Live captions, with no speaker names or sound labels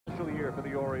here for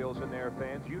the Orioles and their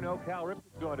fans. You know Cal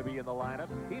Ripken's going to be in the lineup.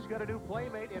 He's got a new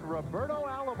playmate in Roberto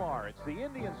Alomar. It's the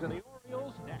Indians and the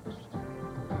Orioles next.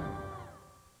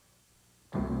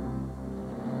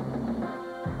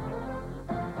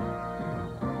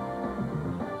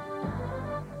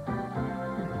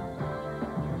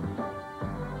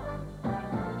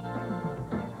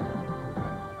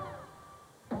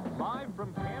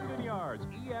 From Camden Yards,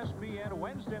 ESPN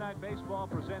Wednesday Night Baseball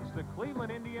presents the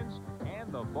Cleveland Indians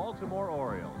and the Baltimore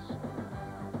Orioles.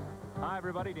 Hi,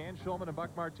 everybody. Dan Shulman and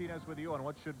Buck Martinez with you on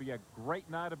what should be a great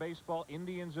night of baseball.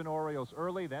 Indians and Orioles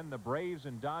early, then the Braves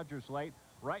and Dodgers late.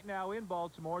 Right now in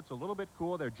Baltimore, it's a little bit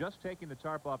cool. They're just taking the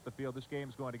tarp off the field. This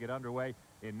game's going to get underway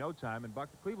in no time. And,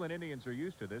 Buck, the Cleveland Indians are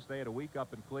used to this. They had a week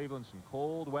up in Cleveland, some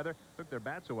cold weather. Took their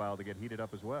bats a while to get heated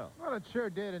up as well. Well, it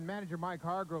sure did, and manager Mike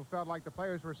Hargrove felt like the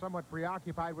players were somewhat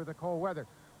preoccupied with the cold weather.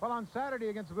 Well, on Saturday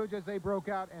against the Blue Jays, they broke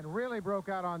out and really broke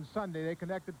out on Sunday. They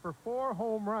connected for 4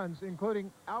 home runs,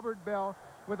 including Albert Bell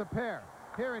with a pair.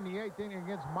 Here in the 8th inning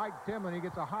against Mike Timlin, he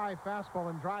gets a high fastball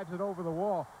and drives it over the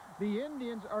wall. The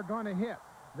Indians are going to hit.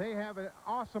 They have an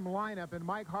awesome lineup, and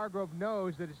Mike Hargrove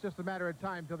knows that it's just a matter of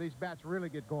time till these bats really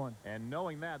get going. And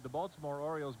knowing that, the Baltimore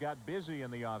Orioles got busy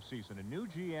in the offseason. A new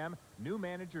GM, new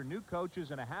manager, new coaches,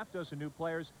 and a half-dozen new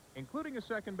players, including a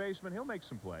second baseman. He'll make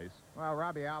some plays. Well,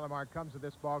 Robbie Alomar comes to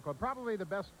this ball club, probably the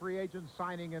best free agent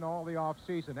signing in all the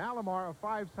offseason. Alomar, a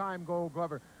 5-time Gold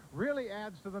Glover, really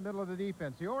adds to the middle of the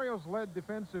defense. The Orioles led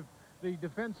the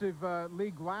defensive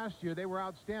league last year. They were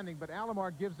outstanding, but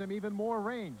Alomar gives them even more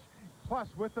range. Plus,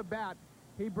 with the bat,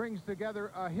 he brings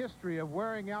together a history of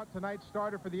wearing out tonight's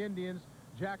starter for the Indians,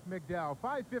 Jack McDowell.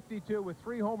 .552 with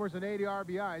 3 homers and 80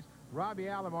 RBIs. Robbie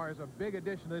Alomar is a big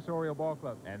addition to this Oriole ball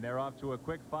club. And they're off to a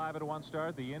quick 5-1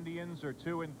 start. The Indians are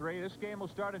 2-3. This game will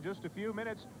start in just a few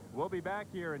minutes. We'll be back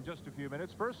here in just a few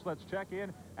minutes. First, let's check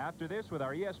in after this with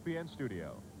our ESPN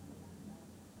studio.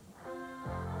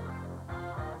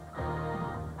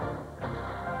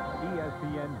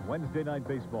 ESPN Wednesday Night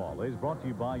Baseball is brought to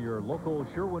you by your local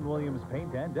Sherwin-Williams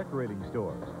paint and decorating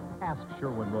stores. Ask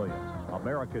Sherwin-Williams,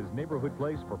 America's neighborhood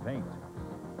place for paint.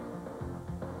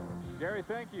 Gary,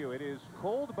 thank you. It is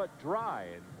cold but dry,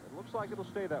 and it looks like it'll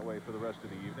stay that way for the rest of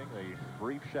the evening. A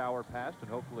brief shower passed, and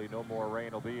hopefully no more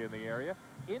rain will be in the area.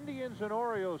 Indians and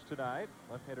Orioles tonight.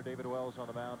 Left-hander David Wells on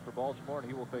the mound for Baltimore, and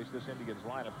he will face this Indians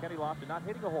lineup. Kenny Lofton not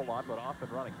hitting a whole lot, but off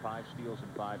and running. 5 steals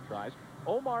and 5 tries.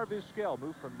 Omar Vizquel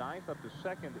moved from 9th up to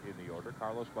 2nd in the order.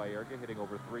 Carlos Baerga hitting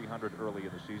over 300 early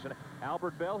in the season.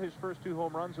 Albert Bell, his first 2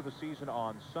 home runs of the season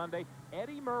on Sunday.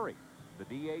 Eddie Murray, the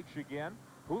DH again.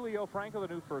 Julio Franco, the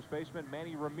new first baseman.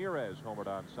 Manny Ramirez homered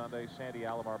on Sunday. Sandy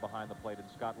Alomar behind the plate, and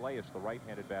Scott Leyes, the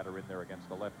right-handed batter, in there against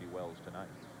the lefty Wells tonight.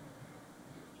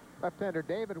 Left-hander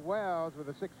David Wells with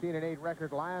a 16-8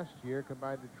 record last year,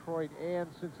 combined Detroit and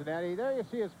Cincinnati. There you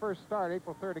see his first start,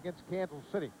 April 3rd against Kansas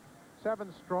City.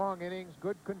 7 strong innings,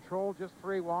 good control, just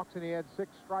 3 walks, and he had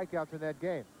 6 strikeouts in that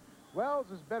game. Wells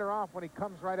is better off when he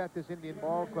comes right at this Indian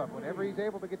ball club. Whenever he's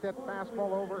able to get that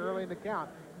fastball over early in the count,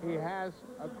 he has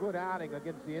a good outing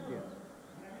against the Indians.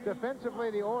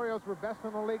 Defensively, the Orioles were best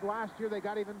in the league last year. They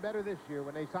got even better this year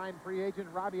when they signed free agent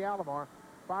Robbie Alomar.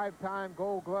 5-time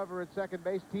Gold Glover at second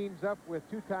base, teams up with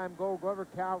 2-time Gold Glover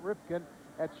Cal Ripken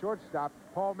at shortstop.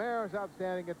 Paul Mayer is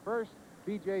outstanding at first.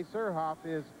 B.J. Surhoff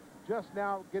is just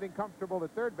now getting comfortable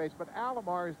at third base, but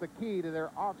Alomar is the key to their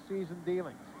off-season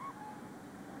dealings.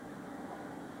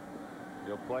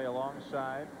 He'll play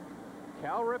alongside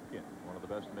Cal Ripken, one of the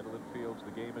best middle infields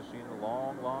the game has seen in a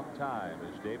long, long time,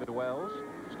 as David Wells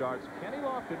starts Kenny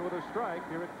Lofton with a strike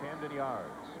here at Camden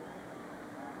Yards.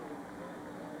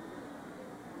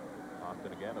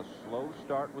 Lofton again, a slow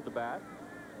start with the bat.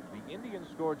 The Indians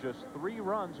scored just 3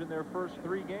 runs in their first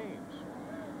 3 games.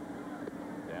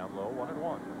 Down low,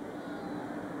 1-1.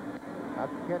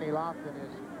 Kenny Lofton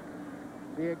is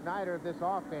the igniter of this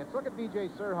offense. Look at B.J.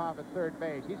 Surhoff at third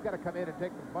base. He's got to come in and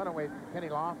take the fun away from Kenny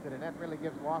Lofton, and that really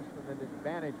gives Lofton an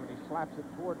advantage when he slaps it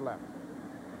toward left.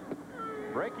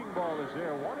 Breaking ball is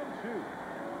there, 1-2.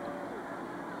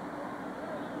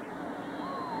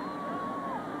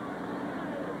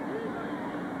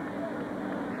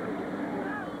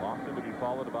 Lofton to be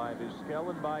followed by Vizquel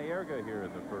and Baerga here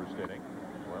in the first inning.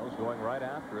 Wells going right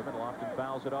after him, and Lofton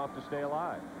fouls it off to stay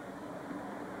alive.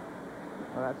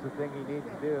 Well, that's the thing he needs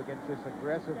to do against this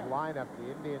aggressive lineup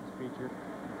the Indians feature.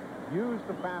 Use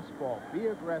the fastball. Be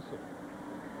aggressive.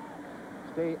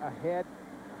 Stay ahead.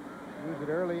 Use it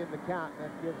early in the count. And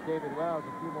that gives David Wells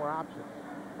a few more options.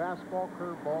 Fastball,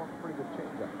 curveball, and pretty good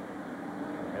changeup.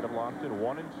 Ahead of Lofton,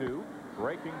 1-2.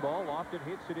 Breaking ball. Lofton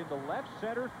hits it into left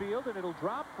center field, and it'll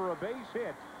drop for a base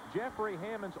hit. Jeffrey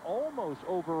Hammonds almost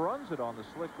overruns it on the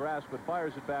slick grass, but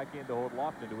fires it back in to hold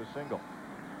Lofton to a single.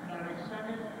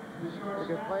 A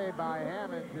good play by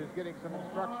Hammonds, who's getting some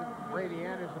instruction from Brady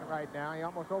Anderson right now. He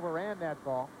almost overran that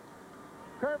ball.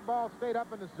 Curveball stayed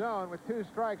up in the zone with 2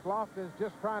 strikes. Lofton's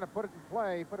just trying to put it in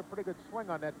play. He put a pretty good swing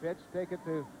on that pitch. Take it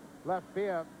to left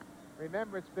field.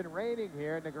 Remember, it's been raining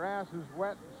here, and the grass is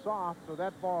wet and soft, so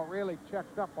that ball really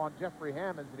checked up on Jeffrey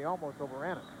Hammonds, and he almost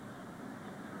overran it.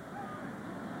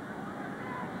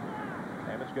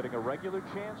 Hammonds getting a regular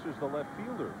chance as the left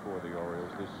fielder for the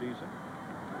Orioles this season.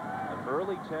 An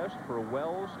early test for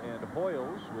Wells and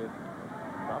Hoyles with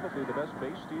probably the best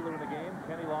base stealer in the game,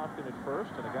 Kenny Lofton at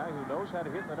first, and a guy who knows how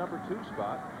to hit in the number 2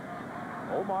 spot,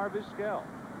 Omar Vizquel.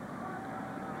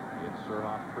 It's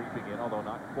Surhoff creeping in, although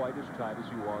not quite as tight as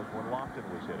he was when Lofton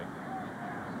was hitting.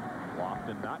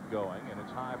 Lofton not going, and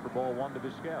it's high for ball 1 to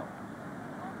Vizquel.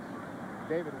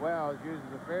 David Wells uses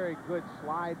a very good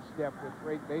slide step with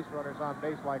great base runners on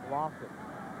base like Lofton.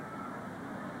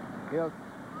 He'll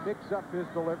mix up his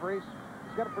deliveries.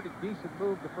 He's got a pretty decent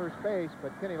move to first base,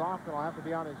 but Kenny Lofton will have to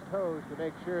be on his toes to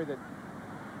make sure that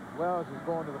Wells is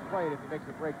going to the plate if he makes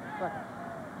a break from second.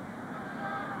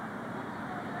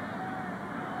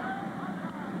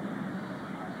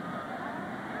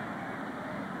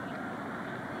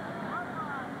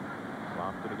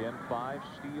 Lofton again, 5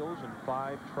 steals and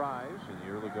 5 tries in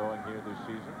the early going here this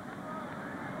season.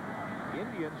 The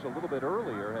Indians a little bit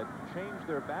earlier had changed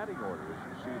their batting order. As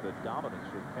you see the dominance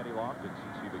of Kenny Lofton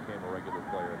since he became a regular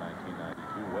player in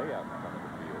 1992, way out in front of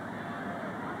the field.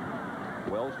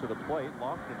 Wells to the plate,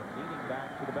 Lofton leaning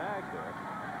back to the bag there.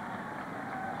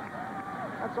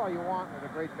 That's all you want with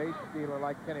a great base stealer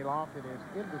like Kenny Lofton is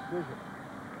indecision.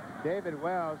 David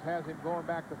Wells has him going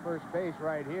back to first base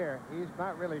right here. He's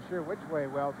not really sure which way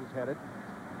Wells is headed.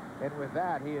 And with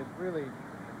that, he is really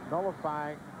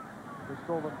nullifying the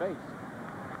stolen base.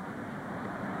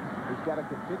 He's got to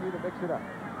continue to mix it up.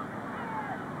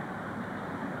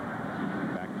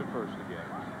 Back to first again.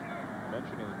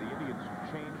 Mentioning that the Indians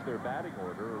changed their batting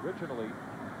order. Originally,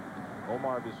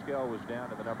 Omar Vizquel was down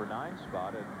in the number 9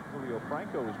 spot, and Julio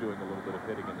Franco was doing a little bit of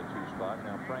hitting in the 2 spot.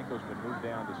 Now Franco's been moved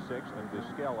down to 6th, and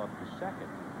Vizquel up to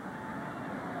 2nd.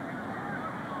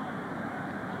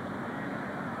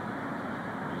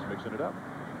 He's mixing it up.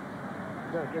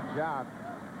 Did a good job.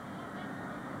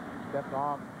 Stepped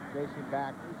off, facing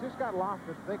back. He's just got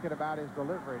Lofton thinking about his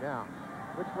delivery now.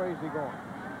 Which way is he going?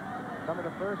 Coming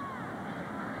to first?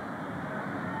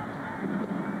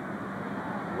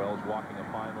 Wells walking a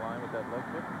fine line with that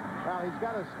left foot. Well, he's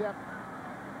got to step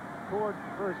toward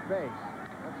first base.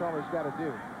 That's all he's got to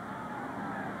do.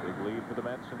 Big lead for the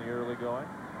Mets in the early going.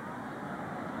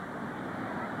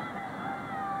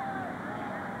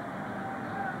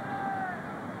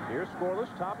 Here scoreless,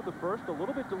 top of the first, a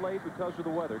little bit delayed because of the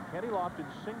weather. Kenny Lofton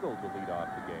singled to lead off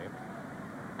the game.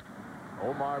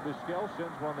 Omar Vizquel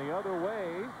sends one the other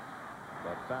way,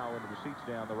 but foul into the seats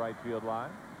down the right field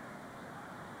line.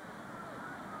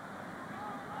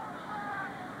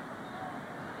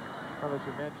 Well, as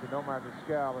you mentioned, Omar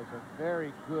Vizquel is a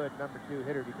very good number 2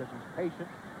 hitter because he's patient.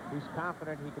 He's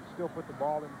confident he can still put the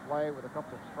ball in play with a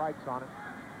couple of strikes on it.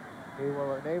 He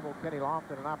will enable Kenny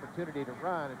Lofton an opportunity to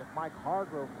run, and if Mike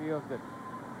Hargrove feels that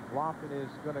Lofton is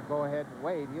going to go ahead and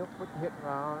wait, he'll put the hit and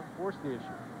run on and force the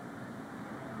issue.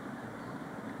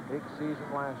 Big season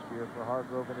last year for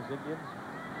Hargrove and his Indians.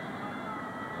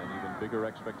 And even bigger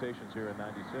expectations here in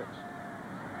 '96.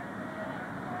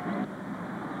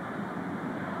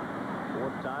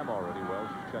 4th time already.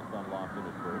 Wells has checked on Lofton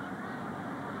at first.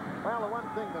 Well, the one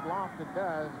thing that Lofton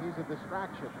does, he's a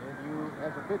distraction, and you,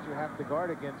 as a pitcher, have to guard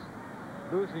against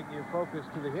losing your focus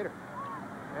to the hitter.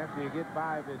 After you get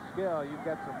by Vizquel, you've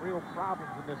got some real problems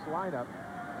in this lineup.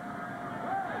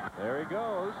 There he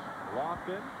goes.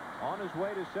 Lofton on his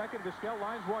way to second. Vizquel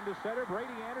lines one to center.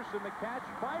 Brady Anderson, the catch,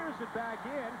 fires it back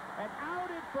in, and out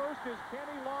at first is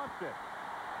Kenny Lofton.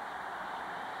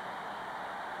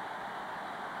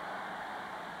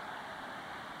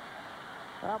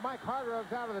 Mike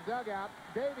Hargrove's out of the dugout.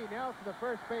 Davey Nelson, the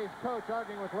first base coach,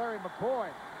 arguing with Larry McCoy.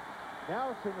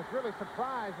 Nelson was really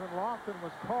surprised when Lofton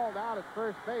was called out at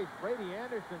first base. Brady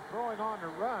Anderson throwing on the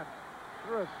run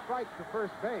threw a strike to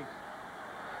first base.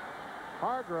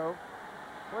 Hargrove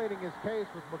pleading his case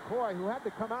with McCoy, who had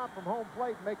to come out from home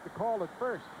plate and make the call at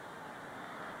first.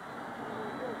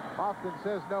 Lofton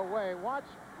says no way. Watch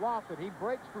Lofton. He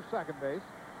breaks for second base.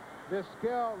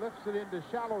 Vizquel lifts it into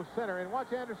shallow center, and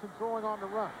watch Anderson throwing on the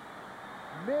run.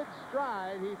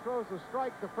 Mid-stride, he throws a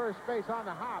strike to first base on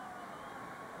the hop.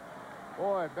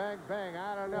 Boy, bang, bang,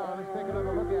 I don't know. Let's take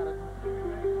another look at it.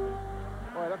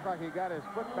 Boy, it looked like he got his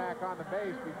foot back on the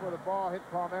base before the ball hit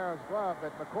Palmeiro's glove,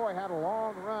 but McCoy had a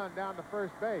long run down to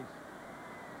first base.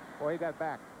 Boy, he got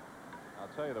back. I'll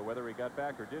tell you, though, whether he got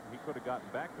back or didn't, he could have gotten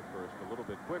back to first a little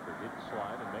bit quicker. Didn't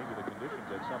slide, and maybe the conditions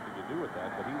had something to do with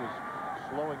that, but he was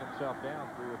slowing himself down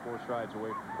 3 or 4 strides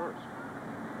away from first.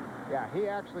 Yeah, he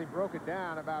actually broke it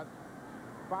down about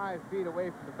 5 feet away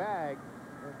from the bag,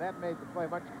 and that made the play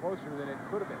much closer than it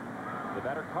could have been. The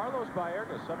batter, Carlos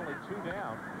Baerga, suddenly 2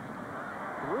 down.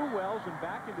 Threw Wells and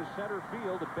back into center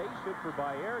field. A base hit for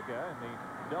Baerga, and the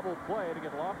double play to get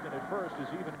Lofton at first is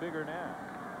even bigger now.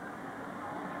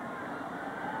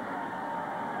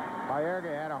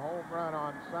 Baerga had a home run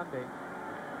on Sunday.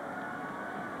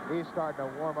 He's starting to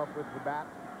warm up with the bat.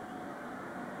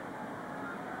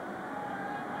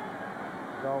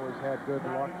 He's always had good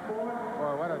luck.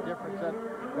 Boy, what a difference that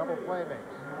double play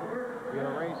makes. You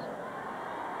erase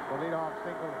the leadoff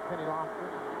single to Kenny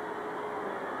Lofton.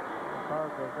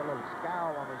 Carter's got a little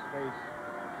scowl on his face,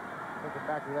 thinking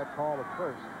back to that call at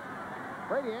first.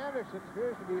 Brady Anderson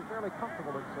appears to be fairly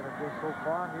comfortable in center field so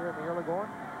far here in the early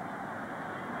going.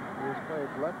 He has played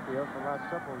left field for the last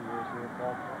several years here in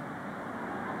Baltimore.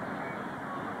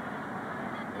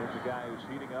 There's a guy who's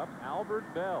heating up. Albert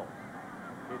Bell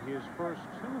hit his first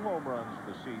 2 home runs of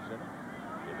the season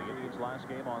in the Indians' last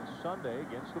game on Sunday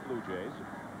against the Blue Jays.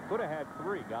 Could have had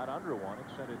 3, got under 1, and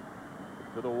sent it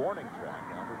to the warning track.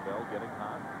 Albert Bell getting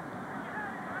hot.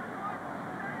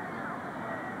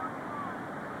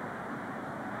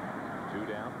 Two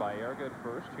down. Baerga at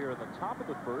first. Here at the top of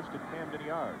the first at Camden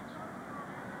Yards.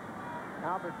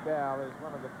 Albert Bell is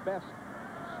one of the best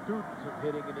students of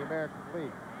hitting in the American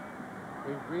League.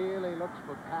 He really looks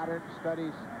for patterns,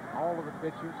 studies all of the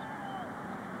pitches,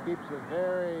 keeps a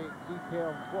very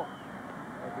detailed book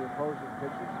of the opposing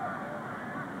pitchers.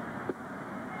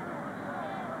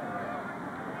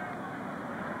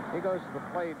 He goes to the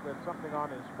plate with something on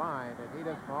his mind, and he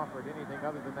doesn't offer it anything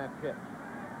other than that pitch.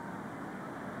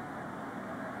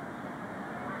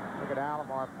 Look at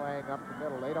Alomar playing up the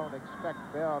middle. They don't expect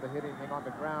Bell to hit anything on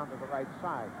the ground to the right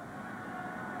side.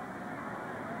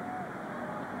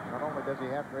 Not only does he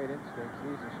have great instincts,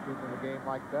 he's a student of the game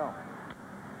like Bell.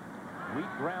 Weak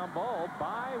ground ball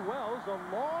by Wells. A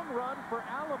long run for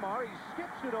Alomar. He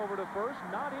skips it over to first,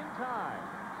 not in time.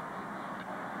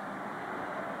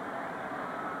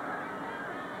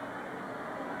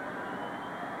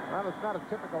 Well, it's not a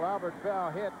typical Albert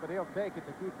Bell hit, but he'll take it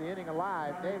to keep the inning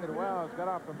alive. David Wells got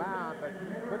off the mound, but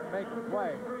couldn't make the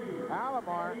play.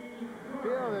 Alomar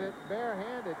fielded it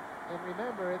barehanded. And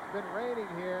remember, it's been raining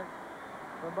here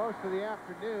for most of the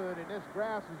afternoon, and this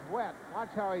grass is wet. Watch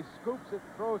how he scoops it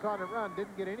and throws on the run.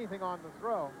 Didn't get anything on the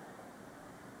throw.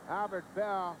 Albert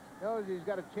Bell knows he's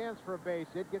got a chance for a base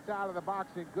hit, gets out of the box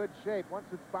in good shape. Once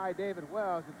it's by David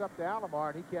Wells, it's up to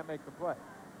Alomar, and he can't make the play.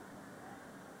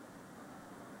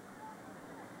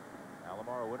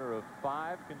 Alomar, a winner of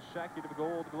 5 consecutive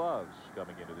Gold Gloves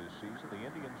coming into this season. The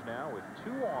Indians now with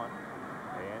 2 on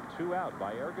and 2 out.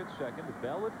 Baerga at second,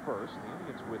 Bell at first. The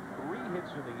Indians with 3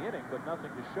 hits in the inning, but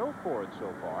nothing to show for it so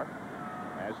far,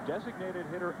 as designated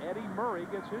hitter Eddie Murray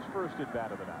gets his first at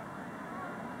bat of the night.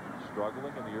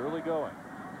 Struggling in the early going.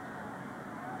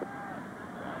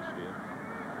 Bounced in.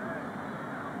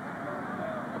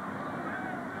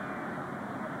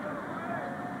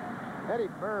 Eddie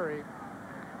Murray,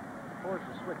 of course,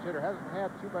 a switch hitter, hasn't had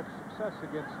too much success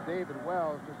against David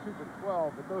Wells, just 2 for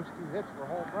 12, but those 2 hits were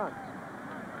home runs.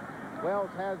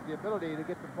 Wells has the ability to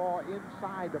get the ball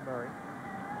inside of Murray.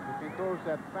 If he throws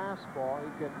that fastball, he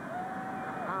can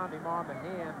pound him on the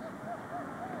hands,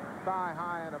 thigh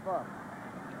high and above.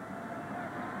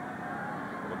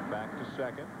 Look back to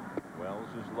second. Wells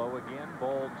is low again.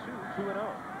 Ball 2,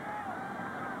 2-0.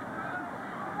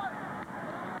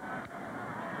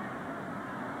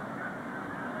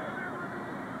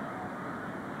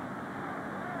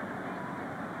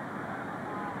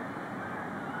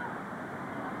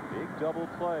 Double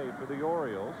play for the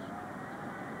Orioles.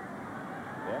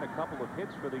 And a couple of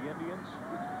hits for the Indians.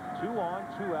 2 on,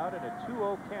 2 out, and a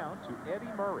 2-0 count to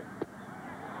Eddie Murray.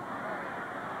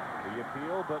 The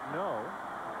appeal, but no.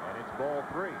 And it's ball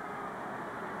 3.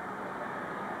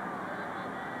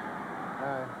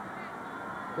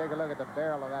 Take a look at the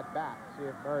barrel of that bat. See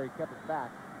if Murray kept it back.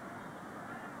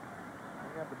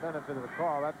 You have the benefit of the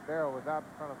call. That barrel was out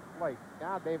in front of the plate.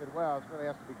 Now David Wells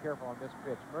really has to be careful on this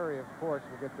pitch. Murray, of course,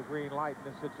 will get the green light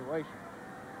in this situation.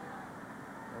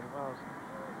 And Wells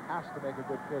has to make a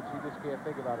good pitch. He just can't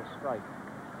think about a strike.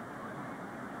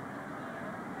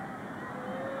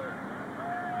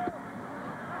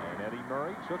 And Eddie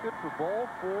Murray took it for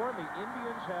ball 4, and the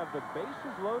Indians have the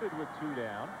bases loaded with 2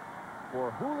 down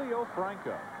for Julio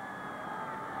Franco.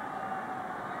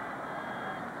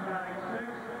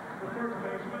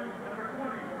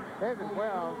 David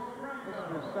Wells, this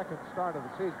is his second start of the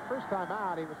season. First time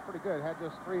out, he was pretty good. Had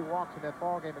just 3 walks in that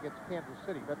ball game against Kansas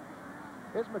City. But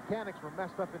his mechanics were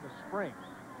messed up in the spring.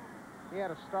 He had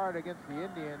a start against the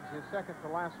Indians, his second to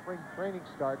last spring training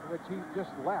start, which he just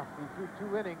left. He threw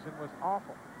 2 innings and was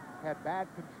awful. Had bad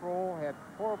control, had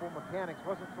horrible mechanics,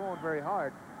 wasn't throwing very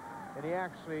hard. And he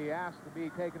actually asked to be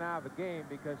taken out of the game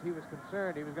because he was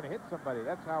concerned he was going to hit somebody.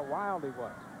 That's how wild he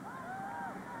was.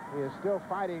 He is still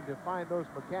fighting to find those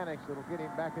mechanics that will get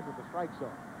him back into the strike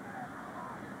zone.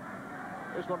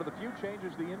 Here's one of the few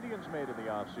changes the Indians made in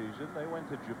the offseason. They went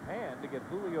to Japan to get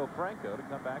Julio Franco to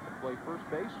come back and play first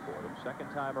base for them. Second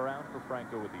time around for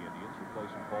Franco with the Indians,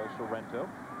 replacing Paul Sorrento,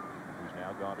 who's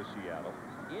now gone to Seattle.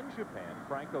 In Japan,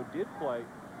 Franco did play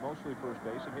mostly first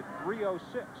base and hit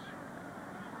 .306.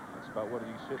 That's about what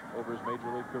he's hit over his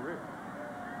major league career.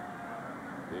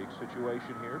 Big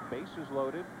situation here. Bases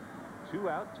loaded. 2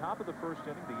 out, top of the first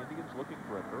inning. The Indians looking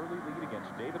for an early lead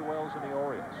against David Wells and the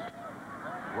Orioles.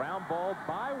 Ground ball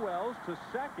by Wells to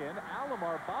second.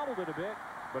 Alomar bobbled it a bit,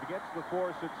 but gets the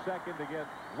force at second to get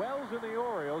Wells and the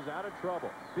Orioles out of trouble.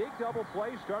 Big double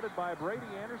play started by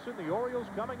Brady Anderson. The Orioles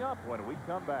coming up when we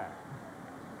come back.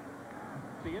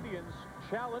 The Indians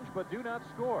challenge but do not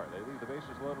score. They leave the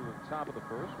bases loaded at the top of the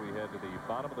first. We head to the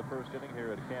bottom of the first inning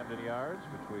here at Camden Yards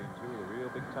between 2 of the real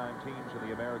big-time teams in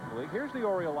the American League. Here's the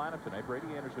Oriole lineup tonight. Brady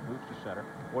Anderson moves to center.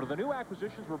 One of the new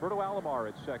acquisitions, Roberto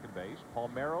Alomar at second base.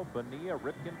 Palmeiro, Bonilla,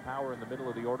 Ripken, Power in the middle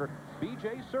of the order.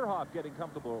 B.J. Surhoff getting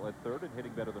comfortable at third and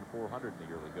hitting better than .400 in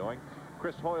the early going.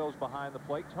 Chris Hoyle's behind the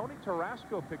plate. Tony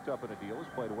Tarasco picked up in a deal, has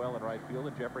played well in right field,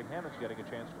 and Jeffrey Hammond's getting a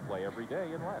chance to play every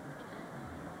day in left.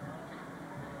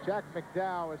 Jack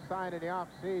McDowell was signed in the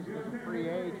offseason as a free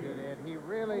agent, and he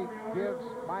really gives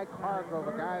Mike Hargrove,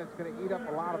 a guy that's going to eat up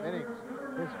a lot of innings.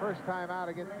 His first time out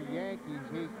against the Yankees,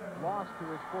 he lost to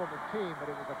his former team, but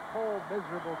it was a cold,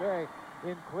 miserable day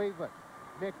in Cleveland.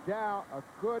 McDowell, a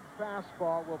good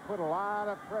fastball, will put a lot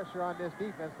of pressure on this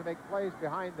defense to make plays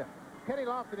behind them. Kenny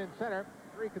Lofton in center,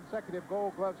 3 consecutive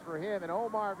Gold Gloves for him, and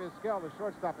Omar Vizquel, the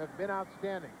shortstop, have been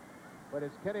outstanding. But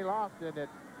it's Kenny Lofton that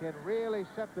can really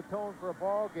set the tone for a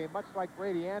ball game, much like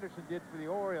Brady Anderson did for the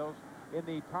Orioles in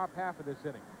the top half of this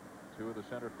inning. 2 of the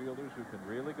center fielders who can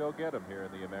really go get him here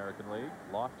in the American League.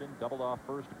 Lofton doubled off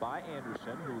first by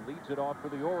Anderson, who leads it off for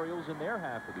the Orioles in their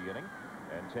half of the inning,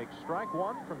 and takes strike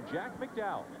 1 from Jack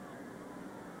McDowell.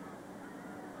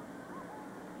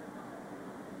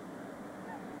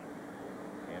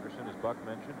 Anderson, as Buck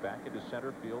mentioned, back into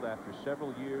center field after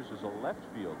several years as a left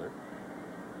fielder,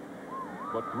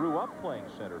 but grew up playing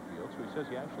center field, so he says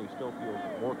he actually still feels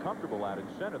more comfortable out in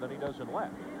center than he does in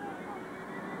left.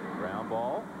 Ground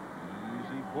ball,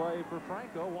 easy play for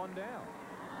Franco, 1 down.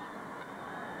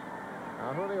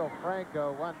 Now, Julio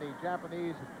Franco won the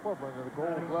Japanese equivalent of the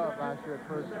Gold Glove last year at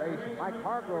first base. And Mike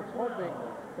Hargrove's hoping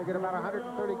to get about 130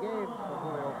 games from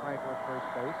Julio Franco at first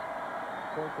base.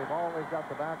 Of course, they've always got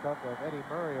the backup of Eddie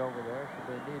Murray over there, so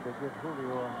they need to give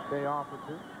Julio a day off or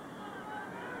 2.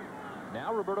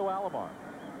 Now Roberto Alomar,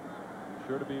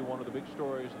 sure to be one of the big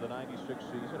stories of the '96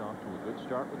 season, off to a good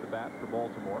start with the bat for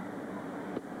Baltimore.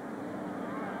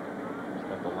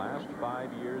 Spent the last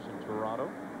 5 years in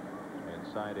Toronto and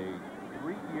signed a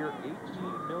 3-year,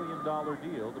 $18 million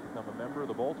deal to become a member of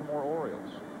the Baltimore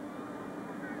Orioles.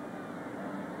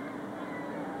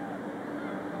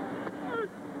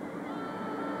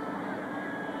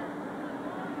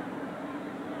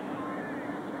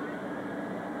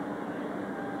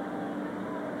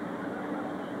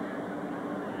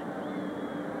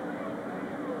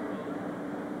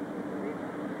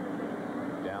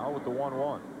 With the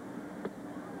 1-1.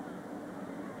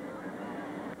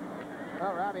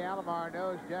 Well, Robbie Alomar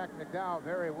knows Jack McDowell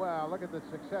very well. Look at the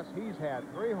success he's had.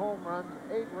 3 home runs,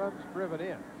 8 runs driven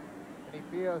in. And he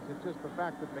feels it's just the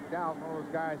fact that McDowell's one of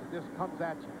those guys that just comes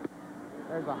at you.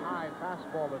 There's a high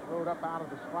fastball that rode up out of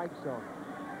the strike zone.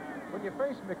 When you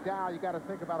face McDowell, you got to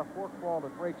think about a forkball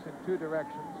that breaks in 2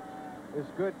 directions. This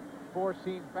good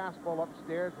 4-seam fastball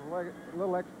upstairs with a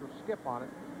little extra skip on it,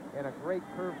 and a great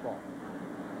curveball.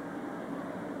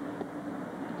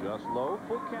 Just low,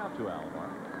 full count to Alomar.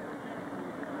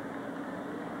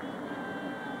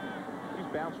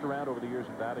 He's bounced around over the years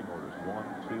in batting orders.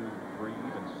 1, 2, 3,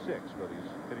 even 6, but he's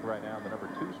hitting right now in the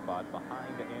number 2 spot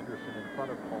behind Anderson in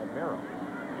front of Palmeiro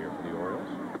here for the Orioles.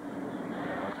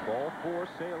 And let's ball 4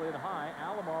 sail in high.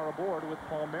 Alomar aboard with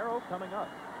Palmeiro coming up.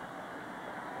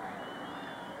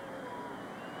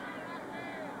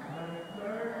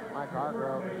 Mike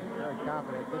Hargrove is very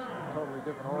confident. This is a totally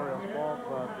different Orioles ball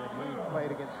club than he played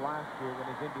against last year when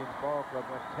his Indians ball club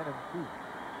went 10-2.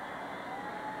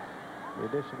 The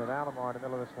addition of Alomar in the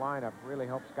middle of this lineup really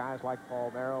helps guys like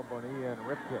Palmeiro, Bonilla, and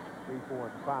Ripken, 3, 4,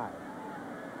 and 5.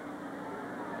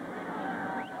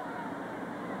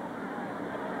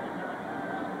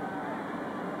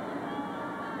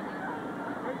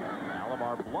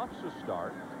 Alomar bluffs a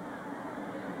start.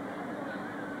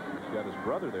 He's got his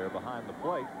brother there behind the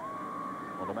plate.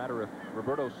 Well, no matter if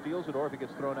Roberto steals it or if he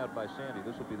gets thrown out by Sandy,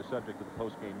 this will be the subject of the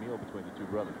post-game meal between the two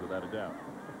brothers, without a doubt.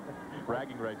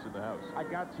 Bragging rights in the house. I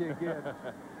got you again.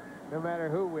 No matter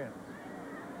who wins.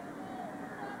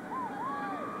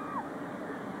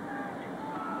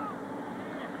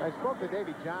 I spoke to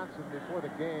Davey Johnson before the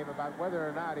game about whether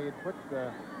or not he had put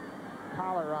the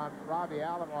collar on Robbie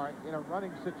Alomar in a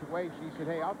running situation. He said,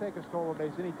 hey, I'll take a stolen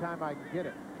base anytime I can get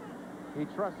it. He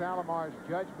trusts Alomar's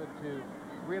judgment to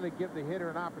really give the hitter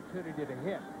an opportunity to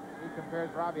hit. He compares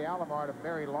Robbie Alomar to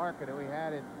Barry Larkin, who he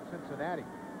had in Cincinnati,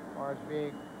 as far as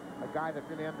being a guy that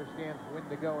really understands when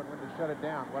to go and when to shut it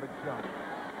down. What a jump.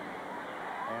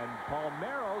 And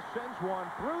Palmeiro sends one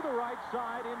through the right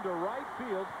side into right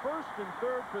field. First and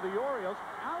third for the Orioles.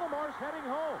 Alomar's heading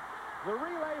home. The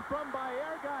relay from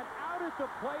Baerga. Out at the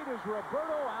plate is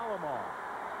Roberto Alomar.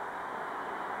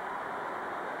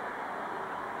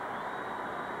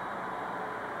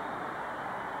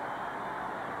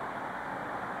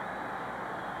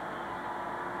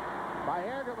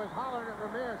 Baerga was hollering at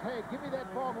Ramirez, hey, give me that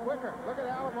ball quicker. Look at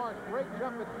Alomar's great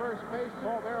jump at first base.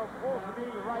 Palmeiro pulls it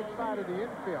into the right side of the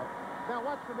infield. Now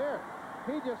watch Ramirez.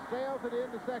 He just sails it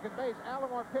into second base.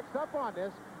 Alomar picks up on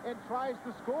this and tries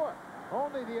to score.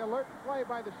 Only the alert play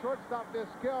by the shortstop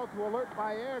Vizquel to alert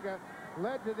Baerga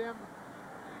led to them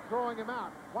throwing him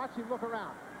out. Watch him look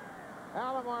around.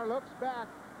 Alomar looks back,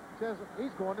 says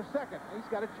he's going to second. He's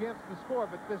got a chance to score,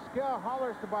 but Vizquel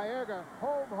hollers to Baerga,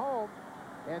 home, home.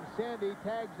 And Sandy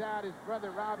tags out his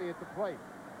brother Robbie at the plate.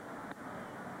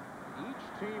 Each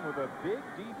team with a big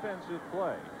defensive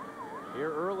play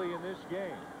here early in this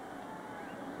game.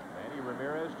 Manny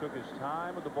Ramirez took his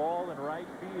time with the ball in right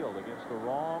field against the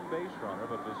wrong base runner,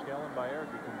 but Vizquel and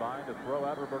Baerga combined to throw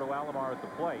out Roberto Alomar at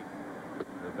the plate.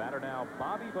 The batter now,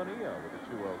 Bobby Bonilla, with a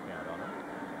 2-0 count on him.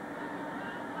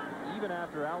 Even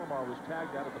after Alomar was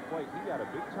tagged out at the plate, he got a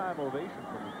big-time ovation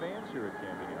from the fans here at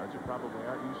Camden Yards, who probably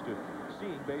aren't used to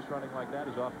seeing base running like that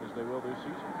as often as they will this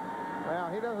season. Well,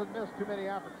 he doesn't miss too many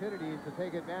opportunities to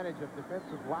take advantage of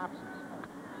defensive lapses.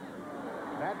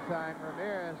 That time,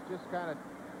 Ramirez just kind of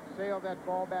sailed that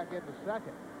ball back into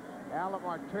second.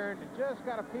 Alomar turned and just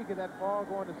got a peek at that ball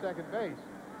going to second base.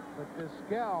 But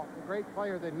Vizquel, the great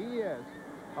player that he is,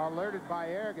 alerted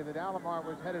Baerga that Alomar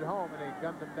was headed home, and he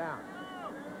gunned him down.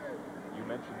 You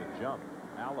mentioned the jump.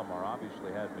 Alomar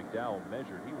obviously had McDowell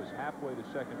measured. He was halfway to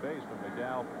second base when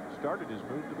McDowell started his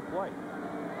move to the plate.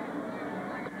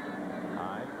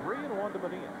 3-1 to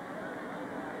Bonilla.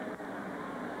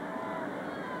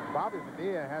 Bobby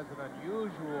Bonilla has an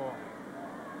unusual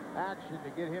action to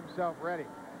get himself ready.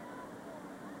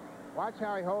 Watch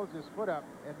how he holds his foot up,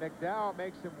 and McDowell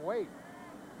makes him wait.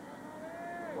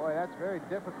 Boy, that's very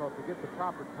difficult to get the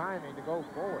proper timing to go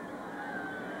forward.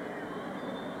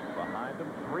 Behind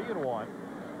him, 3-1.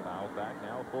 Foul back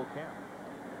now, full count.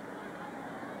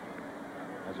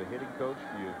 As a hitting coach,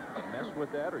 do you mess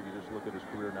with that, or you just look at his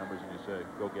career numbers and you say,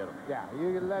 go get him? Yeah,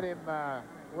 you can let him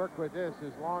work with this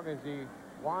as long as he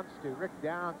wants to. Rick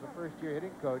Downs, the first-year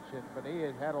hitting coach, and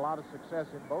Bonilla has had a lot of success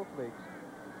in both leagues.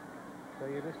 So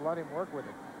you just let him work with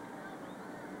it.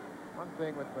 One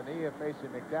thing with Bonilla facing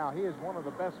McDowell, he is one of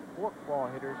the best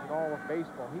forkball hitters in all of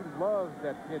baseball. He loves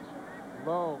that pitch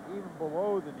low, even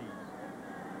below the knees.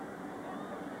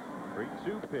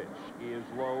 3-2 pitch is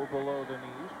low below the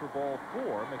knees for ball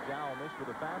 4. McDowell missed with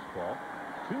a fastball.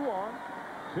 2 on,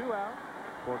 2 out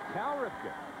for Cal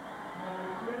Ripken.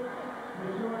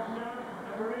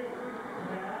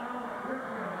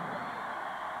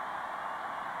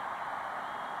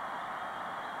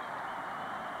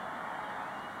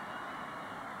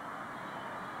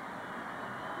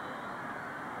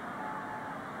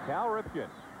 Cal Ripken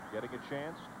getting a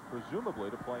chance,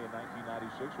 presumably, to play in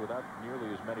 1996 without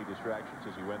nearly as many distractions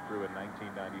as he went through in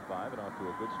 1995, and off to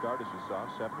a good start, as you saw,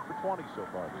 7 for 20 so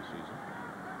far this season.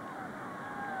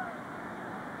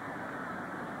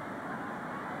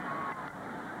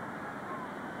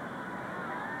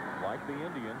 Like the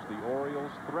Indians, the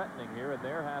Orioles threatening here in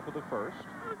their half of the first.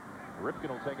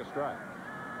 Ripken will take a strike.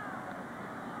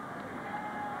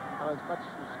 Well, as much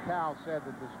as Cal said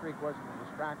that the streak wasn't a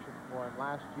distraction for him,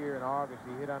 last year in August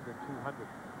he hit under 200.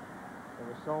 There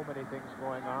were so many things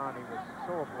going on. He was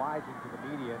so obliging to the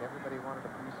media, and everybody wanted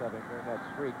a piece of him during that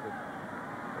streak that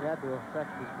it had to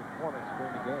affect his performance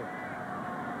during the game.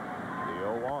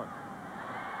 The 0-1.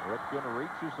 Ripken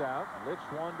reaches out, lifts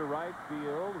one to right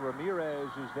field. Ramirez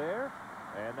is there,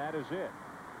 and that is it.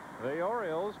 The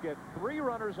Orioles get 3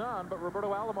 runners on, but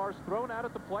Roberto Alomar's thrown out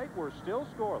at the plate. We're still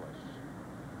scoreless.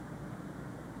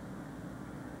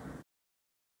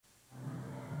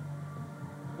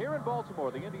 Here in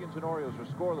Baltimore, the Indians and Orioles are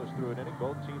scoreless through an inning.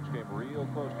 Both teams came real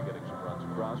close to getting some runs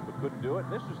across, but couldn't do it.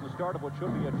 This is the start of what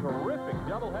should be a terrific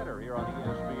doubleheader here on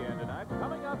ESPN tonight.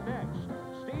 Coming up next,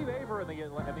 Steve Aver and the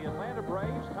Atlanta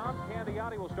Braves. Tom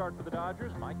Candiotti will start for the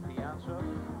Dodgers. Mike Piazza,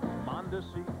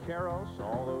 Mondesi, Karros,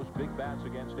 all those big bats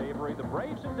against Avery. The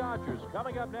Braves and Dodgers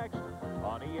coming up next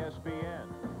on ESPN.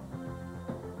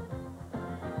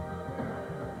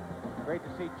 Great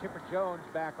to see Chipper Jones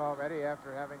back already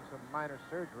after having some minor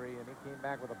surgery, and he came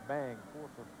back with a bang, 4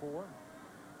 for 4.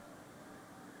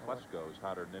 Plesko's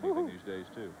hotter than anything these days,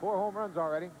 too. 4 home runs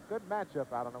already. Good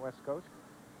matchup out on the West Coast.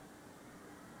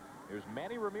 Here's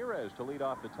Manny Ramirez to lead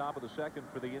off the top of the second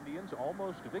for the Indians,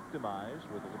 almost victimized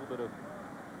with a little bit of,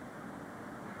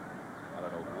 I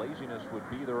don't know, laziness would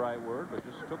be the right word, but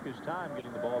just took his time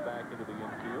getting the ball back into the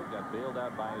infield, got bailed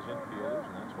out by his infielders,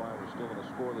 and that's why we're still in a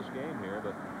scoreless game here.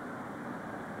 But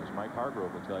as Mike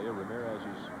Hargrove will tell you,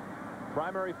 Ramirez's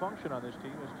primary function on this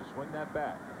team is to swing that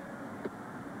bat.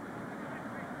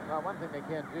 Well, one thing they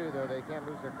can't do, though, they can't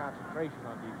lose their concentration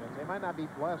on defense. They might not be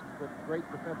blessed with great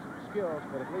defensive skills,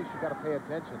 but at least you got to pay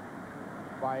attention.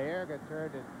 Baerga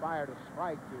turned and fired a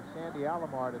strike to Sandy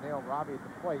Alomar to nail Robbie at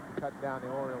the plate to cut down the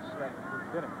Orioles' threat in the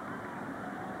first inning.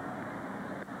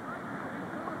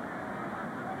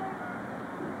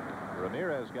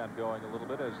 Ramirez got going a little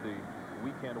bit as the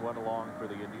weekend went along for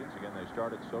the Indians. Again, they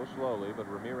started so slowly, but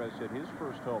Ramirez hit his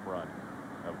first home run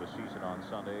of the season on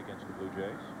Sunday against the Blue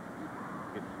Jays.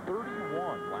 Hit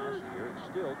 31 last year.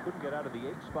 Still couldn't get out of the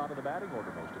 8th spot of the batting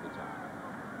order most of the time.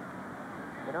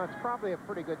 You know, it's probably a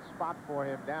pretty good spot for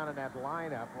him down in that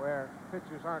lineup where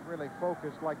pitchers aren't really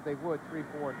focused like they would 3,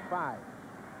 4, and 5.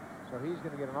 So he's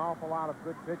going to get an awful lot of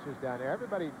good pitches down there.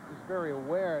 Everybody is very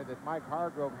aware that Mike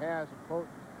Hargrove has a potent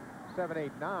 7,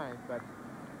 8, 9, but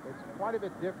it's quite a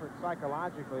bit different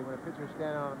psychologically when a pitcher's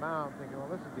standing on a mound thinking, well,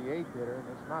 this is the 8th hitter, and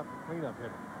it's not the cleanup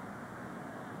hitter.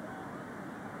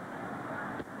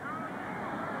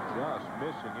 Just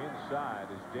missing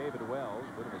inside is David Wells.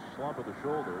 Bit of a slump of the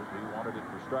shoulders. He wanted it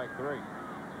for strike 3.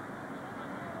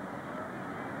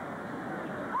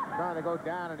 Trying to go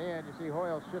down and in. You see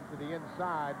Hoyle shift to the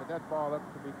inside, but that ball looks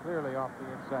to be clearly off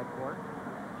the inside corner.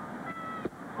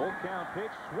 Full count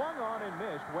pitch, swung on and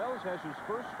missed. Wells has his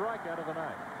first strikeout of the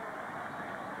night.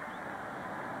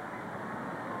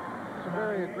 It's a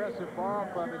very aggressive ball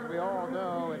club, as we all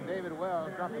know, and David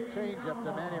Wells dropped a changeup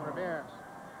to Manny Ramirez.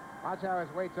 Watch how his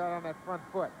weight's out on that front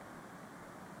foot.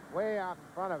 Way out in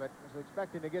front of it. Was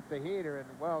expecting to get the heater,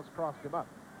 and Wells crossed him up.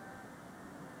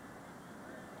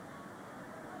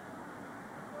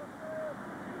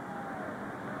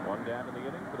 One down in the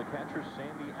inning for the catcher,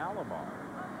 Sandy Alomar.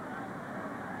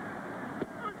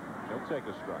 He'll take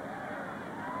a strike.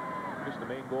 I guess the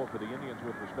main goal for the Indians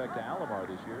with respect to Alomar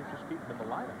this year is just keep him in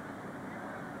the lineup.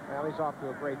 Well, he's off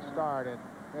to a great start, and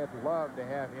they'd love to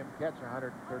have him catch 130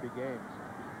 games.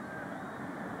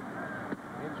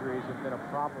 Injuries have been a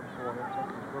problem for him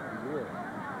since his rookie year.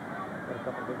 Had a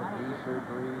couple different knee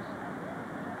surgeries.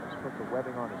 Just put the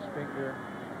webbing on his finger.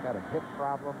 Got a hip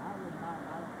problem.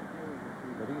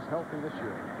 But he's healthy this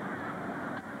year.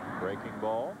 Breaking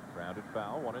ball, grounded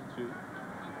foul, 1 and 2.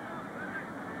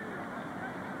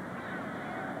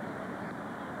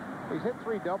 He's hit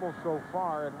 3 doubles so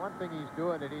far, and one thing he's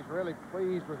doing, and he's really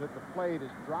pleased with at the plate, is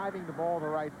driving the ball to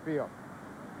right field.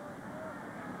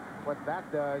 What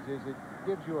that does is it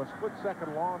gives you a split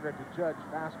second longer to judge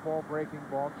fastball, breaking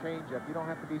ball, changeup. You don't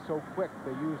have to be so quick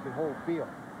to use the whole field.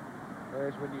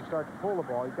 Whereas when you start to pull the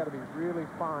ball, you've got to be really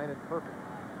fine and perfect.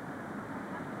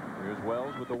 Here's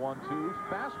Wells with the 1-2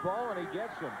 fastball, and he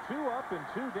gets him. 2 up and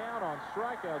 2 down on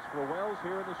strikeouts for Wells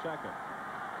here in the second.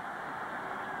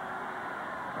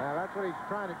 Well, that's what he's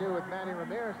trying to do with Manny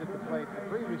Ramirez at the plate in the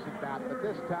previous at bat, but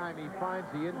this time he finds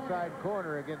the inside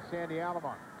corner against Sandy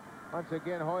Alomar. Once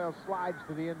again, Hoyle slides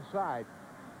to the inside,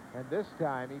 and this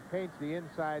time he paints the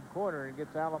inside corner and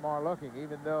gets Alomar looking,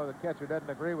 even though the catcher doesn't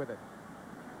agree with it.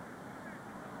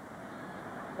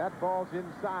 That ball's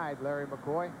inside, Larry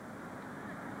McCoy.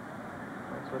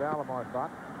 That's what Alomar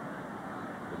thought.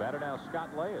 The batter now,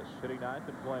 Scott Leyes, hitting 9th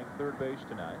and playing third base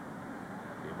tonight.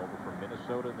 Came over from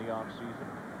Minnesota in the offseason.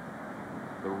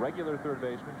 The regular third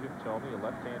baseman, Jim Thome, a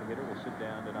left-hand hitter, will sit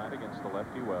down tonight against the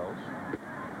lefty Wells.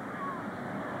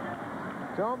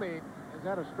 Thome has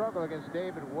had a struggle against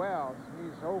David Wells.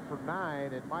 He's 0 for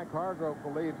 9, and Mike Hargrove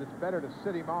believes it's better to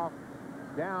sit him off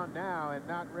down now and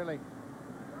not really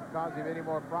cause him any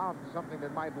more problems, something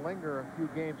that might linger a few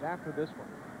games after this one.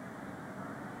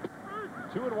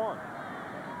 2-1.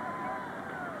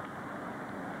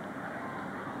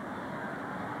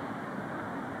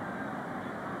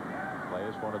 Play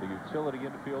is one of the utility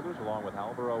infielders along with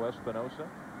Alvaro Espinosa.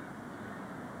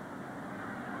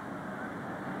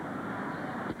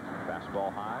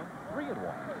 Fastball high,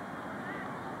 3-1.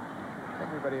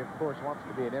 Everybody, of course, wants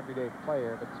to be an everyday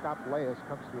player, but Scott Leyes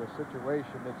comes to a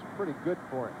situation that's pretty good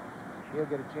for him. He'll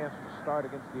get a chance to start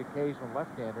against the occasional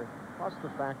left-hander, plus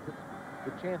the fact that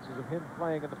the chances of him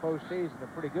playing in the postseason are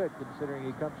pretty good, considering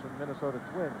he comes from Minnesota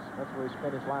Twins. That's where he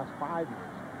spent his last 5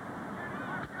 years.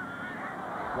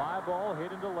 Fly ball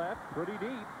hit into left, pretty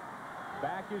deep.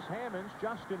 Back is Hammonds,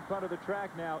 just in front of the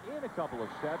track now, in a couple of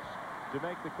steps to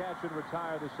make the catch and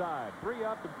retire the side. 3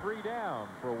 up and 3 down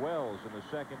for Wells in the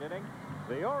second inning.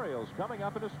 The Orioles coming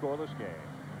up in a scoreless game.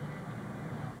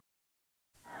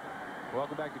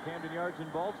 Welcome back to Camden Yards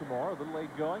in Baltimore. A little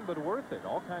late going, but worth it.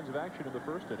 All kinds of action in the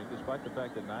first inning, despite the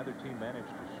fact that neither team managed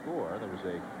to score. There was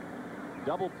a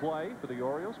double play for the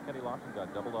Orioles. Kenny Lofton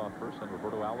got doubled off first, and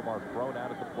Roberto Alomar thrown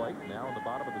out at the plate. Now in the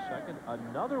bottom of the second,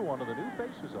 another one of the new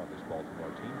faces on this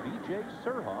Baltimore team. B.J.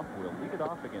 Surhoff will lead it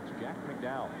off against Jack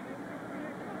McDowell.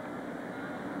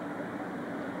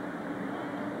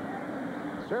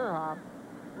 Surhoff,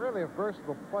 really a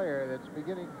versatile player that's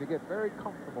beginning to get very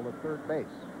comfortable at third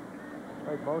base.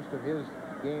 Played most of his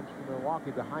games for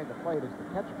Milwaukee behind the plate as the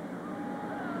catcher.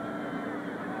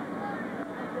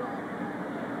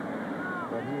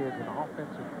 But he is an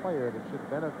offensive player that should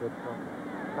benefit from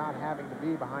not having to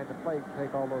be behind the plate and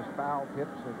take all those foul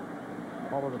tips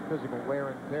and all of the physical wear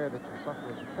and tear that you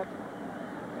suffer as a catcher.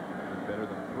 Better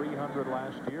than 300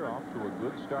 last year, off to a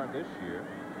good start this year.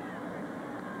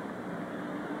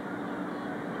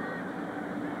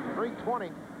 320.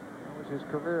 That was his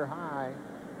career high.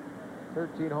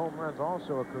 13 home runs,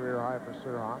 also a career high for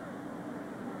Surhoff.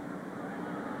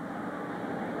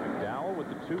 McDowell with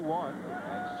the 2-1,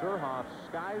 and Surhoff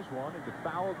skies one into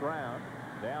foul ground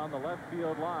down the left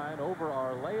field line over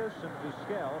Arleas and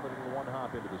Vizquel, but it'll one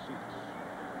hop into the seats.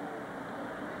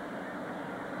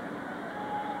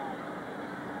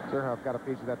 Surhoff got a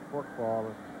piece of that forkball,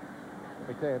 and let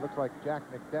me tell you, it looks like Jack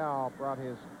McDowell brought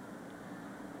his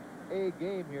A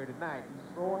game here tonight.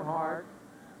 He's throwing hard.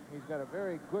 He's got a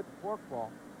very good forkball.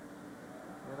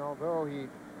 And although he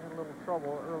had a little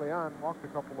trouble early on, walked a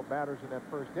couple of batters in that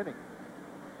first inning,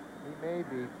 he may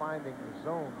be finding the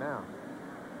zone now.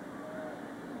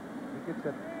 He gets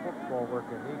that forkball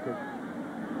working. He could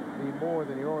be more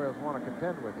than the Orioles want to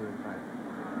contend with here tonight.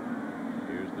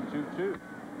 Here's the 2-2.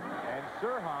 And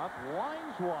Surhoff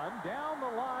lines one down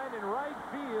the line in right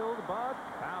field, but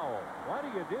foul.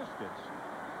 Plenty of distance,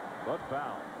 but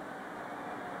foul.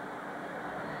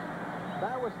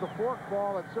 That was the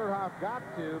forkball that Surhoff got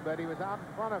to, but he was out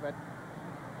in front of it.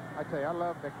 I tell you, I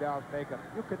love McDowell's makeup.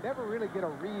 You could never really get a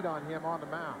read on him on the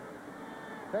mound.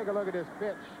 Take a look at this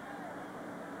pitch.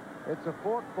 It's a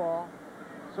forkball.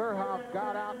 Surhoff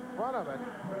got out in front of it.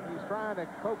 He's trying to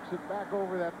coax it back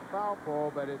over that foul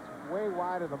pole, but it's way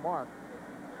wide of the mark.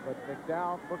 But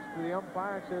McDowell looks to the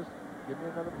umpire and says, "Give me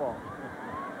another ball."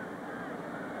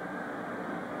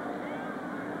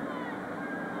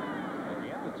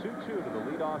 2-2 to the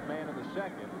leadoff man in the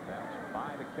second. That's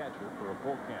by the catcher for a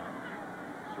full count.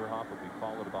 Surhoff will be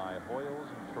followed by Hoyles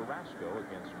and Carrasco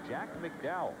against Jack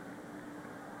McDowell.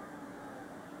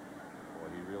 Boy,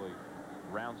 he really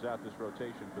rounds out this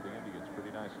rotation for the Indians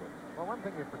pretty nicely. Well, one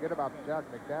thing you forget about Jack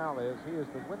McDowell is he is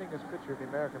the winningest pitcher in the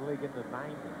American League in the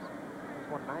 90s.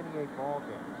 He's won 98 ball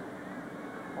games.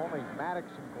 Only Maddox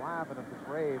and Glavine of the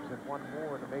Braves have won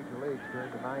more in the major leagues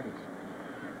during the 90s.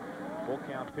 Full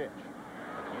count pitch.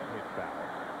 Again hit foul.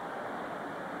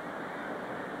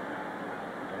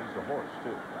 And he's a horse,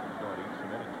 too. He's going to eat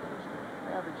some innings for this team.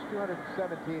 Averaged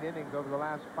 217 innings over the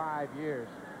last 5 years.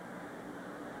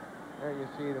 There you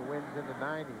see the wins in the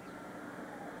 90s.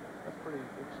 That's pretty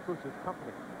exclusive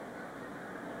company.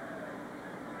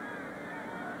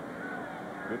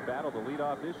 Good battle to lead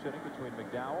off this inning between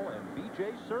McDowell and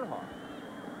B.J. Surhoff.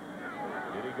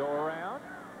 Did he go around?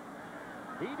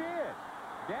 He did.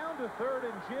 Down to third,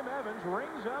 and Jim Evans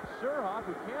rings up Surhoff,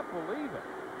 who can't believe it.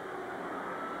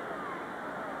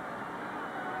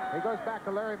 He goes back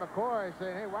to Larry McCoy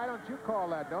saying, "Hey, why don't you call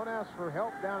that? Don't ask for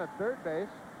help down at third base.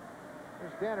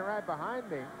 You're standing right behind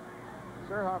me."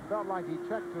 Surhoff felt like he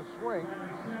checked his swing.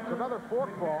 It's another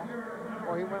forkball.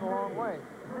 Boy, he went a long way.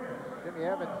 Jimmy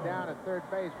Evans down at third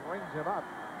base rings him up.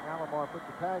 Alomar puts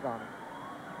the tag on him.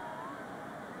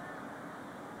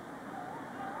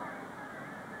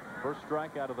 First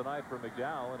strikeout of the night for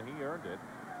McDowell, and he earned it.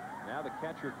 Now the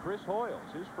catcher, Chris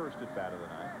Hoyles, his first at bat of the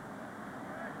night.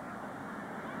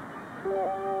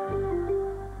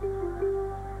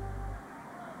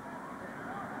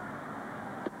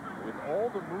 With all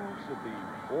the moves that the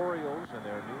Orioles and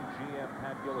their new GM,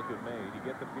 Pat Gillick, have made, you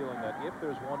get the feeling that if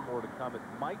there's one more to come, it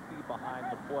might be behind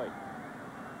the plate.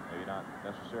 Maybe not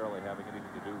necessarily having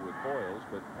anything to do with Hoyles,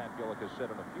 but Pat Gillick has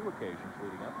said on a few occasions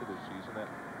leading up to this season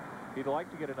that he'd like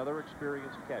to get another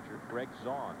experienced catcher. Greg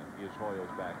Zahn is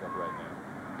Hoyles' backup right now.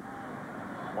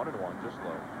 1-1, just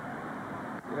low.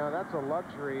 You know, that's a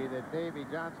luxury that Davey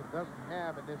Johnson doesn't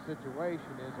have in this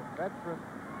situation, is a veteran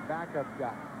backup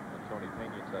guy. And Tony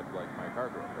Pena said, like Mike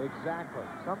Hargrove. Exactly.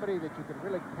 Somebody that you can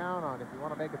really count on if you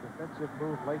want to make a defensive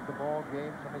move late in the ball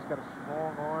game. Somebody's got a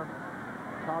strong arm.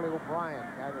 Charlie O'Brien,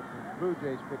 guy that the Blue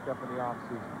Jays picked up in the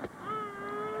offseason.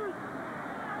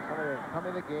 Somebody that can come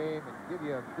in the game and give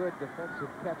you a good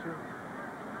defensive catcher.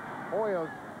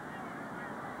 Hoyles,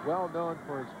 well known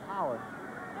for his power.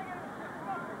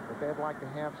 But they'd like to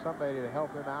have somebody to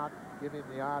help him out, give him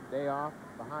the odd day off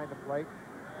behind the plate,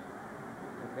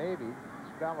 and maybe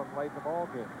spell him late in the ball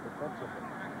game defensively.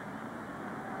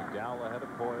 McDowell ahead of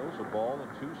Hoyles, a ball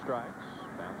and 2 strikes.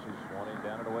 Bounces one in,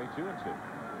 down and away, 2-2.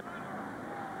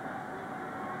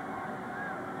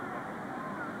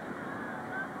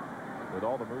 With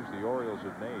all the moves the Orioles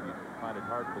have made, you find it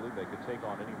hard to believe they could take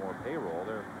on any more payroll.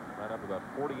 They're right up about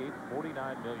 $48,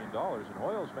 $49 million, and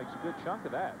Hoyles makes a good chunk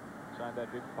of that. Signed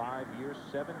that big 5-year,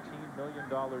 $17 million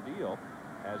deal,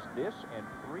 has this and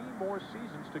 3 more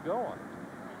seasons to go on it.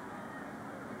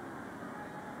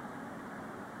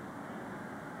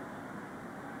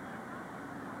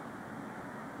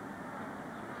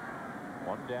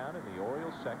 One down in the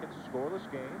Orioles' second scoreless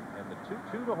game, and the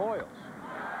 2-2 to Hoyles.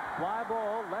 Fly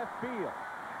ball left field.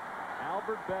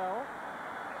 Albert Bell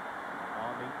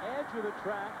on the edge of the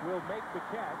track will make the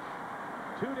catch.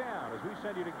 2 down as we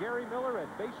send you to Gary Miller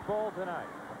at Baseball Tonight.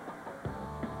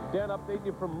 Dan, updating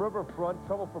you from Riverfront.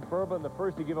 Trouble for Burba in the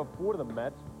first to give up 4 to the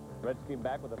Mets. Reds came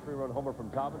back with a 3-run homer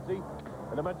from Taubensee.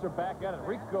 And the Mets are back at it.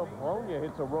 Rico Polonia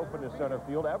hits a rope into center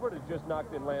field. Everett has just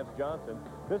knocked in Lance Johnson.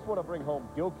 This one will bring home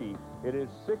Gilkey. It is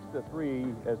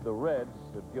 6-3 as the Reds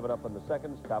have given up on the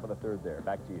seconds. Top of the third there.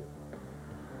 Back to you.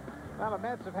 Well, the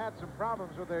Mets have had some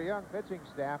problems with their young pitching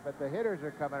staff, but the hitters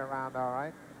are coming around all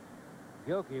right.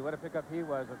 Gilkey, what a pickup he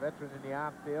was, a veteran in the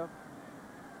outfield.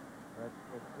 But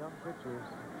with young pitchers,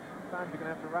 sometimes you're going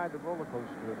to have to ride the roller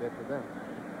coaster a bit for them.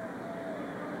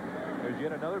 There's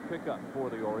yet another pickup for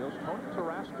the Orioles. Tony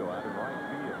Tarasco out in right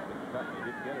field. He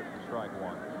didn't get it for strike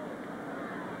 1.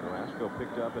 Tarasco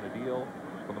picked up in a deal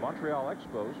from the Montreal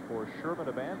Expos for Shulman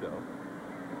Abando.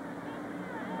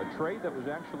 A trade that was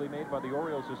actually made by the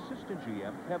Orioles' assistant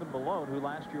GM, Kevin Malone, who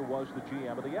last year was the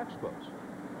GM of the Expos.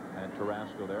 And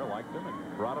Tarasco there liked him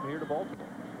and brought him here to Baltimore.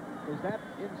 Is that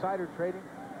insider trading?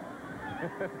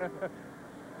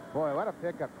 Boy, what a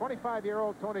pickup.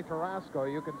 25-year-old Tony Tarasco.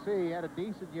 You can see he had a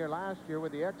decent year last year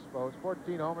with the Expos.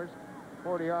 14 homers,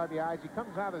 40 RBIs. He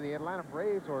comes out of the Atlanta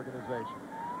Braves organization.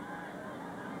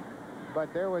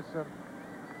 But there was some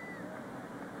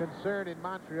concern in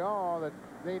Montreal that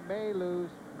they may lose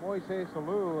Moises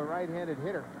Alou, a right-handed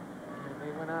hitter. And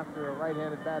they went after a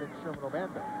right-handed bat in Shulman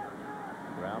Abando.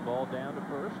 Ground ball down to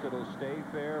first. It'll stay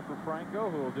fair for Franco,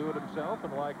 who will do it himself.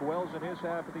 And like Wells in his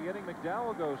half of the inning,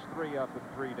 McDowell goes 3 up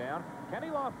and 3 down. Kenny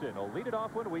Lofton will lead it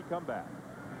off when we come back.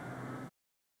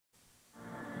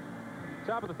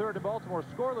 Top of the third to Baltimore,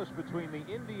 scoreless between the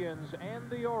Indians and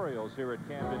the Orioles here at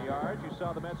Camden Yards. You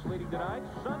saw the Mets leading tonight.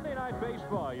 Sunday Night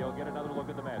Baseball, you'll get another look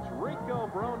at the Mets.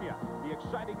 Rico Bronya, the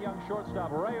exciting young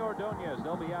shortstop, Ray Ordonez.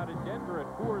 They'll be out in Denver at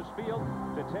Coors Field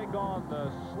to take on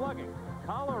the slugging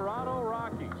Colorado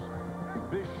Rockies.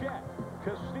 Bichette,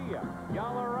 Castilla,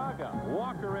 Galarraga,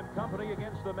 Walker and company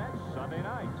against the Mets Sunday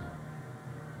night.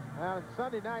 Now, in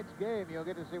Sunday night's game, you'll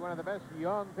get to see one of the best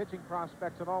young pitching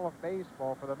prospects in all of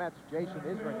baseball for the Mets, Jason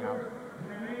Isringhausen.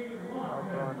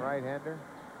 Throwing right-hander.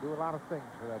 Do a lot of things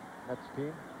for that Mets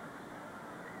team.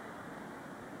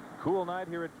 Cool night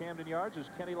here at Camden Yards as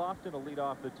Kenny Lofton will lead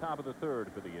off the top of the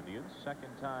third for the Indians.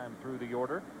 Second time through the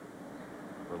order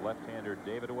for left-hander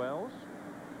David Wells.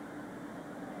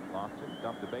 Lofton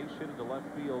dumped a base hit into left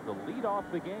field to lead off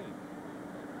the game.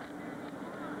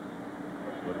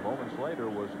 But moments later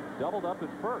was doubled up at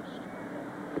first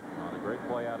on a great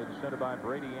play out in center by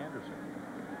Brady Anderson.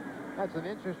 That's an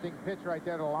interesting pitch right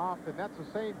there to Lofton. That's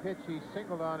the same pitch he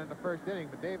singled on in the first inning,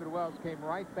 but David Wells came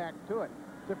right back to it.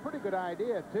 It's a pretty good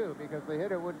idea, too, because the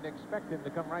hitter wouldn't expect him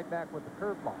to come right back with the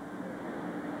curveball.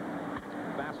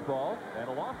 Fastball, and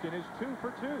Lofton is 2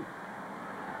 for 2.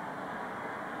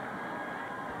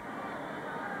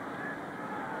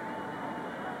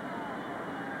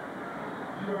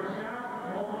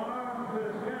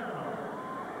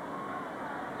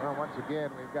 Well, once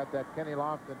again, we've got that Kenny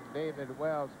Lofton-David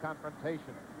Wells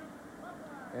confrontation.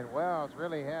 And Wells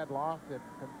really had Lofton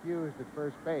confused at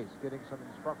first base, getting some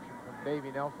instruction from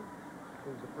Davey Nelson,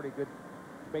 who's a pretty good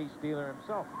base stealer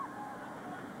himself.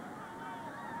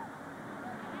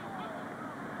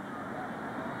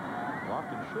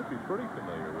 Lofton should be pretty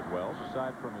familiar with Wells.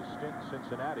 Aside from his stint in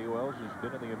Cincinnati, Wells has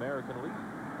been in the American League.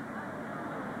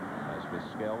 As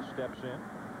Vizquel steps in,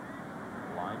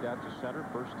 lined out to center,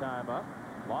 first time up.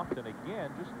 Lofton again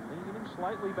just leaning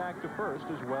slightly back to first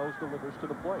as Wells delivers to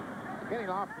the plate. Kenny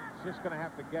Lofton's just going to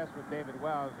have to guess with David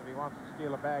Wells if he wants to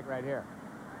steal a bag right here.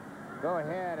 Go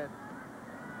ahead and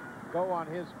go on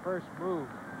his first move.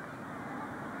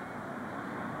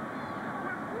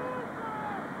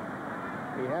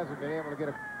 He hasn't been able to get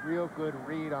a real good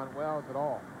read on Wells at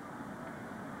all.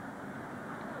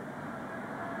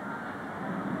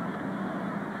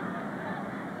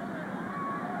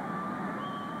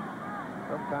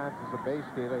 Sometimes as a base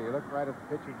stealer, you look right at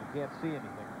the pitcher and you can't see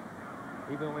anything.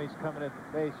 Even when he's coming at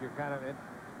the base, you're kind of in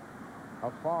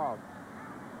a fog.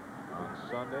 On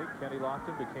Sunday, Kenny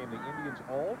Lofton became the Indians'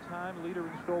 all-time leader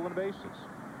in stolen bases.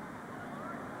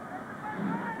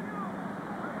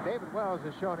 David Wells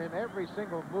has shown him every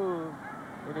single move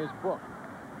in his book.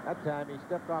 That time he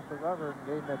stepped off the rubber and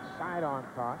gave him that side-on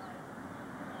toss.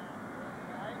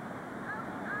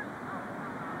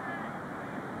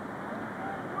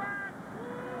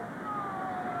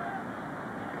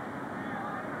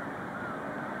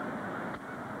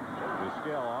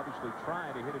 Vizquel obviously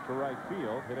trying to hit it to right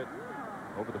field. Hit it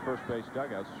over the first base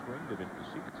dugout, screamed it into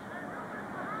seats.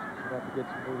 He'll have to get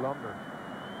some new lumber.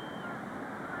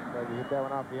 He hit that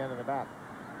one off the end of the bat.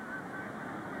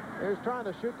 He was trying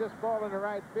to shoot this ball into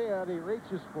right field. He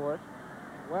reaches for it.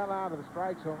 Well out of the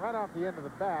strike zone, right off the end of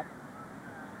the bat.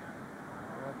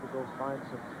 He'll have to go find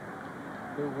some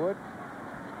new wood.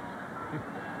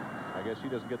 I guess he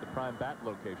doesn't get the prime bat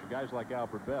location. Guys like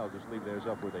Alfred Bell just leave theirs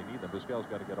up where they need them. Vizquel's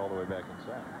got to get all the way back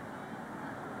inside.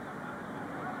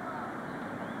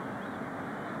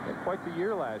 Had quite the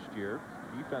year last year.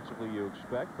 Defensively, you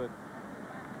expect, but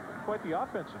quite the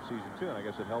offensive season, too. And I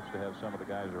guess it helps to have some of the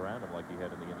guys around him like he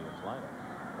had in the Indians lineup.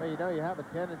 Well, you know, you have a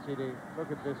tendency to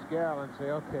look at Vizquel and say,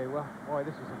 okay, well, boy,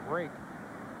 this is a break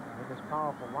in this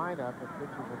powerful lineup. If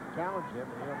pitchers will challenge him,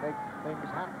 and he'll make things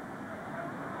happen.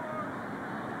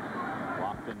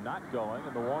 Lofton not going,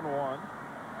 and the 1-1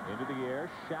 into the air,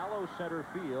 shallow center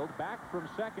field. Back from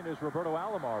second is Roberto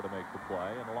Alomar to make the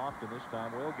play, and Lofton this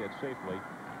time will get safely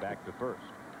back to first.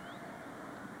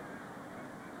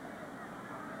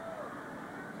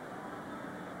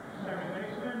 Second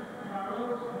baseman,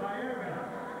 Carlos Baerga.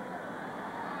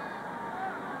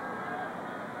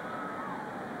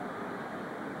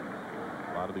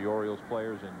 A lot of the Orioles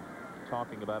players in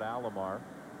talking about Alomar.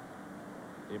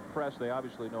 Impressed, they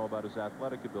obviously know about his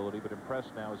athletic ability, but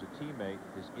impressed now as a teammate,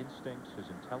 his instincts, his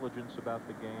intelligence about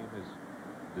the game,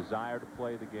 his desire to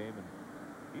play the game, and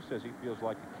he says he feels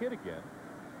like a kid again,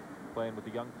 playing with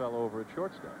the young fellow over at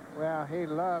shortstop. Well, he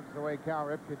loves the way Cal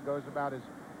Ripken goes about his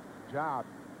job.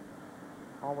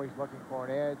 Always looking for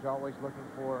an edge, always looking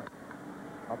for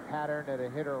a pattern that a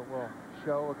hitter will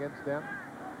show against them.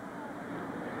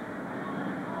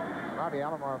 Bobby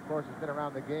Alomar, of course, has been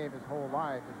around the game his whole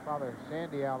life. His father,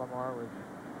 Sandy Alomar, was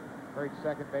a great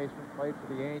second baseman, played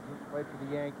for the Angels, played for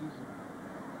the Yankees.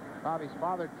 Bobby's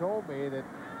father told me that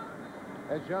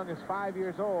as young as 5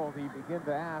 years old, he began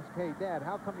to ask, hey, Dad,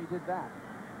 how come you did that?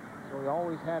 So he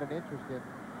always had an interest in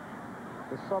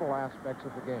the subtle aspects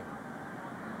of the game.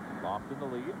 Lofton the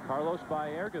lead. Carlos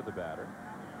Baerga the batter.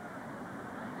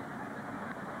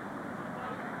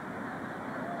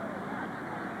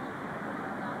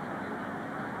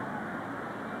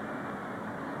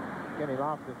 Kenny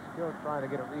Lofton still trying to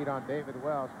get a read on David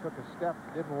Wells. Took a step,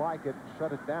 didn't like it, and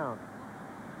shut it down.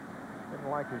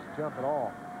 Didn't like his jump at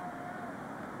all.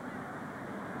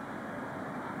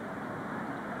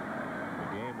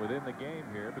 The game within the game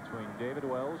here between David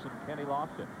Wells and Kenny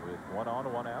Lofton, with 1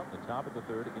 on, 1 out. The top of the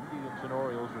third, Indians and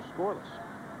Orioles are scoreless.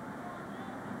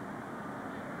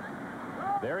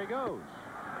 There he goes.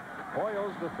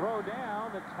 Hoyles the throw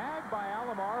down, the tag by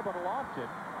Alomar, but Lofton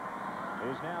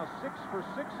is now 6 for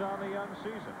 6 on the young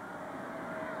season.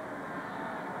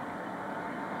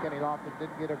 Kenny Lofton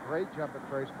didn't get a great jump at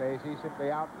first base. He simply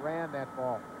outran that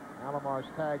ball. Alomar's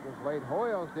tag was late.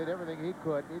 Hoyles did everything he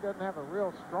could. He doesn't have a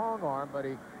real strong arm, but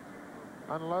he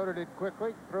unloaded it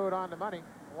quickly, threw it on the money.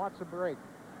 Watch the break.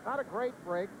 Not a great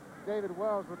break. David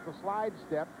Wells with the slide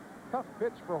step. Tough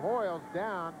pitch for Hoyles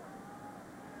down.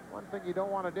 One thing you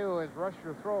don't want to do is rush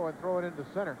your throw and throw it into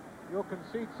center. you'll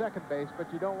concede second base,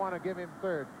 but you don't want to give him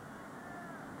third.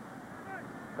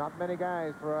 Not many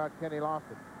guys throw out Kenny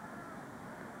Lofton.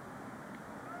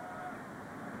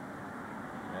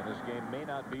 And this game may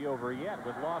not be over yet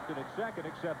with Lofton at second,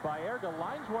 except Baerga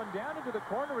lines one down into the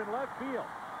corner in left field.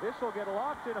 This will get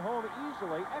Lofton home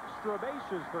easily. Extra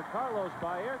bases for Carlos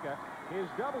Baerga. His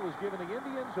double has given the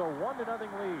Indians a 1-0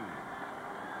 lead.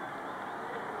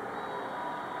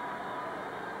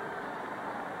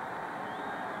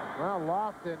 Well,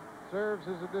 Lofton serves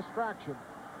as a distraction.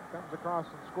 Comes across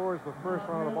and scores the first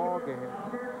run of the ball game.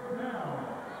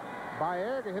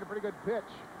 Baerga hit a pretty good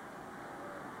pitch.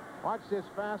 Watch this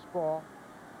fastball.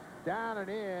 Down and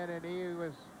in, and he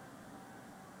was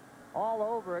all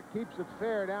over it. Keeps it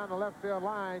fair down the left field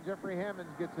line. Jeffrey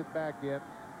Hammonds gets it back in.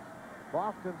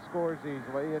 Lofton scores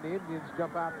easily, and the Indians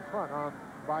jump out in front on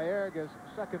Baerga's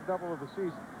second double of the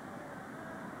season.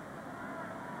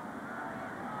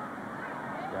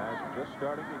 This guy's just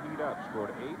starting to heat up.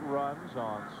 Scored 8 runs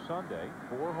on Sunday,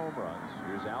 4 home runs.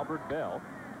 Here's Albert Bell.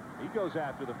 He goes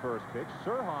after the first pitch.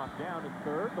 Surhoff down at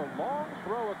third. The long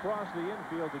throw across the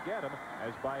infield to get him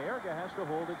as Baerga has to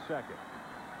hold at second.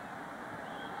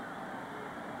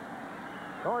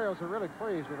 The Orioles are really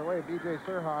pleased with the way B.J.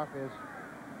 Surhoff has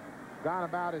gone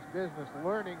about his business,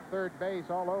 learning third base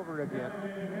all over again.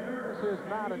 This is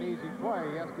not an easy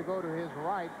play. He has to go to his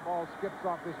right. Ball skips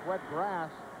off this wet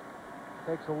grass.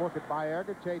 Takes a look at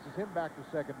Baerga, chases him back to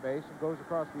second base, and goes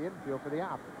across the infield for the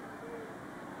out.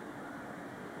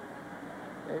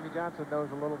 Davey Johnson knows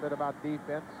a little bit about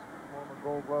defense. Former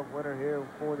Gold Glove winner here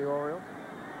for the Orioles.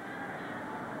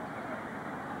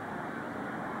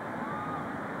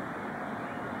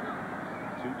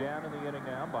 Two down in the inning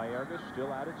now. Baerga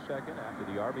still out at second after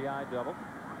the RBI double.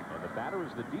 And the batter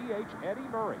is the DH, Eddie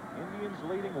Murray. Indians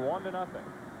leading 1-0.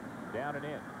 Down and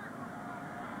in.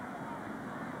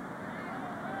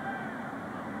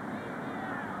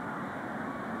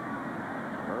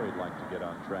 Murray'd like to get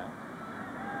on track.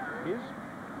 His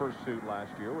pursuit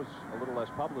last year was a little less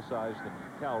publicized than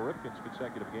Cal Ripken's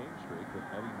consecutive game streak, but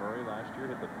Eddie Murray last year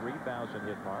hit the 3,000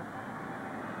 hit mark.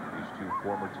 These two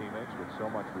former teammates with so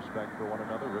much respect for one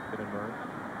another, Ripken and Murray.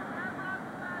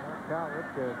 Well, Cal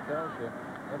Ripken tells you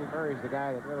Eddie Murray's the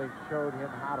guy that really showed him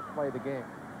how to play the game,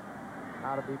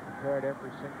 how to be prepared every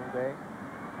single day.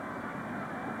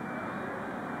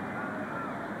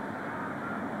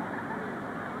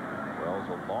 Well,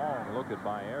 it's a long look at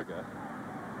Baerga.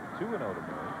 2-0 to Murray.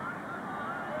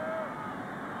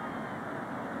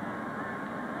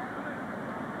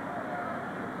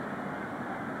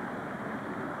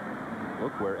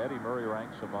 Look where Eddie Murray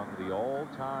ranks among the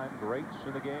all-time greats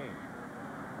in the game.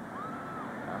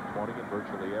 Top 20 in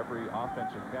virtually every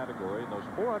offensive category, and those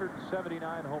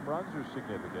 479 home runs are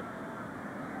significant.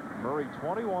 Murray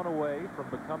 21 away from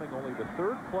becoming only the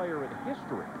 3rd player in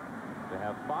history to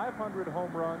have 500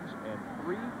 home runs and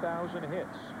 3,000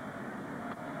 hits.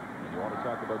 You want to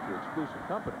talk about your exclusive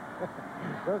company.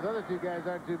 Those other two guys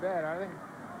aren't too bad, are they?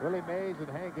 Willie Mays and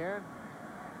Hank Aaron.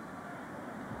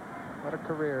 What a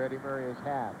career Eddie Murray has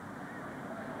had.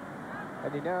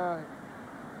 And you know,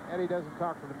 Eddie doesn't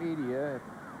talk to the media, and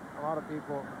a lot of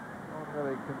people don't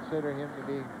really consider him to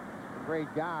be a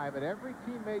great guy, but every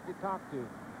teammate you talk to,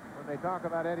 when they talk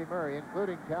about Eddie Murray,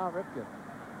 including Cal Ripken,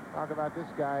 talk about this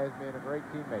guy as being a great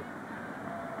teammate.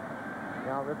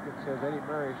 Cal Ripken says Eddie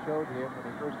Murray showed him when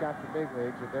he first got to the big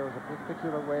leagues that there was a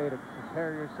particular way to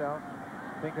prepare yourself,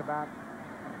 think about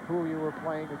who you were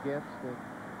playing against, and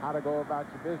how to go about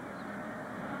your business.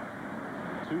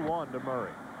 2-1 to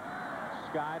Murray.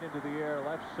 Skied into the air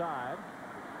left side.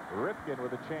 Ripken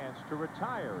with a chance to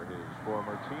retire his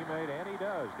former teammate, and he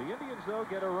does. The Indians, though,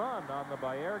 get a run on the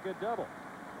Baerga double.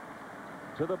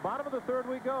 To the bottom of the 3rd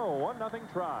we go.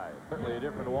 1-0 try. Certainly a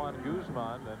different Juan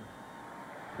Guzman than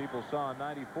people saw in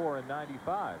 94 and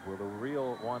 95. Will the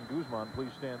real Juan Guzman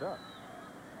please stand up?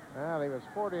 Well, he was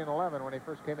 40-11 when he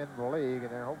first came into the league,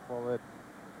 and they're hopeful that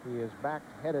he is back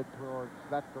headed towards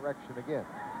that direction again.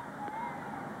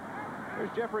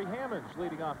 There's Jeffrey Hammonds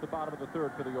leading off the bottom of the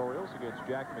 3rd for the Orioles against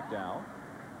Jack McDowell.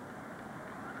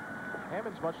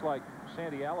 Hammonds, much like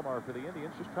Sandy Alomar for the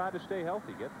Indians, just trying to stay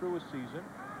healthy, get through a season,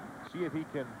 see if he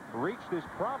can reach this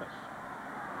promise.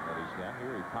 And he's down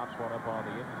here. He pops one up on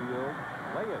the infield.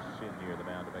 Leyes in near the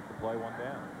mound to make the play, 1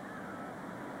 down.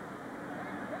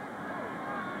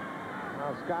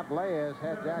 Well, Scott Leyes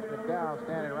had Jack McDowell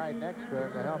standing right next to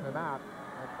him to help him out.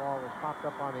 That ball was popped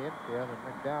up on the infield, and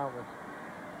McDowell was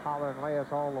hollering Leyes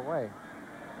all the way.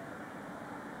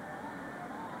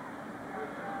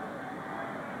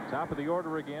 Top of the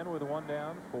order again with 1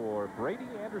 down for Brady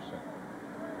Anderson.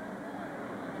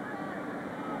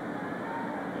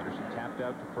 Anderson tapped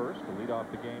out to first to lead off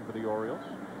the game for the Orioles.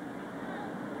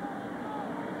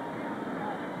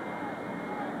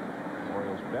 The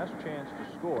Orioles' best chance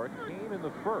to score came in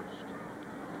the first.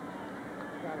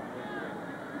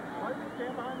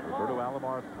 Roberto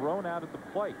Alomar thrown out at the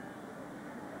plate.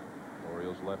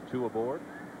 Orioles left 2 aboard.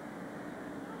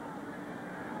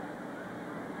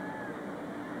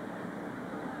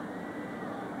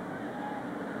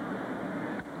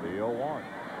 The 0-1.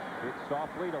 Hit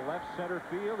softly to left center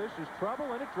field. This is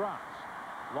trouble, and it drops.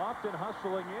 Lofton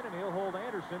hustling in, and he'll hold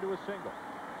Anderson to a single.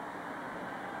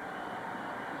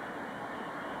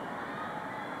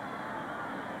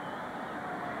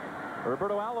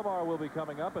 Roberto Alomar will be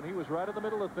coming up, and he was right in the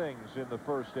middle of things in the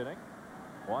first inning.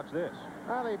 Watch this.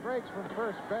 Well, he breaks from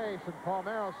first base, and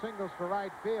Palmeiro singles for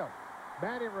right field.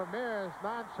 Manny Ramirez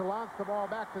nonchalants the ball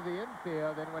back to the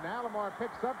infield, and when Alomar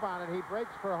picks up on it, he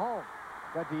breaks for home.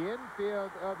 But the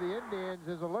infield of the Indians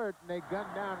is alert, and they gun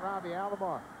down Robbie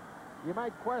Alomar. You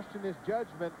might question his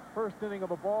judgment first inning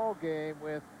of a ball game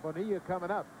with Bonilla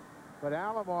coming up, but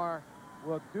Alomar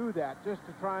will do that just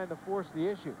to try and to force the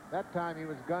issue. That time he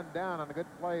was gunned down on a good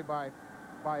play by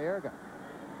Erga.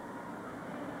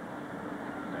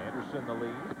 Anderson the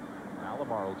lead.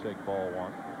 Alomar will take ball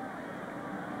 1.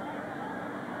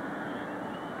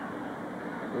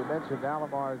 We mentioned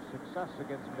Alomar's success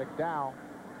against McDowell.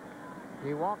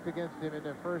 He walked against him in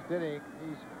the first inning.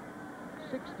 He's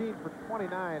 16 for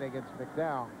 29 against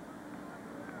McDowell,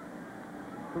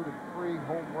 including 3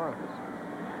 home runs.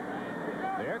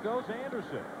 There goes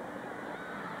Anderson.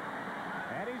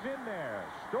 And he's in there.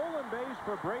 Stolen base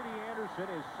for Brady Anderson,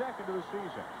 his second of the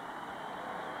season.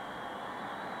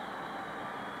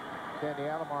 Sandy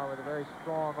Alomar with a very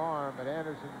strong arm, but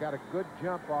Anderson got a good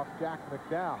jump off Jack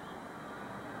McDowell.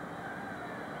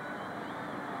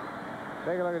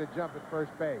 Take a look at the jump at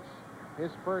first base.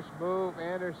 His first move,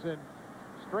 Anderson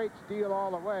straight steal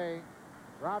all the way.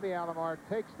 Robbie Alomar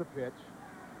takes the pitch.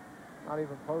 Not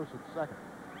even close at second.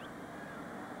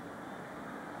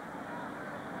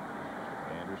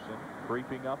 Anderson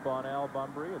creeping up on Al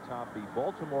Bunbury atop the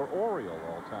Baltimore Oriole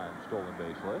all-time stolen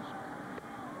base list.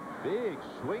 Big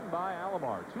swing by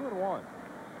Alomar. 2-1.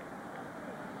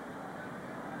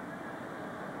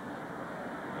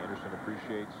 Anderson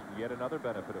appreciates yet another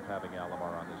benefit of having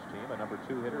Alomar on this team. A number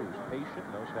 2 hitter who's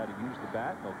patient, knows how to use the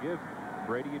bat, and will give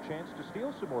Brady a chance to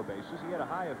steal some more bases. He had a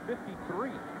high of 53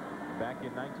 back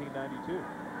in 1992.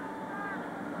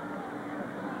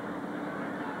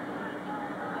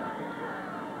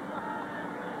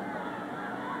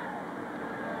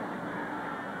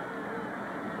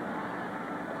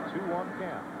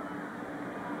 Count.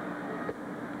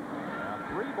 Now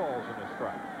 3 balls and a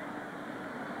strike.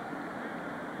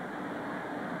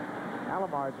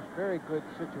 Alomar is a very good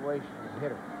situation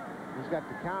hitter. He's got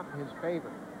the count in his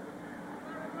favor.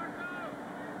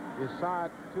 You saw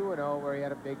it 2-0 where he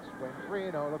had a big swing.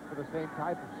 3-0, look for the same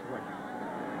type of swing.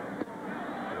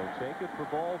 He'll take it for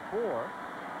ball 4.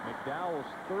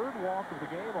 McDowell's 3rd walk of the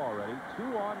game already. 2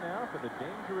 on now for the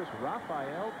dangerous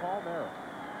Rafael Palmeiro.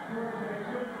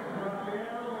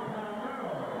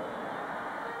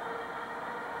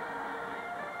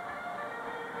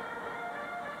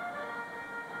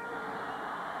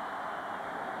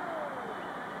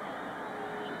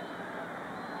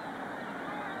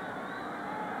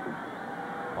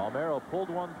 Palmeiro pulled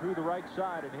one through the right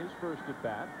side in his first at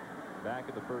bat. Back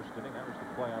in the first inning, that was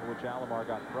the play on which Alomar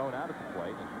got thrown out at the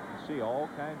plate. And you can see all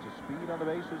kinds of speed on the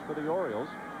bases for the Orioles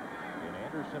in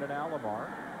Anderson and Alomar.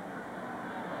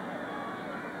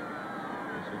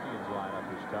 Indians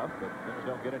lineup is tough, but things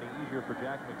don't get any easier for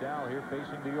Jack McDowell here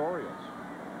facing the Orioles.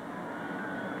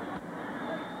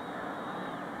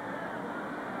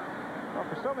 Well,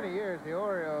 for so many years, the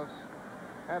Orioles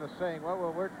had a saying, well,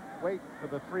 we'll wait for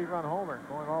the 3-run homer,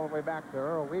 going all the way back to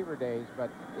Earl Weaver days.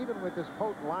 But even with this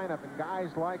potent lineup and guys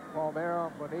like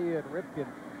Palmeiro, Bonilla, and Ripken,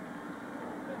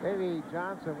 maybe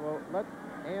Johnson will let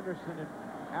Anderson and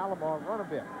Alomar run a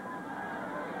bit.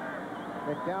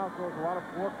 McDowell throws a lot of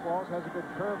fork balls, has a good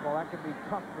curveball. That can be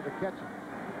tough for the catcher.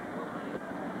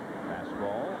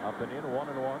 Fastball up and in,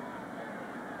 1-1.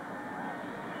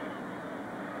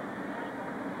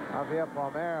 Javier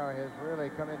Palmeiro has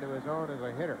really come into his own as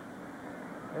a hitter.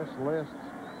 This lists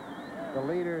the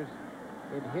leaders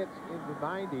in hits in the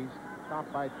 90s,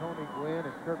 topped by Tony Gwynn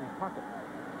and Kirby Puckett.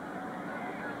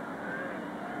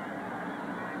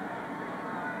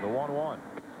 The 1-1.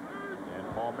 And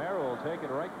Palmeiro will take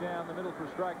it right down the middle for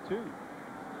strike 2.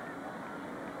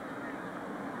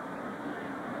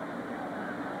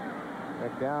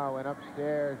 McDowell went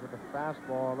upstairs with a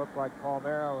fastball. Looked like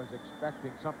Palmeiro was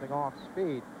expecting something off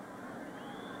speed.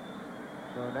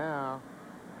 So now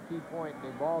key point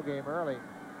in the ball game early.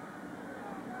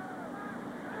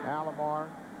 Alomar,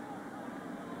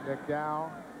 McDowell,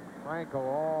 Franco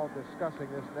all discussing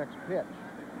this next pitch.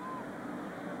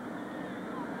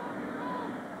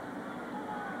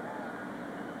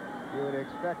 You would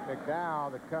expect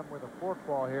McDowell to come with a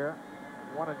forkball here.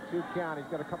 1-2 count. He's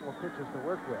got a couple of pitches to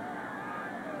work with.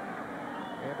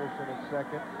 Anderson at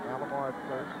second, Alomar at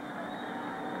first.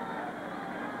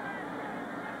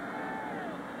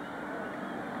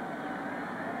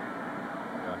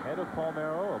 Ahead of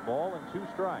Palmeiro, a ball and 2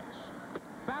 strikes.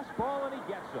 Fastball, and he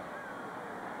gets him.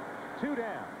 2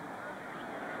 down.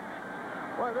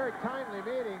 Well, a very timely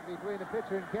meeting between the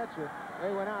pitcher and catcher.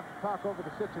 They went out to talk over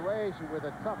the situation with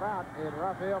a tough out in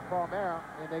Rafael Palmeiro,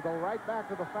 and they go right back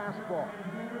to the fastball.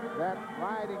 That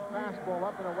riding fastball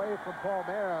up and away from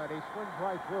Palmeiro, and he swings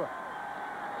right through it.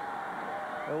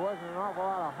 There wasn't an awful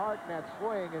lot of heart in that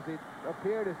swing, as it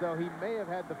appeared as though he may have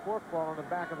had the forkball on the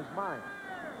back of his mind.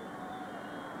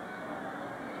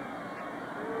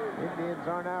 Indians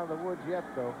aren't out of the woods yet,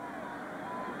 though.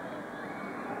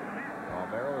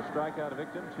 Palmeiro, a strikeout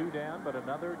victim, 2 down, but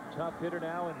another tough hitter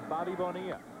now in Bobby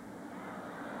Bonilla.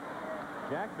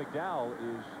 Jack McDowell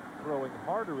is throwing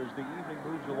harder as the evening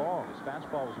moves along. His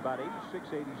fastball was about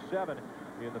 86, 87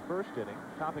 in the first inning,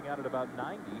 topping out at about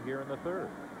 90 here in the third.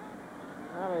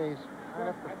 Well, he's right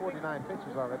up to 49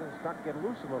 pitches already. He's starting to get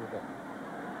loose a little bit.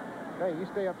 Hey, you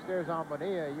stay upstairs on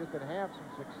Bonilla, you can have some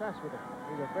success with him.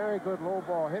 He's a very good low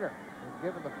ball hitter. And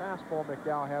given the fastball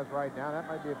McDowell has right now, that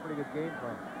might be a pretty good game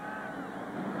plan.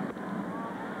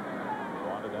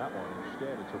 On to that one.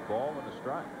 Instead, it's a ball and a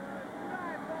strike.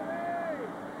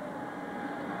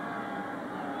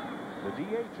 The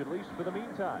DH, at least for the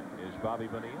meantime, is Bobby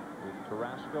Bonilla, with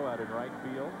Carrasco out in right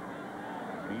field.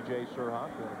 B.J.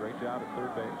 Surhoff doing a great job at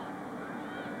third base.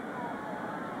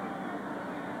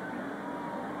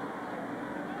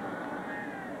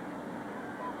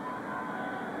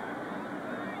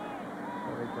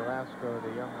 Carrasco,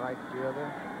 the young right fielder,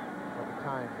 for the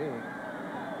time being.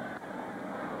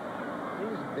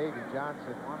 Reason Davey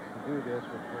Johnson wants to do this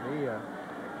with Bonilla.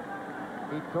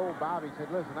 He told Bobby, he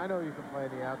said, listen, I know you can play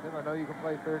in the outfield. I know you can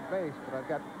play third base, but I've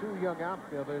got 2 young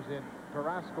outfielders in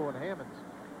Carrasco and Hammonds.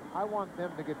 I want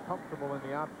them to get comfortable in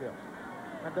the outfield.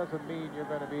 That doesn't mean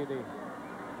you're going to be the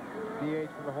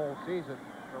DH for the whole season.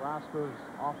 Carrasco's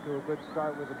off to a good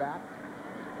start with the bat.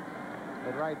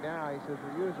 But right now, he says,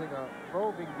 we're using a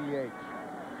roving DH.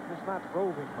 Just not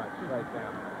roving much right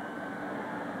now.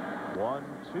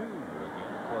 1-2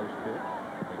 again, close pitch.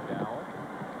 McDowell.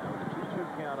 Now with a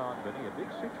 2-2 count on Benny. A big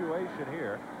situation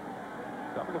here.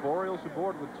 A couple of Orioles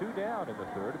aboard with 2 down in the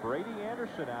third. Brady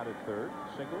Anderson out at third.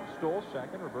 Single, stole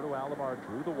second. Roberto Alomar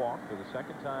drew the walk for the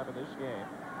second time in this game.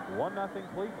 1-0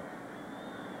 Cleveland.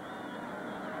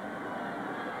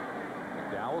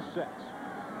 McDowell sets.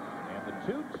 And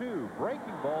the 2-2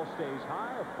 breaking ball stays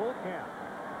high, a full count.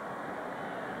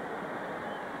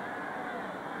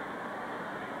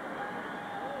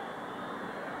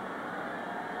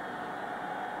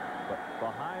 But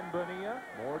behind Bonilla,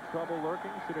 more trouble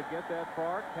lurking. Should it get that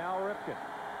far? Cal Ripken.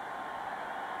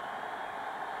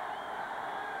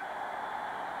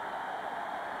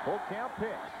 Full count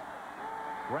pitch.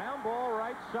 Ground ball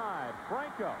right side.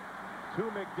 Franco to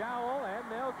McDowell, and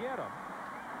they'll get him.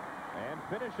 And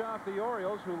finish off the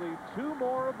Orioles, who leave 2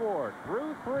 more aboard.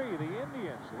 Through 3, the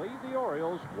Indians lead the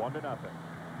Orioles 1-0.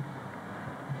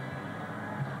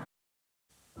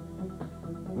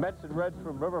 Mets and Reds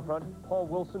from Riverfront. Paul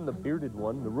Wilson, the bearded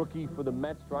one, the rookie for the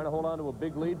Mets, trying to hold on to a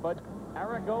big lead, but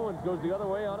Eric Owens goes the other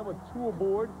way on him with 2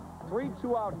 aboard. 3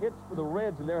 2-out hits for the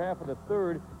Reds in their half of the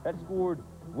third. That scored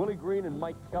Willie Green and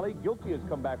Mike Kelly. Gilkey has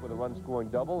come back with a run-scoring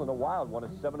double, and a wild one, a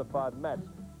 7-5 Mets.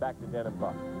 Back to Dan and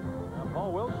Buck.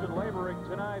 Paul Wilson laboring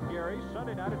tonight, Gary.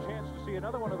 Sunday night, a chance to see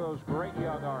another one of those great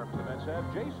young arms the Mets have.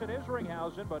 Jason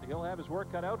Isringhausen, but he'll have his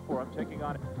work cut out for him, taking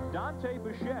on Dante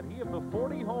Bichette. He of the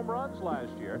 40 home runs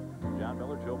last year. John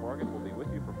Miller, Joe Morgan will be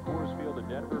with you from Coors Field in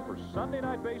Denver for Sunday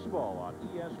Night Baseball on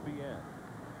ESPN.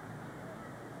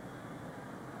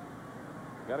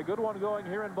 Got a good one going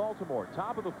here in Baltimore.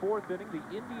 Top of the 4th inning, the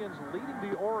Indians leading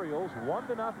the Orioles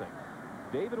 1-0.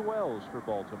 David Wells for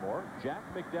Baltimore, Jack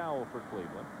McDowell for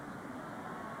Cleveland.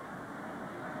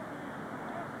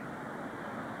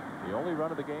 The only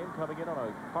run of the game coming in on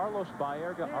a Carlos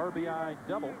Baerga RBI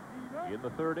double in the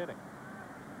 3rd inning.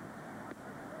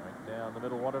 Right down the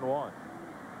middle, 1-1.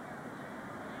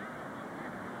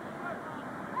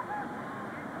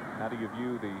 How do you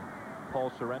view the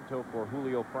Paul Sorrento for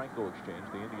Julio Franco exchange?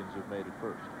 The Indians have made it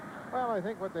first. Well, I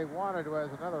think what they wanted was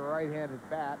another right-handed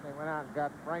bat. They went out and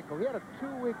got Franco. He had a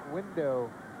 2-week window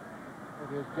with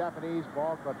his Japanese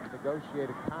ball club to negotiate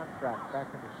a contract back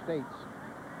in the States.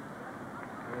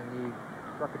 And he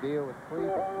struck a deal with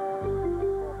Cleveland,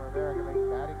 former American League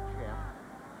batting champ.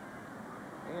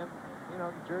 And, you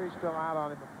know, the jury's still out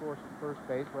on him, of course, at first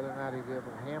base, whether or not he'll be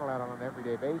able to handle that on an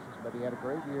everyday basis. But he had a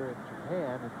great year in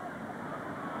Japan, and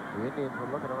the Indians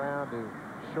were looking around to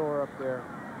shore up their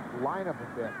lineup a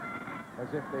bit,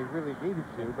 as if they really needed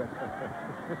to. But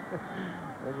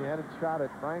when you had a shot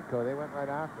at Franco, they went right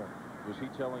after him. Was he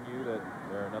telling you that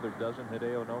there are another dozen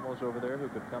Hideo Nomos over there who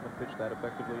could come and pitch that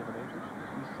effectively in the majors?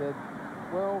 He said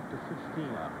 12 to 15,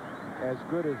 as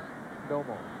good as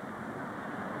Nomo.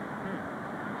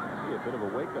 Be a bit of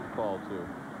a wake-up call to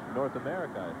North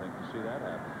America, I think, to see that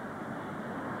happen.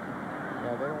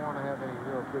 Yeah, they don't want to have any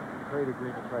real good trade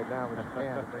agreements right now with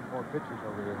Japan to bring more pitchers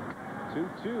over here.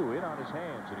 2-2 in on his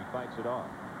hands, and he fights it off.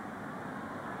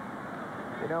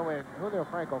 You know, when Julio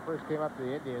Franco first came up to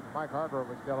the Indians, Mike Hargrove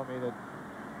was telling me that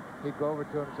he'd go over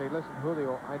to him and say, listen,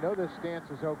 Julio, I know this stance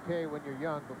is okay when you're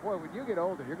young, but boy, when you get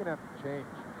older, you're going to have to change.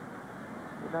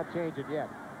 You're not changing yet.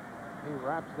 He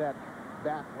wraps that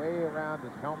bat way around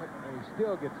his helmet, and he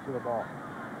still gets to the ball.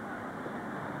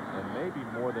 And maybe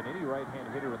more than any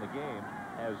right-hand hitter in the game,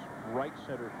 has right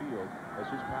center field as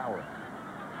his power.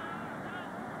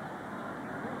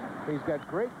 He's got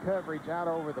great coverage out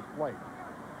over the plate.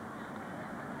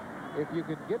 If you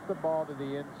can get the ball to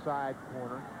the inside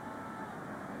corner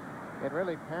and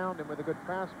really pound him with a good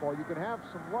fastball, you can have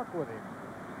some luck with him.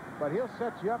 But he'll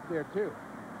set you up there, too.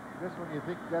 Just when you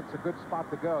think that's a good spot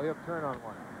to go, he'll turn on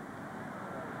one.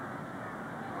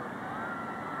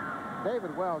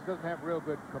 David Wells doesn't have real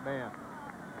good command.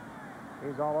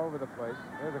 He's all over the place.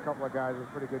 There's a couple of guys with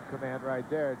pretty good command right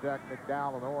there, Jack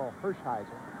McDowell and Oral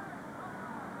Hershiser.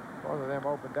 Both of them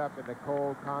opened up in the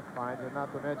cold confines, and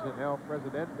not to mention El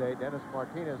Presidente, Dennis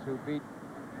Martinez, who beat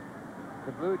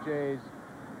the Blue Jays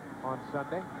on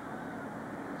Sunday.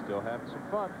 Still having some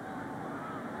fun.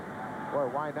 Boy,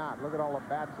 why not? Look at all the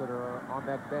bats that are on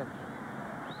that bench.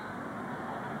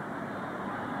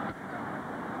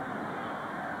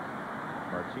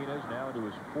 Martinez now into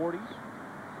his 40s.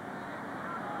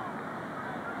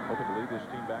 Hoping to lead this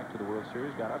team back to the World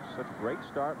Series. Got up to such a great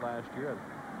start last year.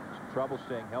 Trouble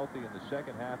staying healthy in the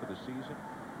second half of the season.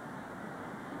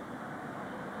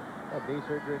 Had knee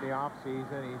surgery in the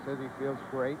offseason. He says he feels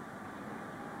great.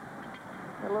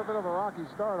 Had a little bit of a rocky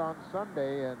start on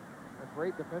Sunday, and a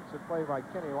great defensive play by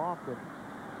Kenny Lofton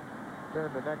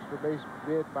turned an extra base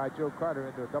bid by Joe Carter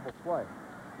into a double play.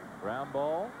 Ground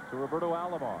ball to Roberto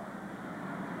Alomar.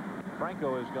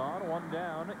 Franco is gone, one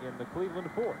down in the Cleveland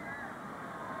fourth.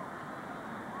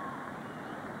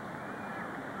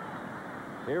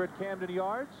 Here at Camden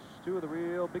Yards, two of the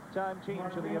real big-time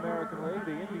teams in the American League,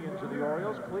 the Indians and the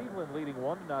Orioles. Cleveland leading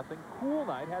 1-0. Cool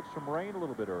night, had some rain a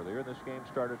little bit earlier. This game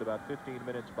started about 15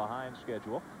 minutes behind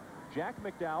schedule. Jack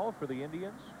McDowell for the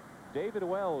Indians, David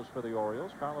Wells for the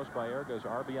Orioles. Carlos Baerga's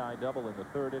RBI double in the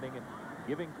third inning, and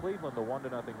giving Cleveland the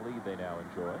 1-0 lead they now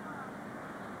enjoy.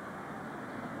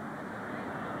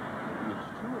 It's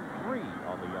 2-3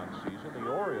 on the young season. The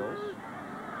Orioles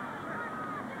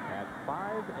at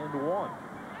 5-1.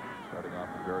 Starting off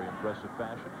in very impressive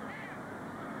fashion.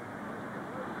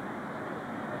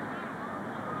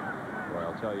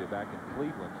 Well, I'll tell you, back in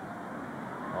Cleveland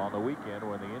on the weekend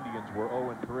when the Indians were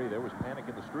 0-3, there was panic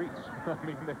in the streets. I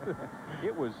mean,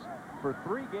 it was, for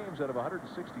 3 games out of a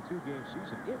 162-game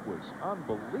season, it was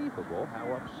unbelievable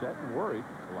how upset and worried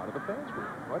a lot of the fans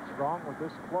were. What's wrong with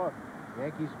this club? The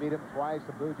Yankees beat them twice.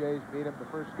 The Blue Jays beat them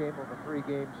the first game of a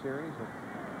 3-game series. And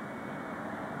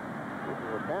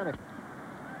people were panicking.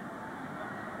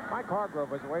 Mike Hargrove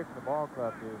was away from the ball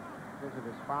club to visit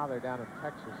his father down in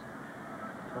Texas.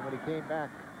 And when he came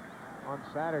back on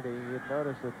Saturday, he had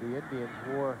noticed that the Indians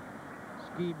wore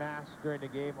ski masks during the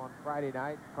game on Friday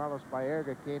night. Carlos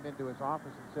Baerga came into his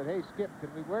office and said, hey, Skip, can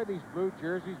we wear these blue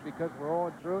jerseys because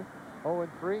we're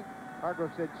 0-3?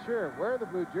 Hargrove said, sure, wear the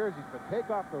blue jerseys, but take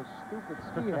off those stupid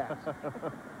ski hats.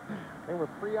 They were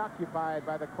preoccupied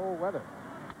by the cold weather.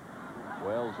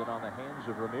 Wells in on the hands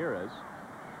of Ramirez.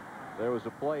 There was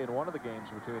a play in one of the games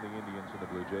between the Indians and the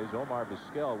Blue Jays. Omar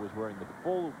Vizquel was wearing the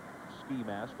full ski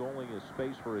mask, only a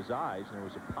space for his eyes, and there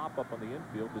was a pop-up on the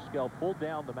infield. Vizquel pulled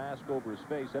down the mask over his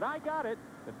face, said, I got it,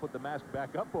 and put the mask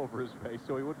back up over his face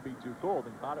so he wouldn't be too cold,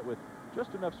 and caught it with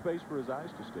just enough space for his eyes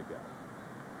to stick out.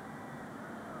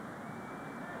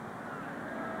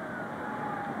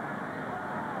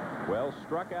 Wells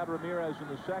struck out Ramirez in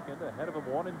the second, ahead of him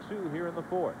 1-2 here in the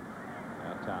fourth.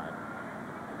 That time.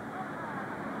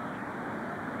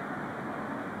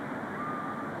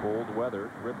 Cold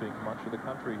weather gripping much of the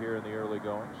country here in the early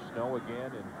going. Snow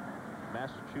again in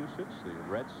Massachusetts, the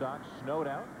Red Sox snowed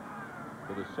out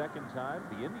for the second time.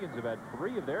 The Indians have had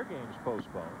 3 of their games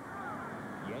postponed.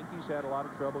 Yankees had a lot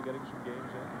of trouble getting some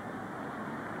games in.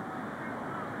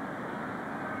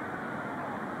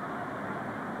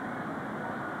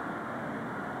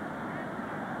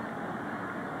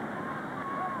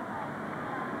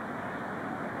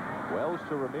 Wells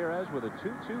to Ramirez with a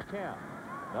 2-2 count.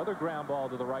 Another ground ball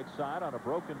to the right side on a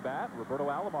broken bat. Roberto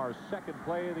Alomar's second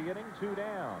play of the inning, 2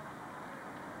 down.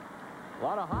 A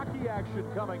lot of hockey action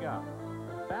coming up.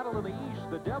 Battle in the East,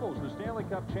 the Devils, the Stanley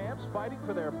Cup champs, fighting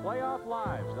for their playoff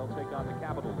lives. They'll take on the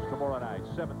Capitals tomorrow night,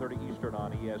 7:30 Eastern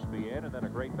on ESPN. And then a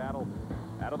great battle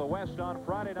out of the West on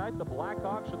Friday night. The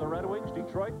Blackhawks and the Red Wings.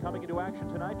 Detroit coming into action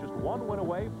tonight, just 1 win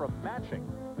away from matching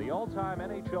the all-time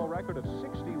NHL record of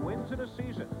 60 wins in a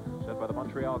season, set by the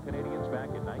Montreal Canadiens back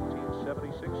in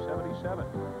 1976-77.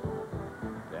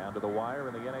 Down to the wire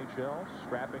in the NHL,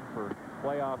 scrapping for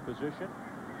playoff position.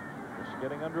 Just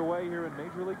getting underway here in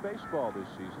Major League Baseball this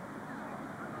season.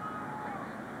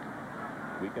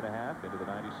 Week and a half into the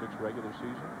 96 regular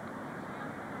season.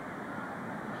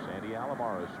 Sandy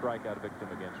Alomar, a strikeout victim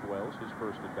against Wells, his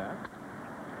first at bat.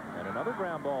 And another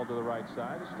ground ball to the right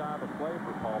side. This time a play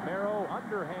for Palmeiro.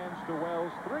 Underhands to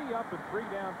Wells. 3 up and 3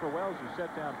 down for Wells. He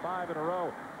set down 5 in a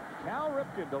row. Cal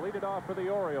Ripken to lead it off for the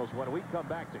Orioles when we come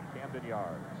back to Camden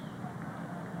Yards.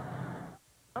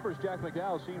 Numbers, Jack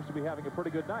McDowell seems to be having a pretty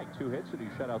good night. 2 hits, and he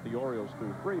shut out the Orioles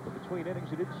through 3. But between innings,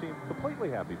 he didn't seem completely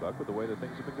happy, Buck, with the way that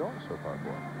things have been going so far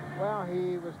for him. Well,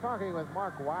 he was talking with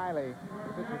Mark Wiley,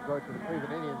 the pitching coach of the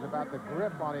Cleveland Indians, about the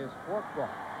grip on his forkball.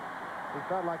 He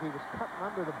felt like he was cutting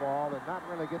under the ball and not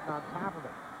really getting on top of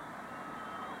it.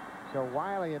 So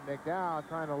Wiley and McDowell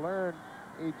trying to learn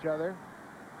each other.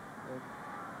 And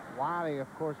Wiley,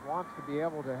 of course, wants to be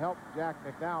able to help Jack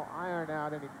McDowell iron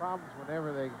out any problems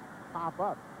whenever they pop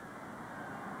up.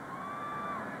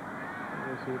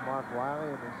 You see Mark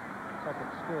Wiley in his second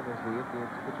stint as the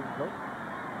Indians pitching coach.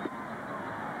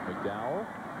 McDowell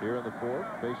here in the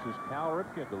 4th faces Cal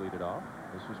Ripken to lead it off.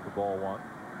 This is for ball 1.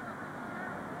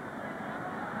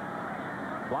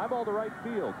 Fly ball to right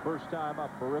field. First time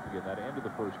up for Ripken. That ended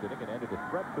the first inning and ended a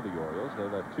threat for the Orioles. They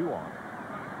left 2 on.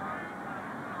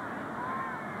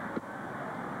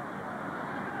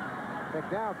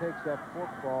 McDowell takes that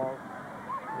forkball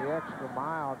the extra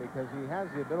mile because he has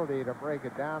the ability to break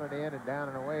it down and in and down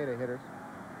and away to hitters.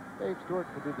 Dave Stewart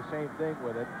can do the same thing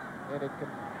with it, and it can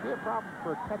be a problem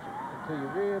for a catcher until you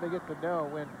really get to know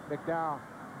when McDowell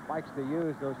likes to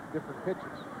use those different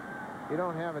pitches. You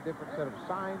don't have a different set of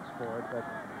signs for it, but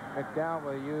McDowell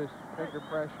will use finger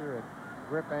pressure and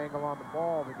grip angle on the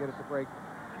ball to get it to break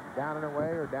down and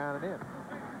away or down and in.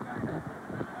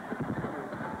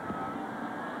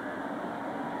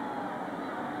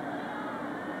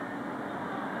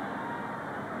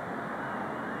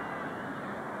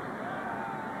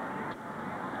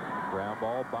 Ground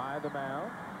ball by the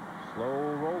mound.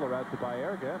 Slow roller out to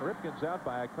Baerga, and Ripken's out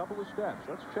by a couple of steps.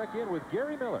 Let's check in with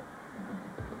Gary Miller.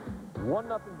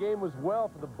 1-0 game was well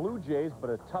for the Blue Jays, but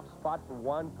a tough spot for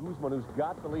Juan Guzman, who's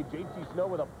got the lead. J.T. Snow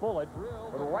with a bullet,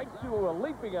 but right to a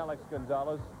leaping Alex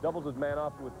Gonzalez. Doubles his man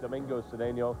off with Domingo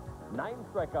Cedeno. 9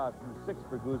 strikeouts from 6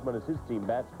 for Guzman as his team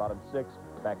bats bottom 6.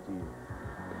 Back to you.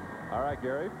 All right,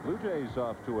 Gary. Blue Jays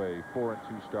off to a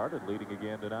 4-2 start and leading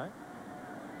again tonight.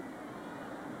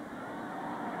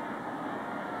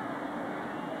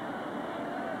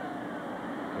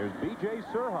 Here's B.J.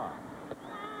 Surhoff.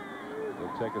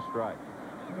 He'll take a strike.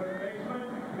 Third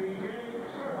baseman, B.J.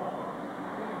 Surhoff.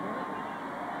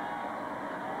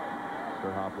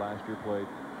 Surhoff last year played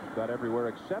about everywhere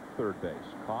except third base.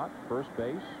 Caught, first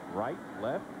base, right,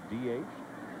 left, DH.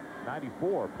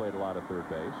 94 played a lot of third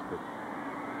base, but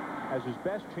has his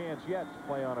best chance yet to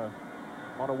play on a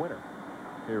winner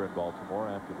here in Baltimore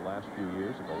after the last few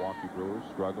years. The Milwaukee Brewers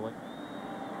struggling.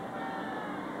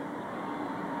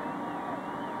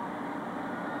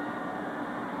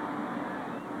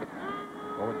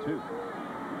 0-2.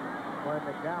 When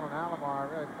McDowell and Alomar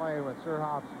really play with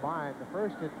Surhoff's line, the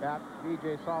first at bat,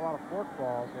 B.J. saw a lot of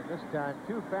forkballs, and this time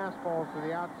 2 fastballs to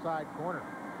the outside corner.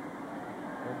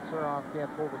 And Surhoff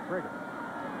can't pull the trigger.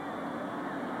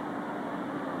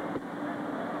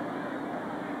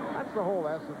 That's the whole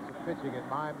essence of pitching in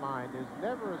my mind, is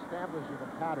never establishing a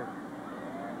pattern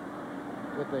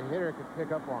that the hitter can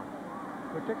pick up on,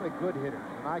 particularly good hitters.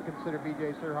 And I consider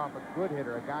B.J. Surhoff a good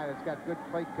hitter, a guy that's got good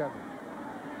plate coverage.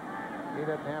 He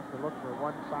doesn't have to look for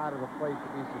one side of the plate to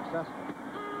be successful.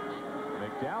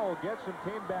 McDowell gets him,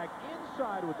 came back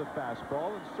inside with the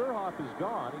fastball, and Surhoff is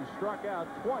gone. He struck out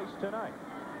twice tonight.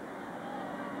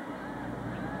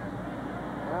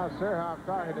 Now Surhoff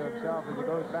talking to himself as he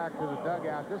goes back to the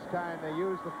dugout. This time they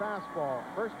use the fastball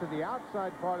first to the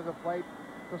outside part of the plate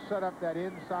to set up that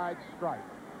inside strike.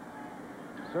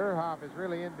 Surhoff is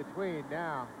really in between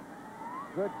now.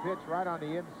 Good pitch right on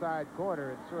the inside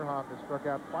corner, and Surhoff has struck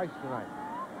out twice tonight.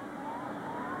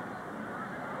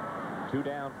 2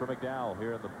 down for McDowell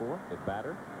here in the 4th. The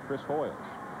batter, Chris Hoyles.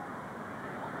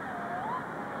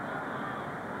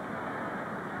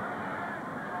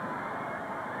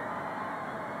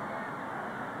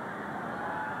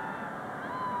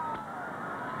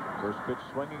 First pitch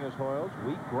swinging is Hoyles.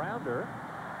 Weak grounder.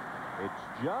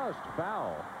 It's just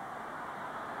foul.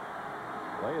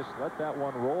 Leas let that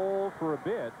one roll for a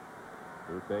bit.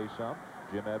 Third base up.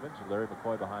 Jim Evans and Larry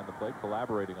McCoy behind the plate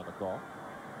collaborating on the call.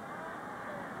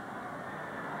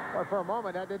 Well, for a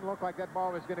moment, that didn't look like that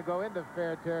ball was going to go into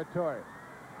fair territory.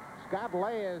 Scott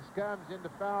Leas comes into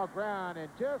foul ground, and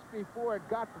just before it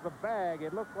got to the bag,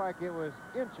 it looked like it was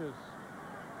inches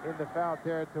in the foul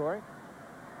territory.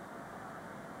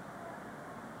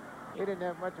 He didn't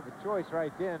have much of a choice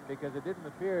right then because it didn't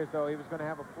appear as though he was going to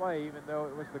have a play, even though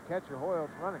it was the catcher Hoyles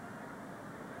running.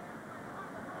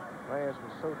 Leas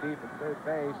was so deep at third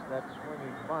base, that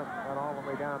swinging bunt got all the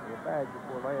way down to the bag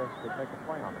before Leas could make a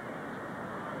play on it.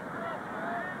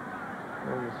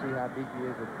 There you see how deep he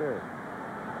is at third.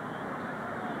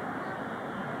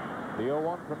 The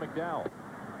 0-1 from McDowell.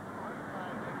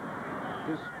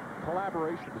 This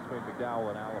collaboration between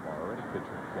McDowell and Alomar, or any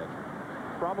pitcher and catcher,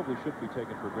 probably should be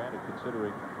taken for granted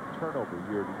considering turnover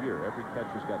year to year. Every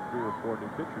catcher's got 3 or 4 new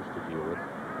pitchers to deal with.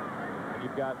 And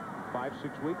you've got 5-6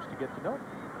 weeks to get to know them.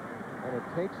 And it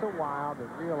takes a while to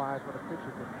realize what a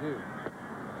pitcher can do,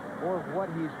 or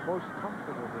what he's most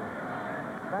comfortable doing.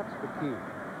 That's the key.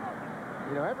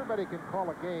 You know, everybody can call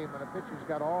a game when a pitcher's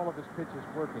got all of his pitches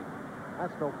working.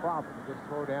 That's no problem. You just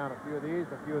throw down a few of these,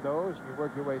 a few of those, and you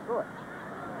work your way through it.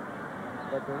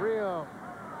 But the real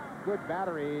good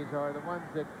batteries are the ones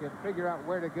that can figure out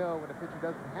where to go when a pitcher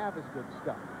doesn't have his good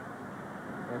stuff.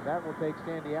 And that will take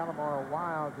Sandy Alomar a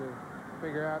while to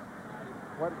figure out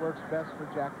what works best for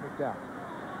Jack McDowell.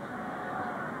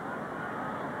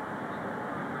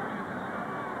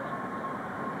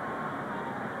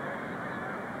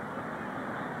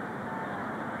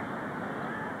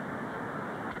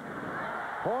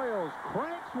 Hoyles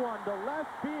cranks one to left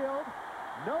field.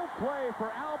 No play for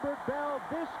Albert Bell.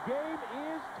 This game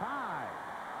is tied.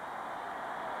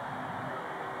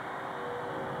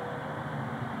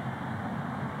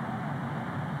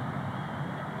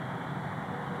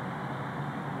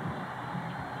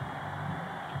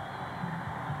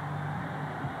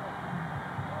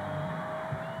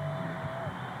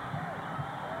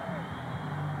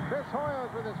 Chris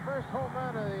Hoyles with his first home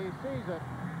run of the season.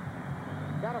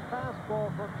 Got a fastball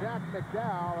from Jack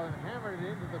McDowell and hammered it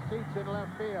into the seats in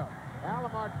left field.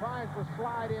 Alomar tries to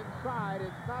slide inside.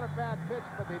 It's not a bad pitch,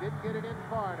 but they didn't get it in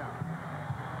far enough.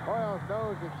 Hoyles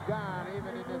knows it's gone,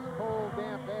 even in this cold,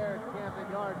 damp air at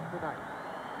Camden Yards tonight.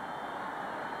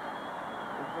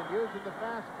 He's been using the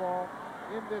fastball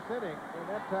in this inning, and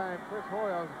that time Chris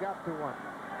Hoyles got to one.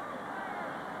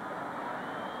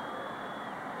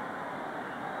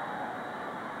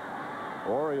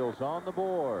 Orioles on the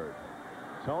board.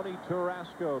 Tony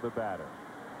Tarasco, the batter.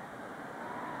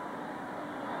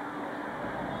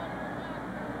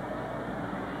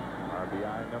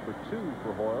 RBI number 2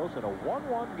 for Hoyles in a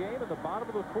 1-1 game at the bottom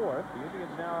of the 4th. The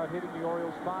Indians now out hitting the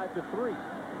Orioles 5-3.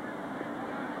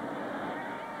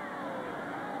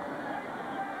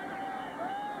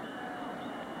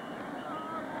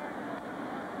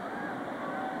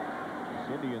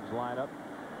 This Indians lineup,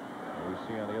 we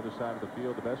see on the other side of the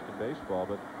field the best in baseball,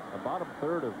 but the bottom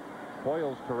third of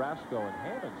Hoyles, Tarasco, and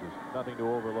Hammonds is nothing to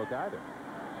overlook either.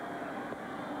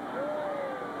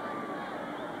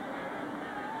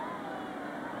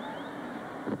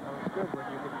 Well, it's good when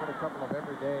you can put a couple of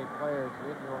everyday players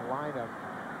in your lineup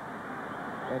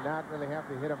and not really have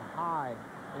to hit them high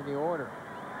in the order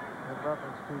in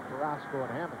reference to Tarasco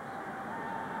and Hammonds.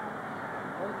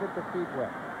 Let them get their feet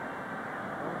wet.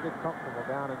 Let them get comfortable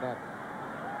down in that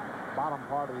bottom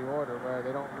part of the order where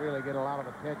they don't really get a lot of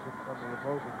attention from the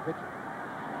opposing pitcher.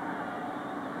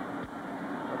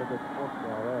 Another good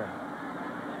football there.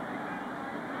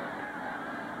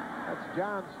 That's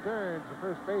John Stearns, the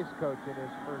first base coach in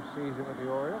his first season with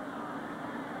the Orioles.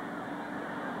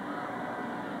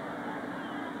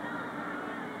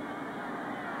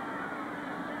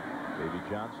 Davey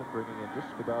Johnson bringing in just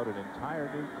about an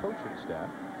entire new coaching staff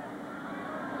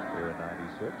here in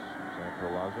 '96. Sam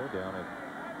Perlazo down at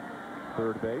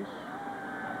third base.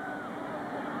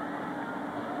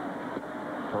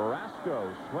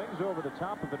 Carrasco swings over the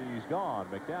top of it, and he's gone.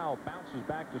 McDowell bounces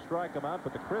back to strike him out,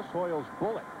 but the Chris Hoyles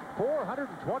bullet,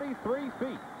 423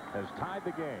 feet, has tied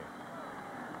the game.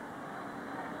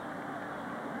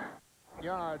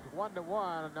 Yards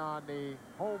 1-1 on the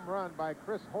home run by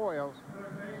Chris Hoyles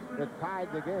that tied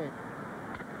the game.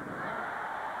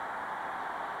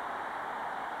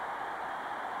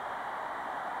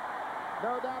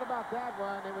 No doubt about that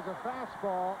one. It was a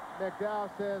fastball.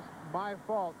 McDowell says, my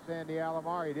fault, Sandy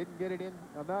Alomar. He didn't get it in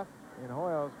enough, and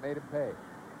Hoyles made him pay.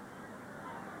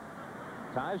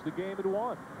 Ties the game at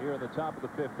 1 here in the top of the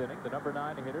 5th inning. The number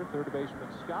 9 hitter, third baseman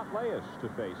Scott Leyes, to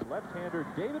face left-hander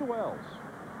David Wells.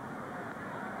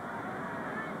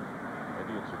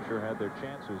 Indians have sure had their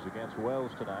chances against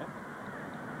Wells tonight.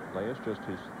 Leyes just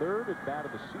his 3rd at bat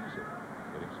of the season,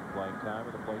 getting some playing time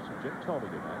in the place of Jim Thome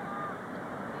tonight.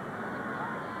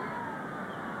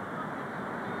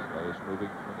 Leyes moving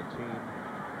from the team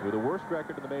with the worst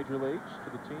record in the major leagues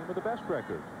to the team with the best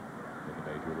record in the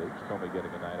major leagues. Thome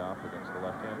getting a night off against the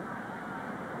left-hander.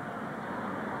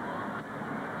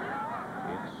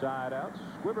 Inside out,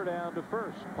 Squibber down to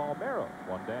first. Palmeiro,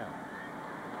 1 down.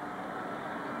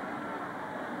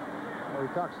 Well,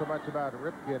 we talked so much about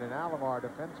Ripken and Alomar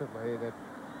defensively that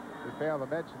we failed to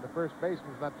mention the first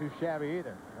baseman's not too shabby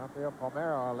either. Rafael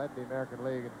Palmeiro led the American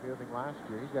League in fielding last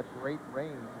year. He's got great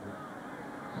range.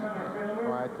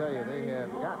 Well, I tell you, they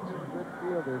have got some good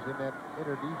fielders in that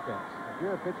inner defense. If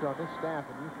you're a pitcher on this staff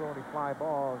and you throw any fly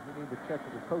balls, you need to check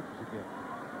with your coaches again.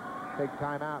 Take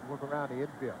time out and work around the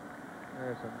infield.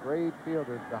 There are some great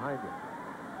fielders behind you.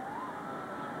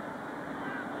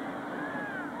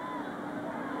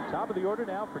 Top of the order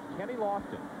now for Kenny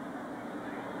Lofton.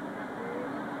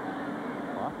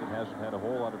 Lofton hasn't had a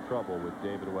whole lot of trouble with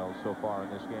David Wells so far in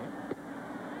this game.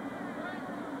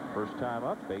 First time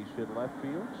up, base hit left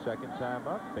field. Second time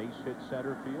up, base hit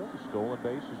center field. A stolen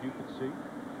base, as you can see.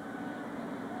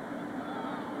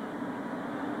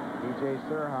 E.J.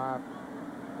 Surhoff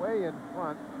way in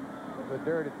front of the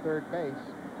dirt at third base.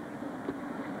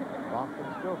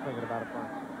 Lofton still thinking about a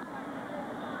bunt.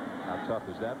 How tough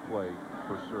is that play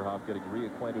for Surhoff, getting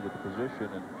reacquainted with the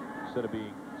position, and instead of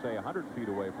being, say, 100 feet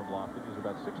away from Lofton, he's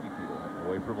about 60 feet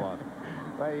away from Lofton.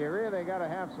 Well, you really got to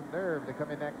have some nerve to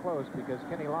come in that close, because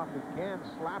Kenny Lofton can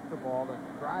slap the ball and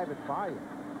drive it by you.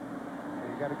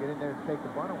 You got to get in there and take the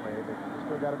bunt away, but you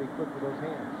still got to be quick with those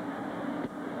hands.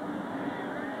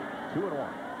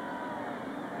 2-1.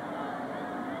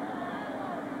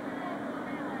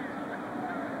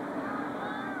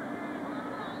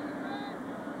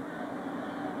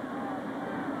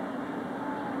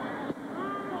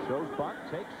 Shows bunt,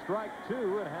 takes strike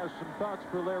 2, and has some thoughts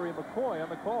for Larry McCoy on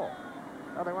the call.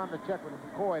 Well, they wanted to check with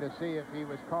McCoy to see if he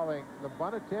was calling the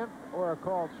bunt attempt or a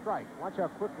called strike. Watch how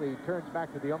quickly he turns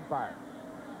back to the umpire.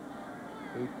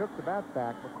 He took the bat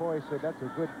back. McCoy said that's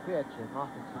a good pitch, and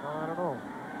Lofton said, no, I don't know.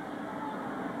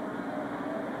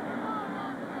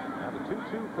 Now the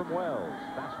 2-2 from Wells.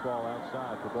 Fastball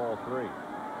outside for ball 3.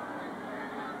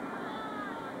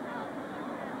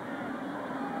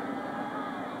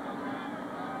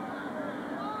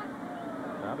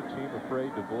 Not a team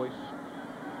afraid to voice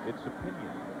its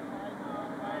opinion.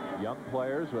 Young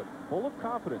players, but full of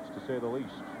confidence, to say the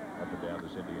least, up and down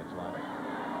this Indians line.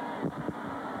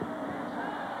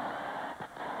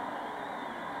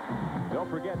 Don't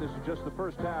forget, this is just the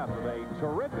first half of a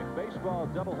terrific baseball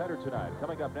doubleheader tonight.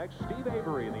 Coming up next, Steve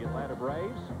Avery and the Atlanta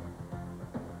Braves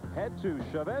head to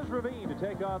Chavez Ravine to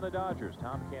take on the Dodgers.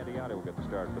 Tom Candiani will get the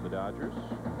start for the Dodgers.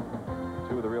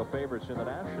 Two of the real favorites in the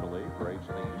National League. Braves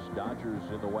in the East, Dodgers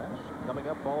in the West. Coming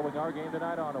up following our game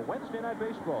tonight on a Wednesday Night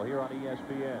Baseball here on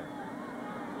ESPN.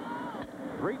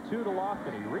 3-2 to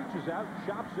Lofton. He reaches out,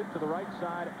 chops it to the right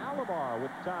side. Alomar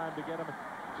with time to get him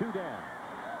 2 down.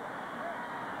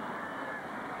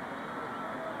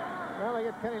 Well, they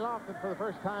get Kenny Lofton for the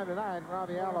first time tonight.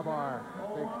 Robbie Alomar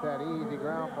takes that easy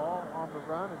ground ball on the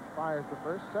run and fires the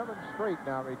first. 7 straight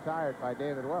now retired by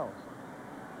David Wells.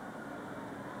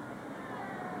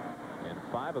 And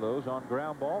 5 of those on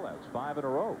ground ball outs, 5 in a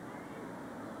row.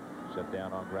 Set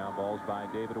down on ground balls by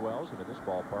David Wells, and in this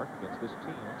ballpark against this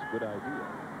team, it's a good idea.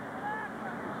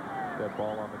 That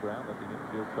ball on the ground, let the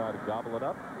infield try to gobble it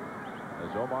up. As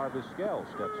Omar Vizquel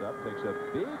steps up, takes a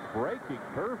big breaking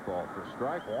curveball for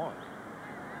strike 1.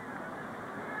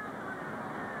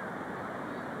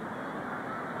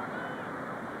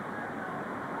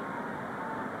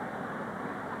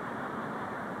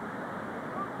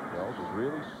 Wells has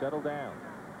really settled down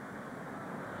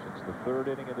since the 3rd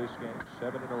inning of this game.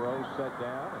 7 in a row set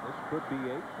down, and this could be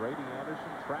 8. Brady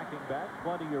Anderson tracking back,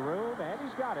 plenty of room, and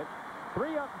he's got it.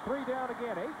 3 up and 3 down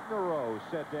again. 8 in a row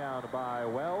set down by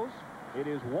Wells. It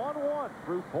is 1-1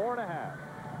 through 4.5.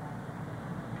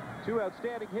 Two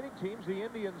outstanding hitting teams, the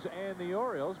Indians and the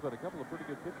Orioles, but a couple of pretty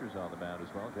good pitchers on the mound as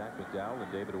well. Jack McDowell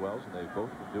and David Wells, and they've both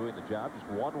been doing the job. Just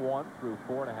 1-1 through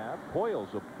 4.5.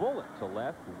 Coils a bullet to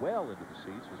left, well into the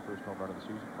seats. His first home run of the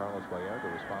season. Carlos Vallardo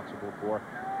responsible for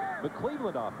the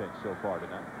Cleveland offense so far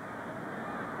tonight.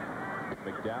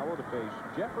 McDowell to face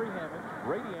Jeffrey Hammond,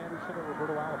 Brady Anderson, and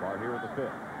Roberto Alomar here in the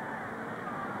fifth.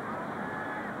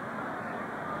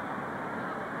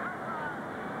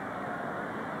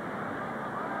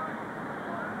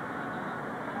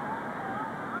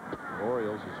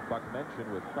 Orioles, as Buck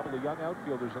mentioned, with a couple of young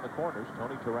outfielders in the corners.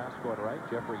 Tony Tarasco at right,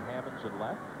 Jeffrey Hammonds in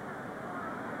left.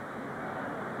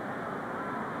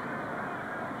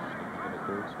 In the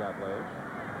third, Scott Layers.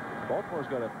 Baltimore's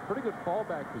got a pretty good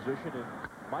fallback position in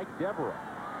Mike Devereaux.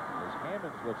 As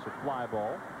Hammonds lifts a fly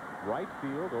ball, right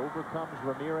field, overcomes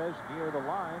Ramirez near the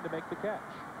line to make the catch.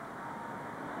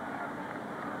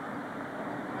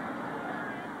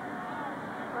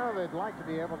 Well, they'd like to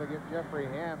be able to give Jeffrey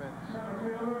Hammonds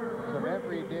some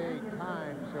everyday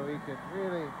time so he can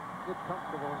really get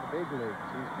comfortable in the big leagues.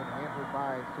 He's been hampered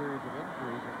by a series of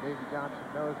injuries, and Davey Johnson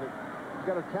knows that he's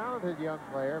got a talented young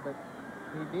player, but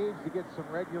he needs to get some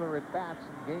regular at-bats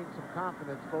and gain some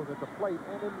confidence both at the plate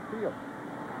and in the field.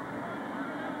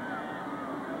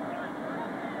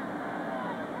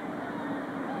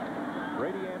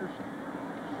 Brady Anderson,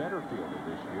 center fielder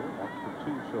this year, 1 for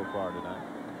 2 so far tonight.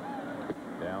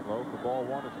 Down low for ball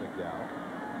one is McDowell.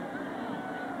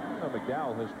 Well,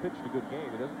 McDowell has pitched a good game.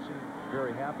 He doesn't seem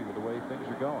very happy with the way things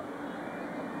are going.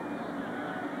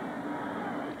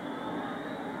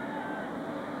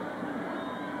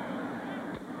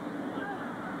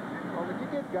 Well, when you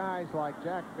get guys like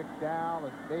Jack McDowell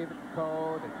and David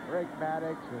Cohn and Greg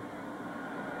Maddux and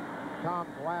Tom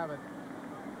Glavine,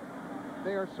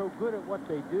 they are so good at what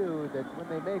they do that when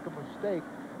they make a mistake,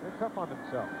 they're tough on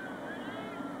themselves.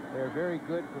 They're very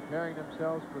good preparing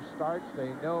themselves for starts.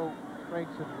 They know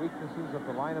strengths and weaknesses of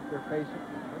the lineup they're facing.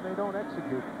 When they don't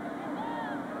execute,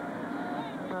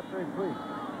 they're not very pleased.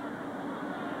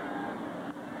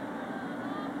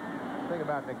 The thing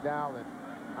about McDowell that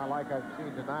I like I've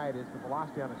seen tonight is the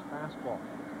velocity on his fastball.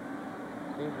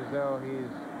 Seems as though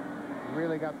he's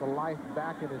really got the life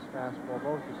back in his fastball,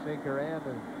 both the sinker and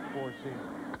the four-seam.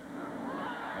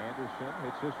 Anderson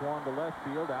hits this one to left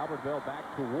field. Albertville back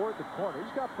toward the corner.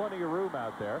 He's got plenty of room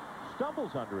out there.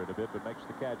 Stumbles under it a bit, but makes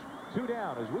the catch. 2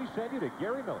 down as we send you to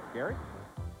Gary Miller. Gary?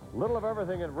 Little of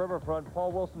everything in Riverfront.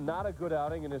 Paul Wilson, not a good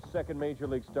outing in his second major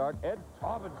league start. Ed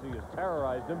Taubensee has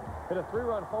terrorized him. Hit a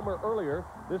 3-run homer earlier.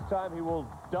 This time he will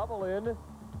double in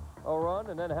a run,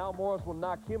 and then Hal Morris will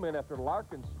knock him in after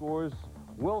Larkin scores.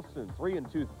 Wilson, 3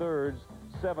 2/3,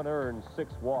 7 earned,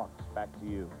 6 walks. Back to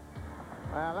you.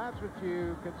 Well, that's what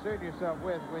you concern yourself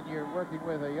with when you're working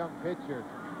with a young pitcher,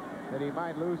 that he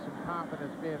might lose some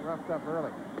confidence being roughed up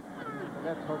early. And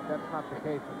that's not the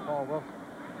case with Paul Wilson.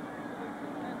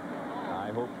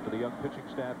 High hopes for the young pitching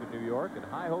staff in New York, and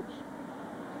high hopes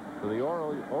for the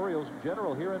Orioles in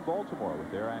general here in Baltimore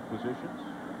with their acquisitions.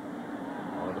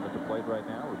 One of them at the plate right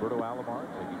now, Roberto Alomar,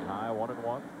 taking high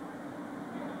 1-1.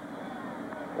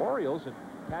 Orioles and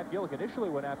Pat Gillick initially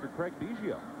went after Craig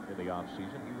Biggio in the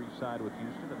offseason. He re-signed with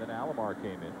Houston, and then Alomar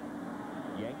came in.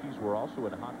 Yankees were also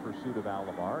in hot pursuit of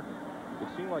Alomar. It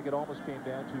seemed like it almost came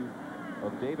down to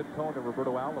of David Cohn and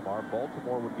Roberto Alomar.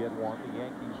 Baltimore would get one, the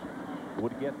Yankees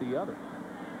would get the other.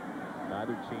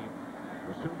 Neither team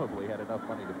presumably had enough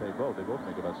money to pay both. They both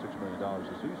make about $6 million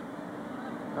a season.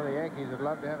 Well, the Yankees would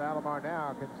love to have Alomar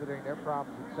now, considering their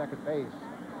problems at second base.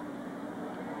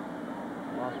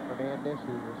 Lost Fernandez,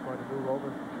 who was going to move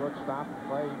over from shortstop and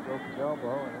play. He broke his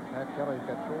elbow, and Pat Kelly's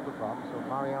got shoulder problems, so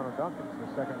Mariano Duncan's the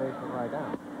second baseman right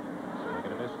now. They're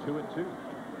going to miss 2 and 2.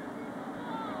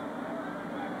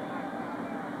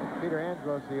 Peter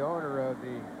Angelos, the owner of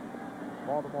the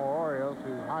Baltimore Orioles,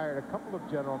 who hired a couple of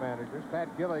general managers. Pat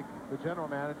Gillick, the general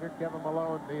manager. Kevin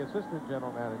Malone, the assistant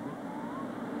general manager.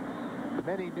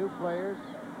 Many new players,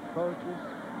 coaches,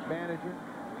 manager.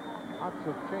 Lots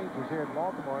of changes here in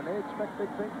Baltimore, and they expect big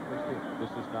things from this team. This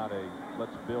is not a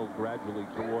let's build gradually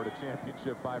toward a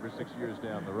championship 5 or 6 years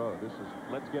down the road. This is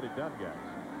let's get it done, guys.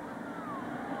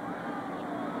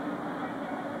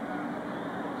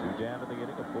 2 down in the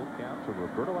inning, a full count to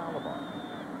Roberto Alomar.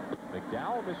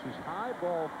 McDowell misses high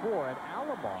ball 4, and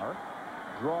Alomar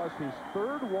draws his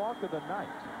 3rd walk of the night.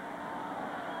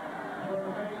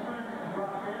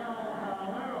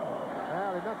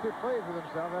 Well, he's not too pleased with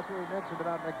himself. That's what we mentioned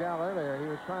about McDowell earlier. He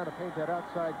was trying to paint that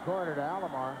outside corner to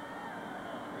Alomar.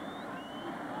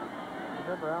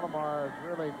 Remember, Alomar has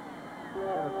really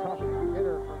a tough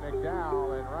hitter for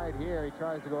McDowell, and right here he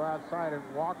tries to go outside and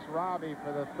walks Robbie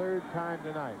for the third time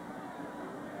tonight.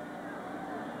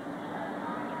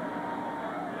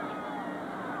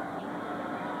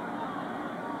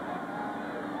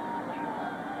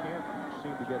 Can't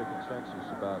seem to get a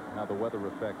consensus about how the weather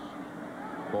affects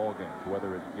ball games,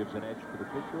 whether it gives an edge to the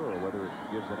pitcher or whether it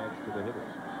gives an edge to the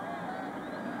hitters.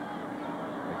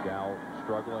 McDowell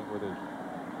struggling with his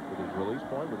release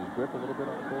point, with his grip a little bit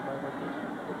on a cold night like this.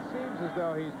 It seems as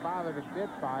though he's bothered a bit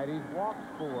by it. He's walked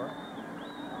 4,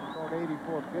 thrown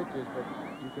 84 pitches, but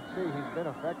you can see he's been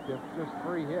effective, just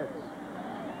 3 hits.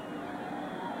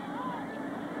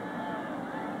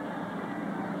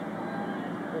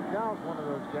 McDowell's one of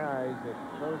those guys that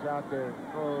goes out there and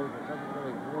throws and doesn't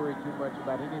really worry too much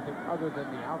about anything other than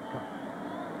the outcome.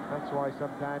 That's why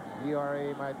sometimes the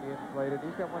ERA might be inflated.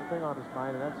 He's got one thing on his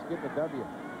mind, and that's getting a W.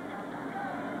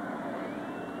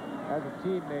 As a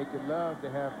teammate, you love to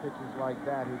have pitchers like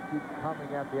that who keep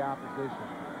coming at the opposition.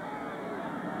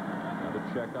 Another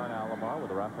check on Alomar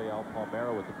with Rafael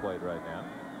Palmeiro at the plate right now.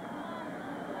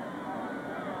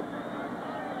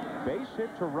 Base hit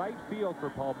to right field for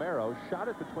Palmeiro. Shot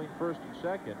it between first and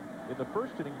second. In the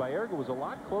first inning, Baerga was a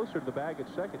lot closer to the bag at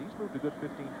second. He's moved a good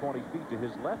 15, 20 feet to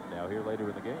his left now here later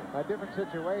in the game. A different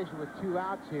situation with 2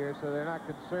 outs here, so they're not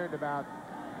concerned about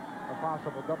a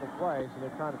possible double play, so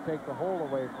they're trying to take the hole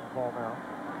away from Palmeiro.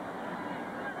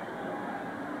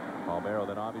 Palmeiro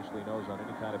then obviously knows on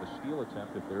any kind of a steal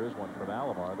attempt, if there is one from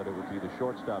Alomar, that it would be the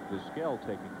shortstop Vizquel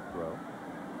taking the throw.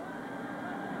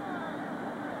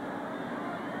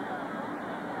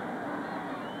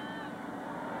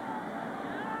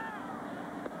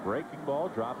 Breaking ball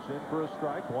drops in for a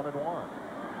strike, 1-1.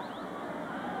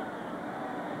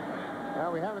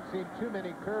 Well, we haven't seen too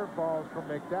many curveballs from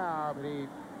McDowell, but he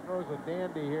throws a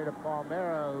dandy here to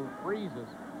Palmeiro, who freezes.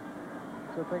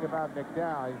 So think about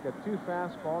McDowell. He's got 2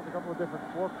 fastballs, a couple of different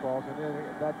forkballs, and then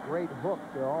that great hook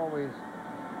to always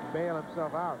bail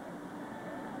himself out.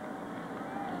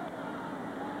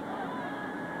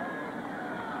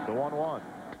 The 1-1.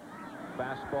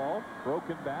 Fastball,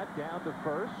 broken bat down to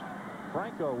first.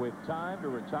 Franco with time to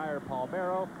retire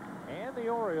Palmeiro, and the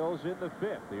Orioles in the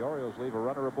 5th. The Orioles leave a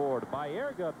runner aboard.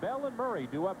 Baerga, Bell, and Murray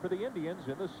due up for the Indians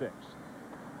in the 6th.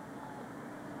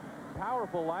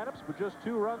 Powerful lineups, but just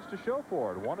 2 runs to show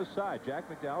for it. One aside, Jack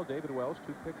McDowell, David Wells,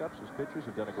 2 pickups. His pitchers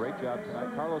have done a great job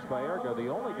tonight. Carlos Baerga, the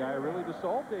only guy really to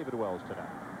solve David Wells tonight.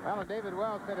 Well, and David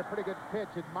Wells made a pretty good pitch.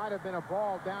 It might have been a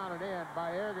ball down and in.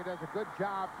 Baerga does a good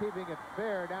job keeping it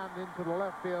fair down into the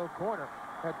left field corner.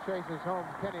 That chases home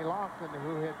Kenny Lofton,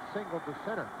 who hit single to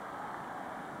center.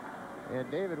 And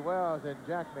David Wells and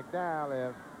Jack McDowell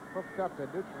have hooked up and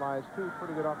neutralized 2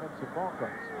 pretty good offensive ball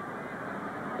clubs.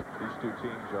 These 2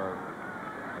 teams are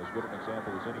as good an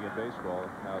example as any in baseball,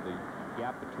 how the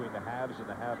gap between the haves and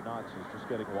the have-nots is just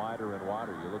getting wider and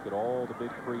wider. You look at all the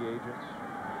big free agents.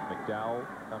 McDowell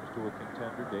comes to a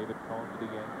contender. David Cohn to the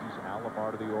Yankees.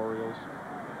 Alomar to the Orioles.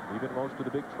 Even most of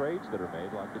the big trades that are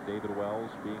made, like the David Wells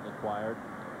being acquired,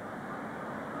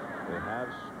 the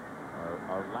haves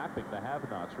are lapping the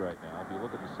have-nots right now. If you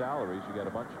look at the salaries, you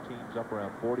got a bunch of teams up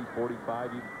around 40,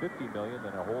 45, even 50 million,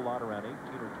 and a whole lot around 18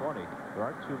 or 20. There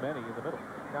aren't too many in the middle.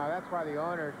 Now, that's why the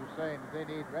owners are saying that they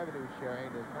need revenue sharing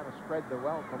to kind of spread the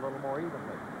wealth a little more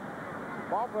evenly.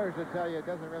 Ball players will tell you it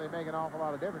doesn't really make an awful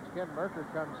lot of difference. Ken Merker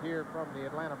comes here from the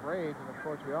Atlanta Braves, and of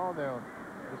course we all know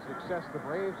the success the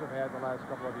Braves have had the last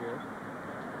couple of years.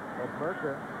 But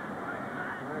Merker,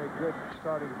 a very good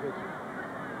starting pitcher.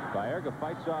 Baerga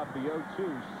fights off the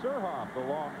 0-2. Surhoff, the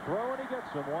long throw, and he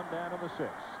gets him 1 down in the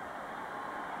 6th.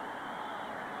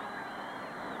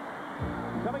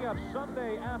 Coming up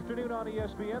Sunday afternoon on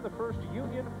ESPN, the first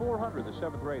Union 400, the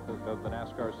 7th race of the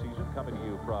NASCAR season, coming to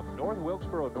you from North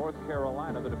Wilkesboro, North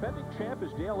Carolina. The defending champ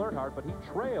is Dale Earnhardt, but he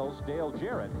trails Dale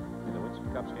Jarrett in the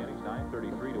Winston Cup standings,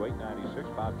 933 to 896.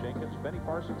 Bob Jenkins, Benny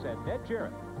Parsons, and Ned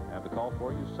Jarrett have the call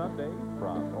for you Sunday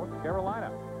from North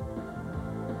Carolina.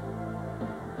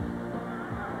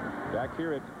 Back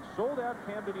here at sold-out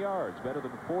Camden Yards, better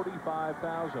than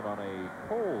 45,000 on a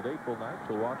cold April night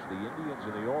to watch the Indians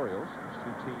and the Orioles.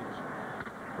 These 2 teams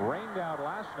rained out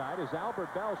last night as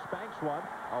Albert Bell spanks one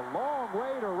a long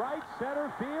way to right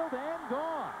center field and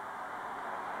gone.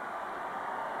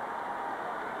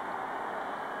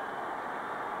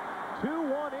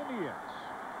 Two-1 Indians.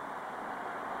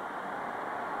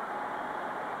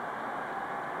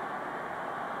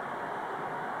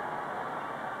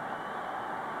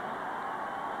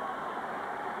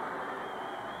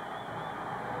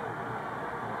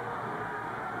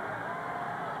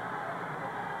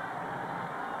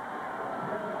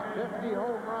 50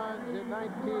 home runs in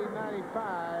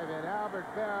 1995, and Albert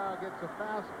Bell gets a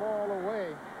fastball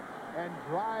away and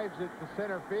drives it to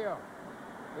center field.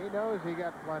 He knows he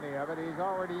got plenty of it. He's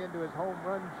already into his home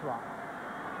run trot.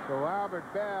 So Albert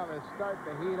Bell is starting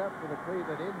to heat up for the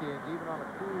Cleveland Indians, even on a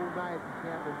cool night in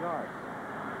Camden Yards.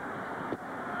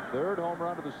 Third home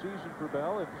run of the season for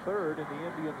Bell, and third in the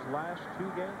Indians' last 2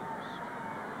 games.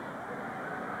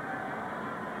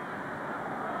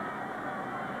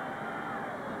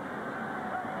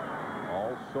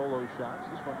 All solo shots.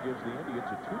 This one gives the Indians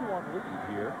a 2-1 lead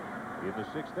here in the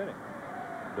 6th inning.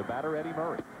 The batter, Eddie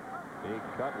Murray. Big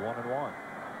cut, 1-1.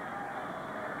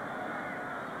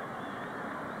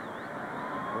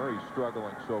 Murray's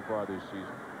struggling so far this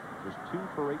season. Just 2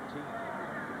 for 18.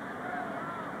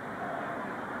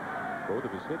 Both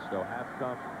of his hits, though, have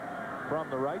come from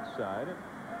the right side,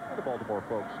 and the Baltimore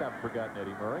folks haven't forgotten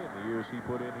Eddie Murray in the years he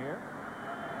put in here.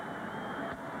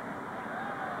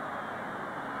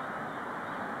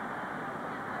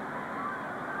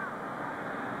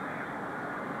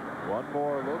 One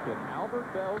more look at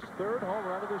Albert Bell's 3rd home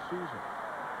run of the season.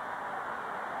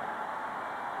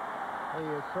 He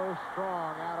is so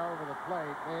strong out over the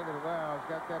plate. David Wells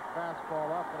got that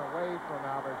fastball up and away from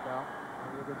Albert Bell.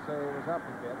 You could say it was up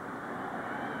a bit.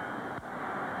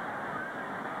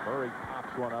 Murray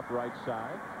pops one up right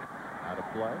side. Out of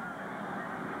play.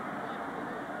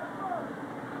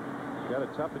 Got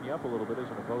to toughen you up a little bit as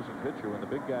an opposing pitcher when the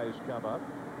big guys come up.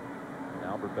 And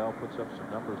Albert Bell puts up some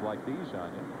numbers like these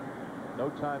on you. No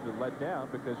time to let down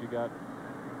because you got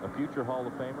a future Hall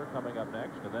of Famer coming up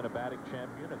next, and then a batting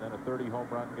champion, and then a 30 home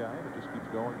run guy, and it just keeps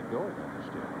going and going on this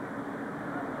team.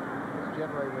 It's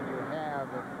generally when you have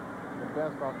the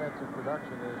best offensive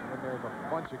production is when there's a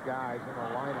bunch of guys in a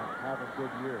lineup having good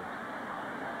years.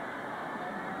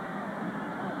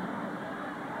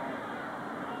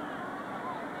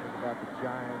 Think about the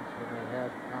Giants when they had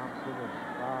Thompson and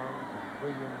Barnes and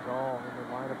Williams all in the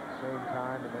lineup at the same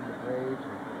time, and then the Braves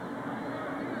and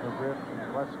Griff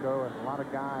and Lesko, and a lot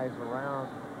of guys around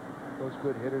those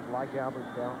good hitters like Albert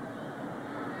Bell.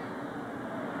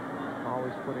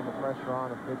 Always putting the pressure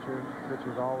on a pitcher.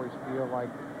 Pitchers always feel like,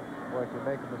 well, if you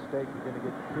make a mistake, you're going to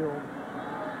get killed.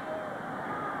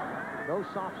 No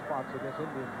soft spots in this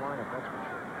Indians lineup, that's for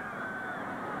sure.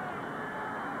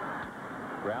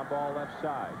 Ground ball left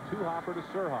side. 2-hopper to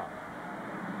Surhoff.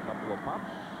 Couple of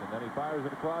pumps, and then he fires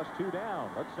it across 2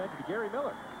 down. Let's send it to Gary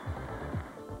Miller.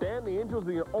 Dan, the Angels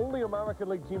are the only American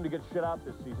League team to get shut out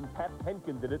this season. Pat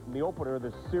Penkin did it in the opener of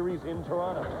the series in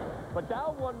Toronto. But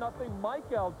down 1-0, Mike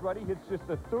Aldrete hits just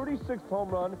the 36th home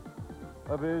run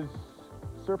of his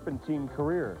Serpentine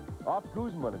career. Off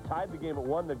Guzman, and tied the game at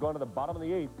 1. They've gone to the bottom of the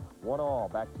 8th.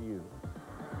 1-1. Back to you.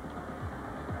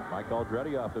 Mike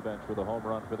Aldrete off the bench with a home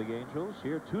run for the Angels.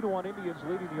 Here, 2-1 Indians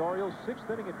leading the Orioles. 6th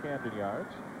inning at Camden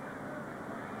Yards.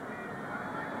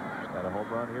 Got a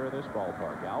home run here in this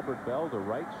ballpark. Albert Bell to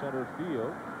right center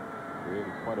field.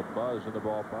 Created quite a buzz in the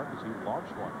ballpark as he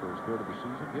launched one for his 3rd of the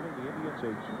season, giving the Indians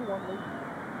a 2-1 lead.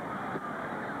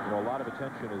 You know, a lot of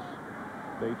attention is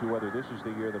paid to whether this is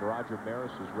the year that Roger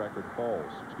Maris's record falls,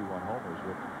 61 homers,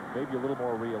 but maybe a little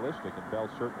more realistic, and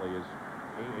Bell certainly is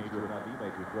a major, if not the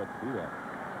major threat to do that.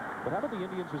 But how about the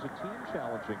Indians as a team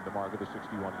challenging the mark of the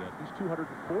 61 Yankees?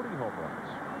 240 home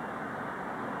runs.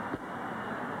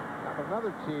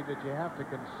 Another team that you have to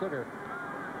consider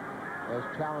as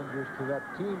challengers to that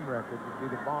team record would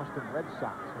be the Boston Red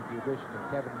Sox, with the addition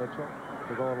of Kevin Mitchell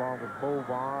to go along with Bo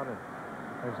Vaughn and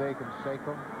Jose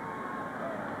Canseco,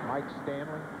 Mike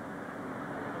Stanley.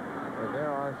 And there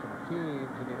are some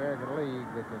teams in the American League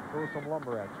that can throw some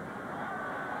lumber at you.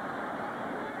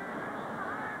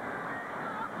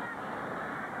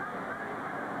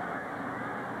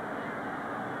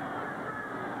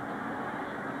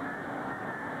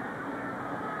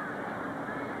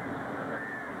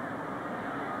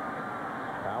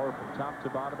 Top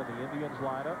to bottom in the Indians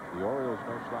lineup. The Orioles,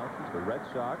 no slouches. The Red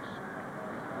Sox,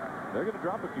 they're going to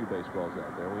drop a few baseballs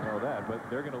out there. We know that. But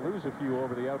they're going to lose a few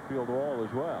over the outfield wall as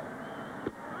well.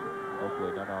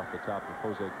 Hopefully none off the top of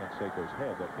Jose Canseco's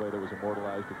head. That play that was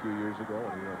immortalized a few years ago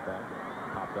when he went back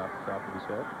and popped off the top of his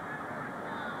head.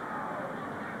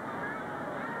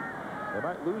 They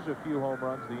might lose a few home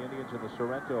runs, the Indians, in the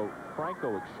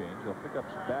Sorrento-Franco exchange. They'll pick up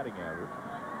some batting average.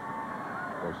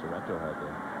 Of course, Sorrento had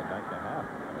a night and a half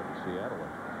in Seattle a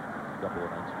couple of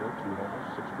nights ago. 2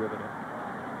 homers, 6 driven in.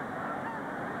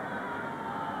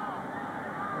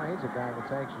 Well, he's a guy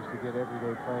that's anxious to get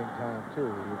everyday playing time, too.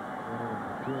 He's in a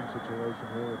platoon situation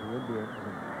here with the Indians.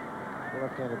 And a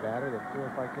left-handed batter that feels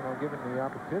like, you know, given the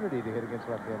opportunity to hit against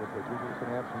left-handed pitchers, he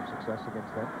can have some success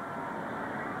against them.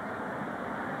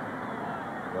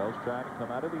 Wells trying to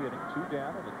come out of the inning. 2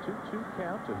 down and a 2-2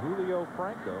 count to Julio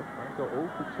Franco. Franco 0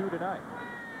 for 2 tonight.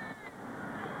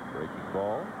 Breaking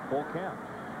ball, full count.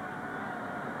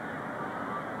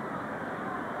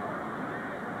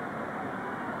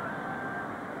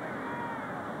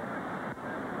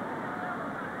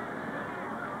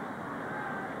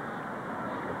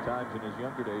 Times in his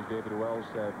younger days, David Wells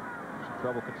had some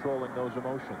trouble controlling those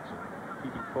emotions and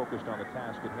keeping focused on the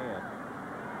task at hand.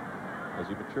 Has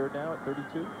he matured now at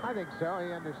 32? I think so.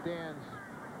 He understands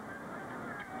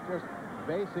just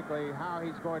basically how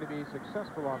he's going to be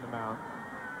successful on the mound.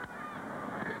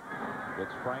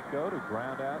 Gets Franco to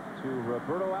ground out to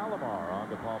Roberto Alomar on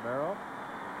to Palmeiro.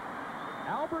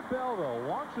 Albert Belleville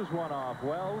launches one off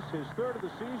Wells, his 3rd of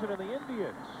the season, and the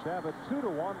Indians have a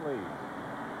 2-1 lead.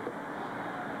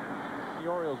 The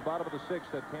Orioles, bottom of the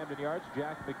 6th at Camden Yards.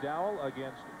 Jack McDowell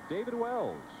against David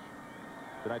Wells.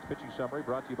 Tonight's pitching summary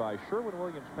brought to you by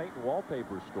Sherwin-Williams Paint and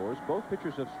Wallpaper Stores. Both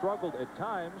pitchers have struggled at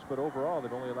times, but overall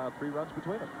they've only allowed 3 runs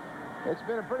between them. It's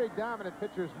been a pretty dominant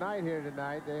pitcher's night here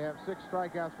tonight. They have 6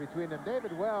 strikeouts between them.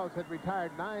 David Wells had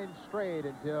retired 9 straight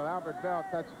until Albert Bell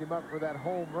touched him up for that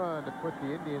home run to put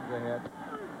the Indians ahead.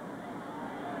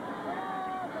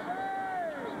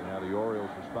 See how the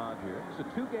Orioles respond here. It's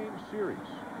a 2-game series.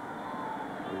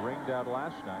 They ringed out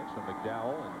last night, so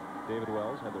McDowell and David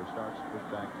Wells had their starts pushed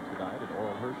back to tonight, and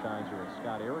Oral Hershiser and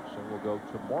Scott Erickson will go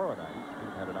tomorrow night. Each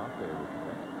team had an off day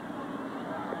originally.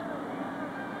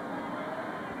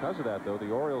 Because of that, though,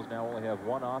 the Orioles now only have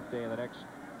 1 off day in the next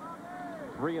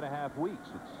 3.5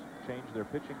 weeks. It's changed their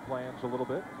pitching plans a little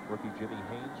bit. Rookie Jimmy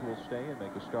Haynes will stay and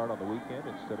make a start on the weekend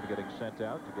instead of getting sent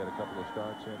out to get a couple of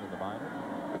starts in the minors.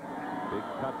 Big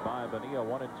cut by Bonilla,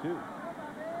 1 and 2.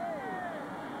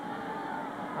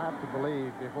 I have to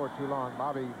believe before too long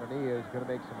Bobby Bonilla is going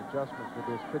to make some adjustments with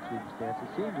this pitching stance.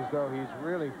 It seems as though he's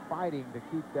really fighting to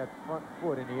keep that front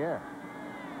foot in the air.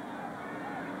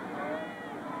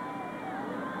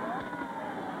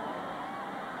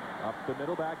 Up the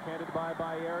middle, backhanded by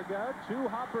Baerga.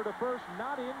 2-hopper to first,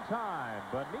 not in time.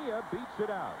 Bonilla beats it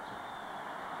out.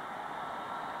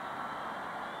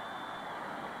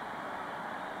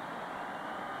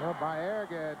 Well,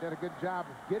 Baerga did a good job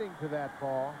of getting to that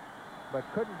ball, but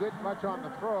couldn't get much on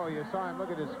the throw. You saw him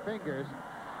look at his fingers.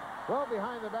 Well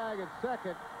behind the bag at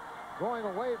second, going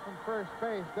away from first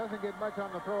base, doesn't get much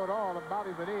on the throw at all, and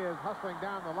Bobby Bonilla is hustling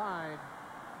down the line,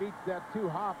 beats that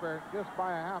 2-hopper just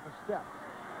by a half a step.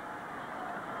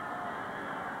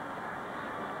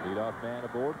 Leadoff man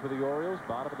aboard for the Orioles,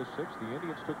 bottom of the 6th. The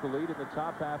Indians took the lead in the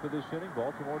top half of this inning.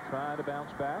 Baltimore trying to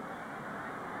bounce back,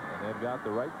 and they've got the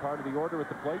right part of the order at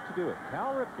the plate to do it.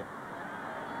 Cal Ripken.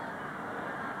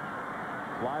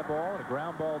 Fly ball and a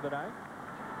ground ball tonight.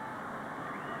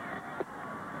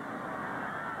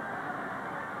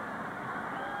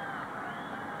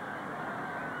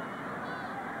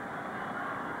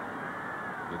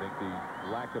 You think the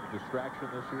lack of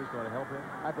distraction this year is going to help him?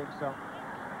 I think so.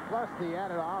 Plus the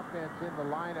added offense in the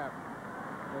lineup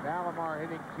with Alomar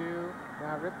hitting 2.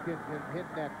 Now Ripken's been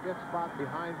hitting that 5th spot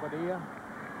behind Bonilla.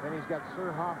 Then he's got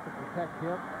Surhoff to protect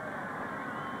him.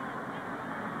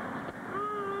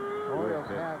 Orioles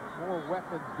have more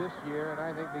weapons this year, and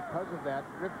I think because of that,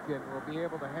 Ripken will be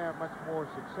able to have much more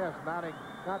success, not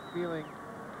feeling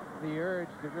the urge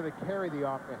to really carry the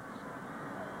offense.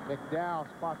 McDowell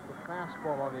spots the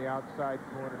fastball on the outside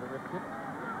corner to Ripken.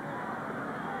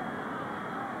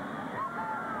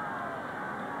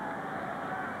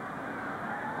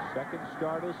 Second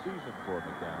start of the season for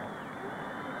McDowell.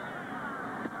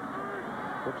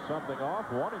 Took something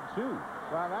off, 1 and 2.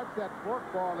 Well, that's that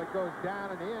forkball that goes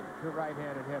down and in to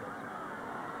right-handed hitters.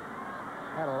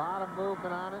 Had a lot of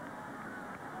movement on it.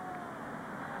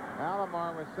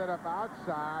 Alomar was set up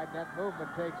outside, and that movement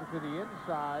takes it to the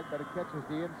inside, but it catches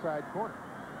the inside corner.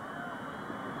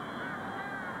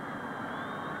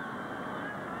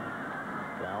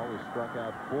 Dowell has struck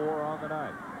out 4 on the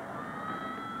night.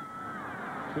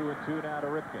 2 and 2 now to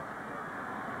Ripken.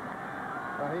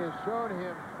 Well, he has shown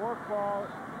him forkball,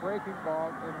 breaking ball,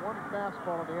 and 1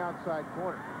 fastball on the outside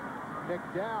corner.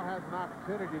 McDowell has an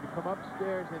opportunity to come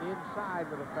upstairs and inside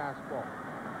with a fastball.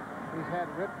 He's had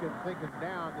Ripken thinking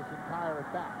down this entire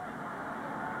at-bat.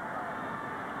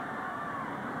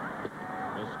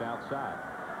 Missed outside.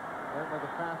 And with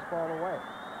a fastball away.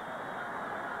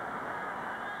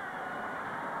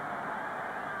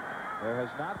 There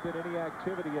has not been any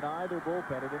activity in either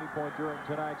bullpen at any point during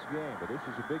tonight's game, but this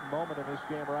is a big moment in this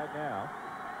game right now.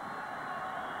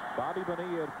 Bobby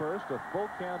Bonilla at first, a full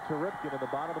count to Ripken in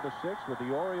the bottom of the 6th with the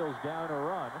Orioles down a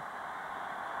run.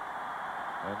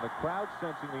 And the crowd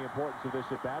sensing the importance of this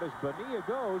at bat as Bonilla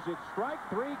goes. It's strike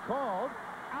 3 called.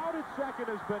 out at second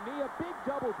as Bonilla. Big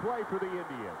double play for the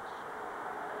Indians.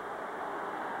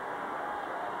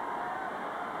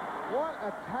 What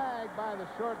a tag by the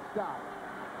shortstop.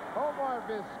 Omar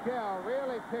Vizquel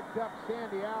really picked up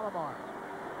Sandy Alomar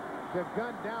to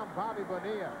gun down Bobby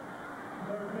Bonilla.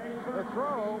 The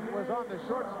throw was on the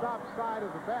shortstop side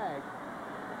of the bag.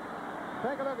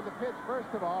 Take a look at the pitch first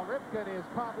of all. Ripken is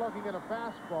caught looking at a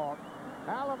fastball.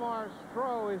 Alomar's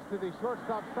throw is to the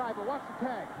shortstop side, but watch the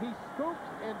tag. He scoops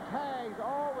and tags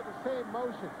all with the same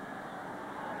motion.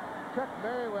 Chuck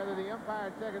Merriweather, the umpire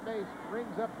at second base,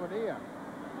 rings up Bonilla.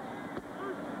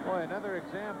 Boy, another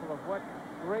example of what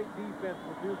great defense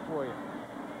will do for you.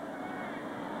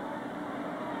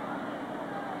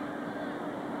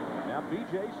 Now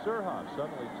B.J. Surhoff,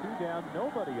 suddenly 2 down,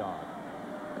 nobody on.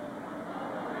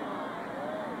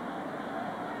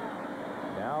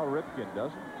 Now Ripken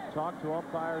doesn't talk to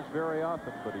umpires very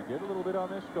often, but he did a little bit on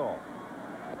this call.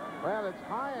 Well, it's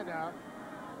high enough.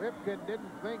 Ripken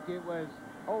didn't think it was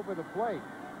over the plate,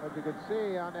 but you could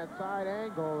see on that side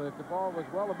angle that the ball was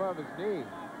well above his knee.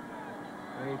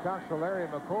 And he talks to Larry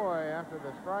McCoy after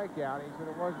the strikeout. He said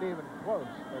it wasn't even close,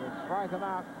 but it strike him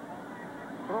out,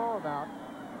 throw him out,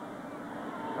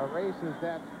 erases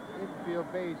that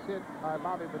infield base hit by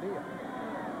Bobby Bonilla.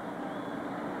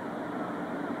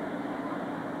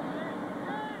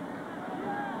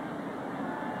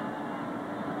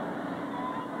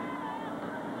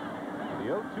 The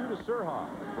 0-2 to Surhoff.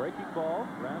 Breaking ball,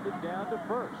 grounded down to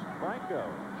first. Franco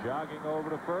jogging over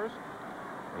to first.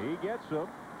 He gets him.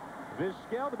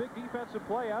 Vizquel, the big defensive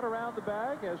play out around the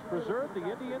bag, has preserved the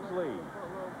Indians' lead.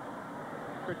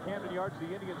 At Camden Yards,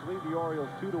 the Indians lead the Orioles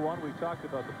 2-1. We've talked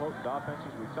about the potent offenses.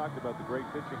 We've talked about the great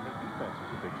pitching. The defense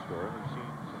is a big story. We've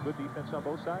seen some good defense on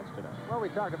both sides tonight. Well, we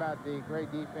talked about the great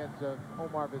defense of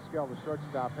Omar Vizquel, the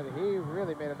shortstop, and he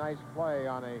really made a nice play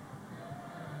on a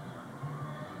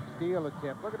steal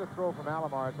attempt. Look at the throw from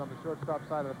Alomar. It's on the shortstop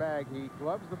side of the bag. He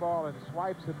gloves the ball and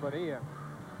swipes at Bonilla.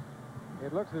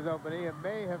 It looks as though Bonilla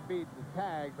may have beat the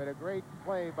tag, but a great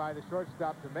play by the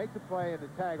shortstop to make the play and the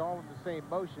tag all in the same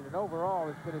motion. And overall,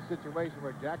 it's been a situation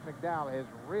where Jack McDowell has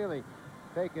really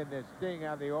taken the sting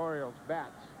out of the Orioles'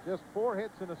 bats. Just 4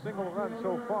 hits and a single run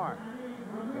so far.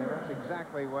 And that's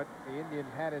exactly what the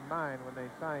Indians had in mind when they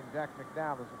signed Jack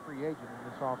McDowell as a free agent in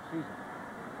this offseason.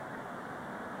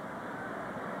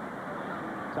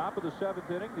 Top of the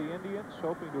 7th inning, the Indians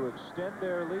hoping to extend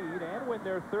their lead and win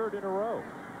their 3rd in a row.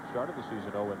 Started the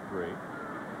season 0-3.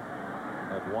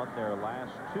 Have won their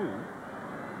last 2.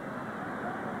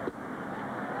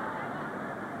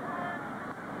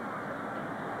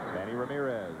 Manny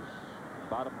Ramirez,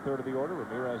 bottom 3rd of the order.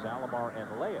 Ramirez, Alomar,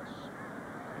 and Leas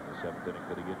in the 7th inning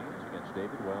for the Indians against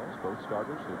David Wells. Both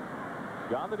starters have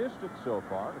gone the distance so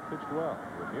far and have pitched well.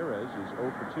 Ramirez is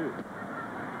 0 for 2.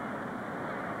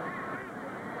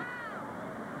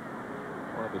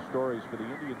 One of the stories for the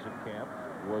Indians in camp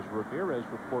was Ramirez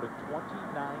reporting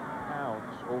 29 pounds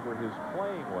over his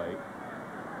playing weight.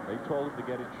 They told him to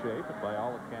get in shape, and by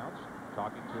all accounts,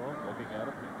 talking to him, looking at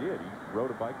him, he did. He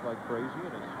rode a bike like crazy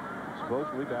and is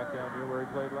supposedly back down near where he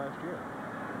played last year.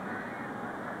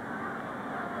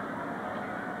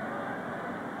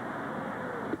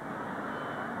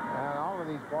 And all of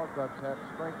these ball clubs have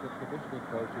strength and conditioning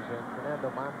coaches, and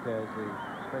Fernando Montez, the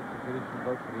strength and conditioning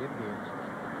coach for the Indians,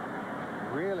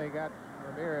 really got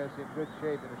Ramirez in good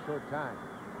shape in a short time.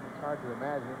 It's hard to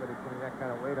imagine anybody putting that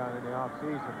kind of weight on in the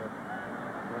offseason, but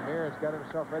Ramirez got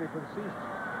himself ready for the season.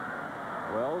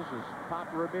 Wells has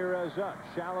popped Ramirez up,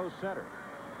 shallow center.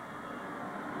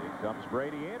 Here comes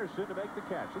Brady Anderson to make the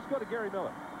catch. Let's go to Gary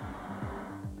Miller.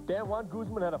 Dan, Juan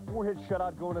Guzman had a 4-hit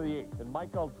shutout going to the 8th, and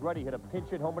Mike Aldretti hit a pinch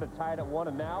hit homer to tie it at 1,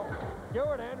 and now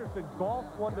Garrett Anderson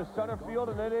golfs one to center field,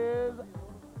 and it is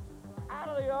out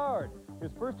of the yard. His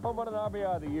first home run and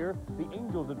RBI of the year. The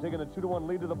Angels have taken a 2-1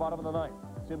 lead to the bottom of the 9th.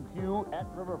 Tim Pugh at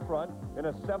Riverfront in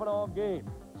a 7-all game.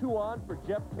 2 on for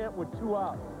Jeff Kent with 2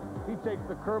 outs. He takes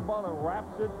the curveball and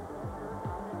wraps it.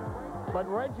 But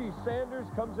Reggie Sanders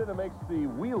comes in and makes the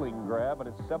wheeling grab, and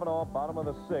it's 7-all, bottom of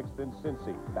the 6th in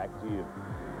Cincy. Back to you.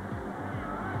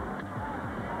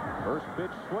 First pitch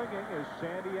swinging is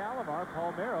Sandy Alomar.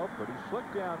 Palmeiro pretty slick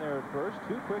down there at first.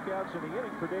 2 quick outs in the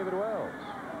inning for David Wells.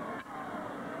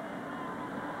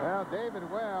 Well, David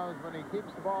Wells, when he keeps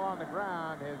the ball on the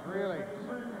ground, has really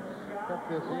kept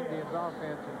this Indians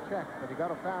offense in check. But he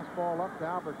got a fastball up to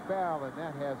Albert Bell, and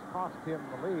that has cost him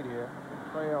the lead here. He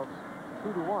trails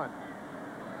 2-1.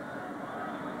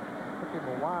 Took him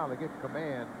a while to get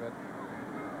command, but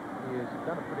he has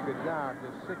done a pretty good job.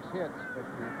 Just 6 hits, but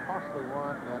the costly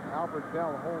one, that Albert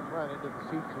Bell home run into the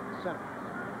seats in the center.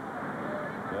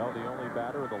 Bell, the only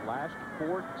batter of the last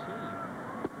 14.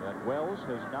 that Wells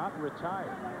has not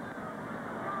retired.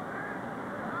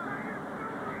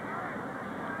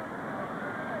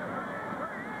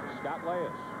 Scott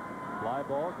Leyes, fly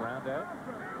ball, ground out.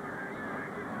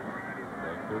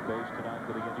 Playing third base tonight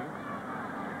for the Indians.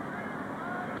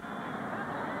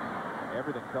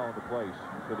 Everything fell into place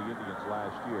for the Indians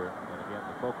last year, and again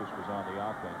the focus was on the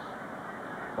offense.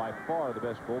 By far the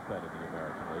best bullpen in the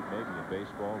American League, maybe in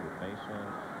baseball, with Mason,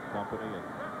 company, and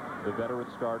the veteran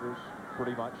starters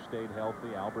pretty much stayed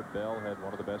healthy. Albert Bell had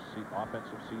one of the best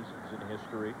offensive seasons in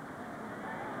history.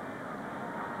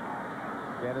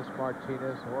 Dennis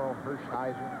Martinez, Oral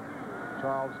Hershiser,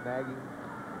 Charles Nagy,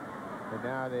 and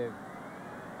now they've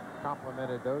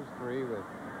complemented those three with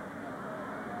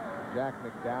Jack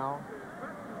McDowell.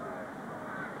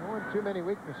 There weren't too many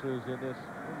weaknesses in this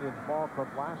Indians ball club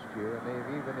last year, and they've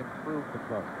even improved the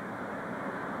club.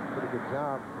 Pretty good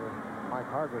job for Mike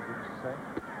Hargrove, didn't you say?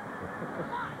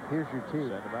 Here's your team.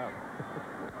 Send them out.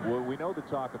 Well, we know the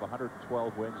talk of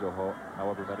 112 wins, or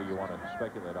however many you want to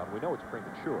speculate on. We know it's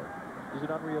premature. Is it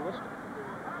unrealistic?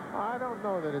 I don't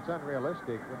know that it's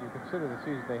unrealistic when you consider the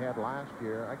season they had last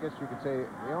year. I guess you could say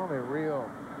the only real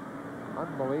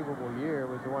unbelievable year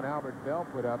was the one Albert Bell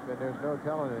put up, and there's no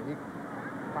telling that he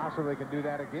possibly can do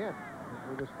that again.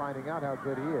 We're just finding out how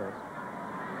good he is.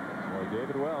 Well,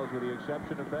 David Wells, with the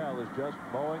exception of Bell, is just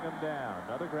mowing him down.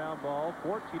 Another ground ball,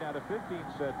 14 out of 15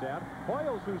 set down.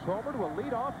 Hoyles, who's homered, will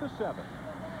lead off the 7th.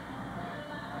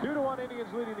 2-1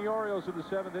 Indians leading the Orioles in the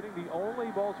 7th inning. The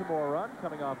only Baltimore run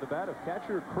coming off the bat of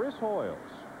catcher Chris Hoyles.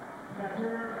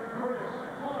 Catcher Chris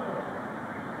Hoyles.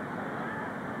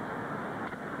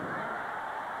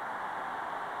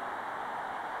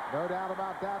 No doubt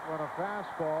about that one. A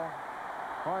fastball.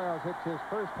 Hoyles hits his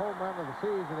first home run of the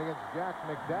season against Jack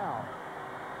McDowell.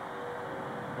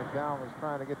 McDowell was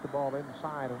trying to get the ball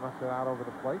inside and left it out over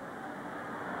the plate.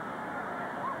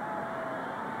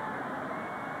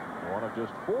 One of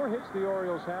just 4 hits the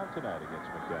Orioles have tonight against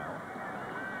McDowell.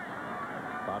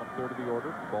 Bottom third of the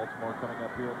order. Baltimore coming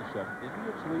up here in the 7th.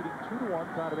 Indians leading 2-1,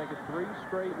 trying to make it 3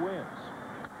 straight wins.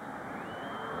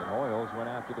 And Hoyles went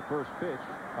after the first pitch,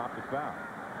 popped it foul.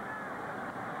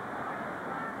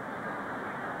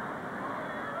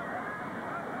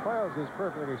 Hoyles is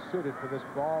perfectly suited for this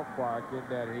ballpark in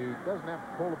that he doesn't have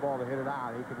to pull the ball to hit it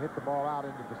out. He can hit the ball out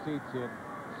into the seats in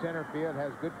center field,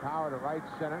 has good power to right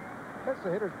center. That's the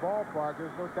hitter's ballpark.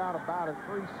 There's no doubt about it.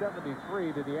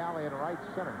 373 to the alley in right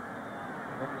center.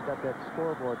 And then you've got that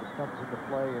scoreboard that comes into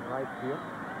play in right field.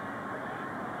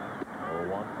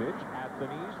 0-1 pitch at the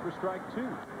knees for strike 2.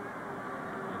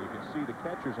 And you can see the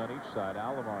catchers on each side,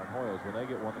 Alomar and Hoyles, when they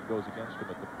get one that goes against them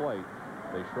at the plate,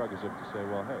 they shrug as if to say,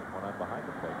 well, hey, when I'm behind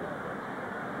the plate,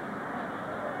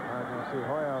 You see,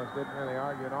 Hoyles didn't really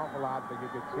argue an awful lot, but you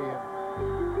could see him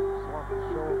slump his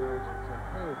shoulders and say,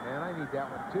 hey, man, I need that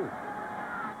one, too.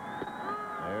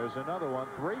 There's another one.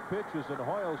 3 pitches, and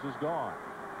Hoyles is gone.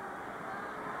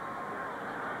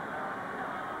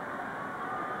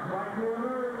 Right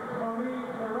fielder, Tony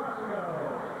Tarasco.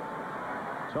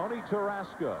 Tony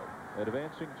Tarasco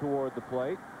advancing toward the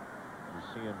plate. You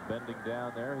see him bending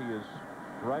down there. He is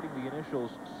writing the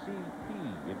initials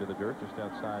CP into the dirt just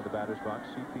outside the batter's box.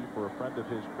 CP for a friend of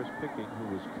his, Chris Picking,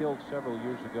 who was killed several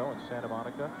years ago in Santa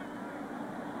Monica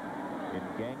in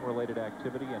gang-related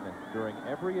activity. And during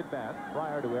every at-bat,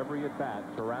 prior to every at-bat,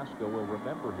 Tarasco will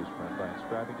remember his friend by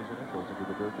inscribing his initials into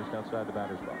the dirt just outside the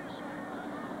batter's box.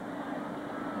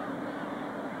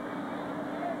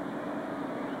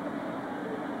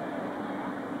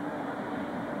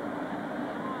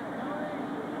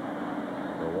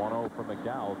 The 1-0 from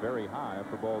McDowell, very high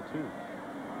for ball 2.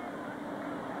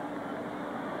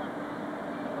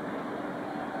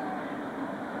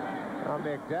 Now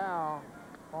McDowell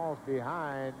falls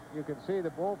behind. You can see the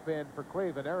bullpen for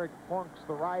Cleveland. Eric Plunk's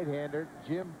the right-hander.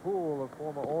 Jim Poole, a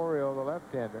former Oriole, the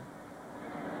left-hander.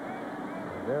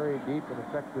 A very deep and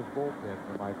effective bullpen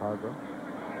for Mike Hargrove.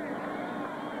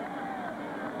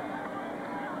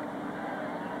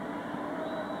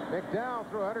 McDowell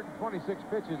threw 126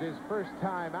 pitches his first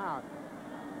time out.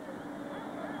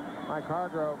 Mike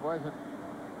Hargrove wasn't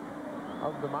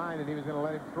of the mind that he was going to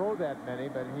let him throw that many,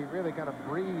 but he really kind of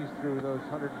breezed through those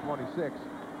 126.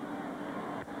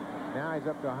 Now he's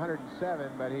up to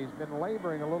 107, but he's been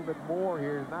laboring a little bit more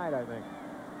here tonight, I think.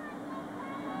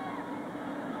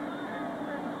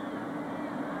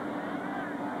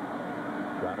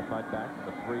 Trying to fight back from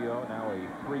the 3-0. Now a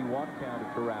 3-1 count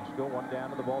at Tarasco. One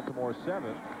down to the Baltimore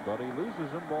 7th, but he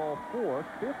loses him. Ball 4.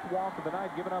 5th walk of the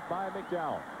night given up by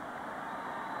McDowell.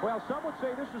 Well, some would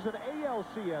say this is an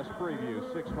ALCS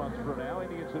preview 6 months from now.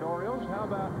 Indians and Orioles. How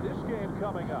about this game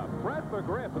coming up? Brett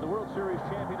McGriff and the World Series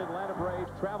champion Atlanta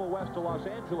Braves travel west to Los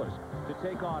Angeles to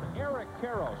take on Eric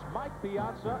Karros, Mike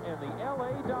Piazza, and the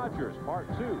LA Dodgers. Part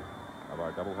 2 of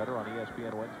our doubleheader on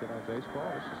ESPN Wednesday Night Baseball.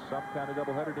 This is some kind of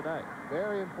doubleheader tonight.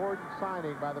 Very important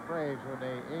signing by the Braves when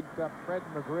they inked up Fred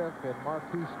McGriff and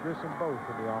Marquise Grissom both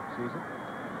in the offseason.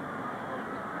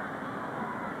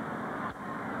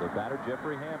 The batter,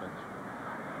 Jeffrey Hammonds.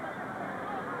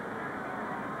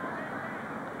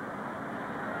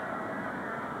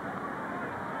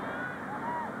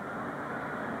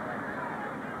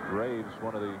 Braves,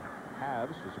 one of the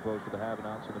haves as opposed to the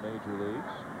have-nots in the major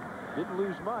leagues. Didn't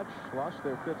lose much. Lost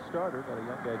their 5th starter. Got a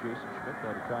young guy, Jason Schmidt,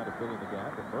 going to try to fill in the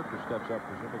gap. And Merker steps up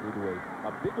presumably to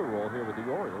a bigger role here with the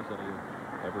Orioles than he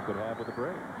ever could have with the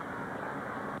Braves.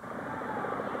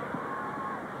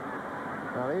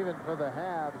 Well, even for the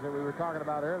halves that we were talking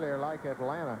about earlier, like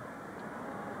Atlanta,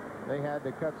 they had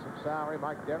to cut some salary.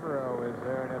 Mike Devereaux is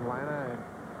there in Atlanta, and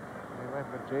they went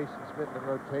with Jason Smith in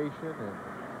rotation, and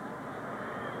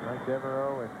Mike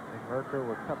Devereaux and Merker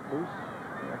were cut loose.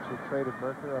 They actually traded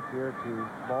Merker up here to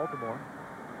Baltimore.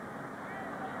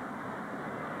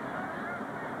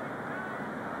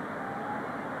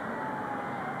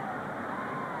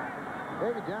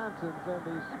 David Johnson said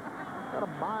he's got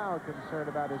a mild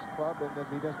concern about his club in that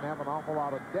he doesn't have an awful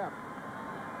lot of depth.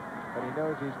 But he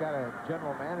knows he's got a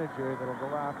general manager that'll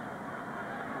go out,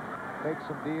 make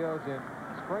some deals, and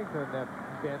strengthen that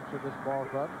bench of this ball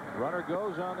club. Runner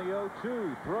goes on the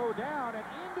 0-2. Throw down and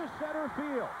into center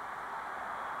field.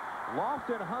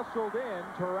 Lofton hustled in.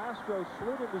 Tarasco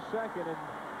slid into second and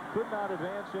could not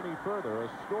advance any further.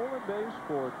 A stolen base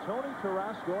for Tony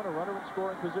Tarasco and a runner in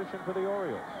scoring position for the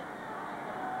Orioles.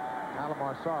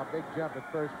 Alomar saw a big jump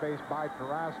at first base by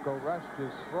Tarasco, rushed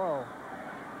his throw.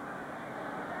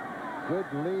 Good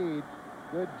lead,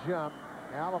 good jump.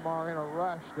 Alomar in a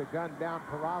rush to gun down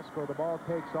Tarasco. The ball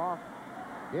takes off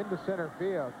into center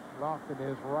field. Lofton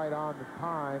is right on the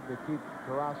time to keep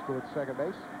Tarasco at second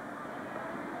base.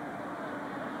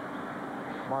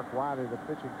 Mark Wiley, the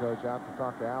pitching coach, out to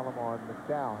talk to Alomar and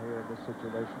McDowell here in this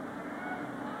situation.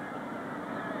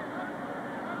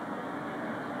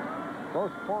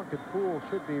 Both Plunk and Poole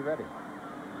should be ready.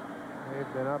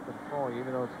 They've been up and throwing,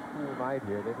 even though it's a cool night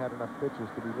here. They've had enough pitches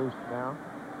to be loosed now.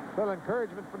 A little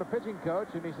encouragement from the pitching coach,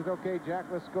 and he said, okay, Jack,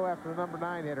 let's go after the number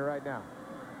 9 hitter right now.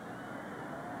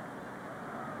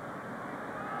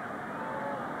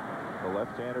 The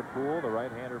left-hander Poole, the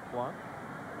right-hander Plunk,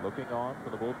 looking on for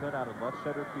the bullpen out in left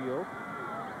center field.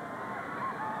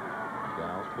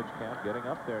 Dow's pitch count getting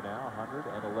up there now,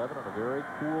 111 on a very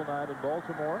cool night in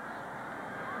Baltimore.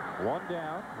 One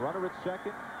down, runner at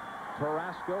second.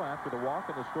 Tarasco after the walk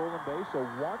and the stolen base. A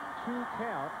 1-2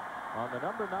 count on the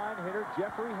number 9 hitter,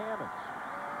 Jeffrey Hammonds.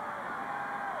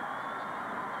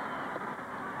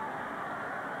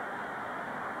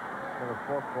 And a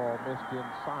forkball missed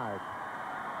inside.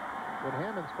 When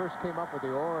Hammonds first came up with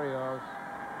the Orioles,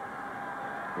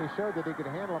 he showed that he could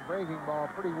handle a breaking ball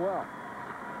pretty well.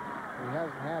 He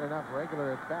hasn't had enough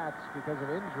regular at-bats because of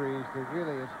injuries to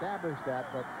really establish that,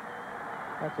 but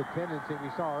that's a tendency we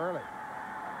saw early.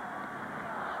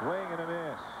 Swing and a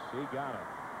miss. He got it.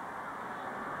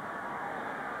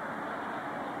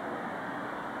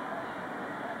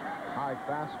 High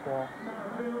fastball.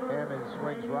 Hammonds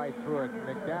swings right through it.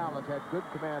 McDowell has had good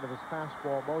command of his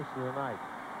fastball most of the night.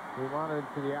 He wanted it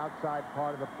to the outside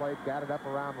part of the plate, got it up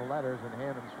around the letters, and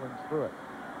Hammond swings through it.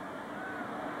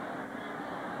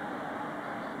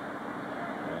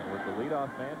 And with the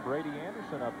leadoff man, Brady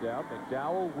Anderson up down,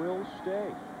 McDowell will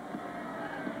stay.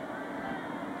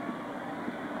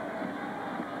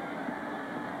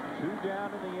 Two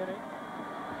down in the inning.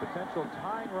 A potential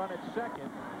tying run at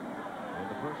second in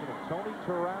the person of Tony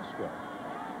Tarasco.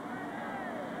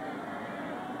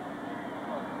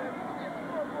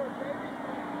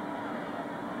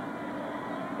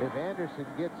 If Anderson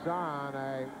gets on,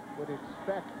 I would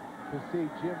expect to see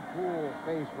Jim Poole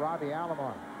face Robbie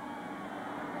Alomar.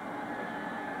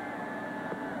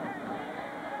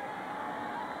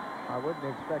 I wouldn't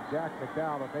expect Jack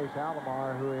McDowell to face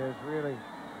Alomar, who has really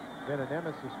been a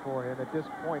nemesis for him at this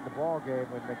point in the ball game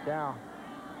when McDowell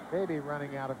may be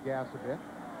running out of gas a bit.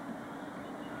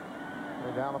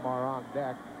 With Alomar on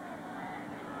deck.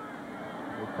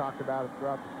 We've talked about it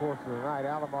throughout the course of the night.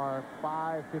 Alomar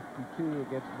 552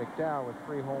 against McDowell with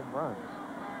 3 home runs.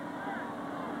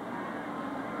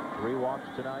 3 walks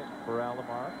tonight for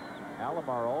Alomar.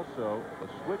 Alomar also a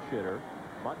switch hitter,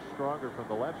 much stronger from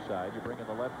the left side. You bring in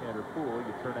the left-hander Poole,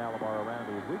 you turn Alomar around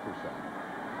to his weaker side.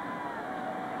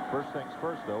 First things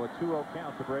first, though, a 2-0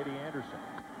 count to Brady Anderson.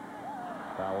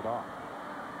 Fouled off.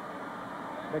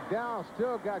 McDowell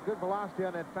still got good velocity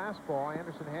on that fastball.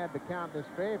 Anderson had the count in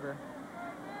his favor,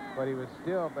 but he was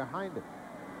still behind it.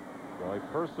 Roy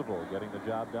Percival getting the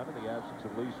job done in the absence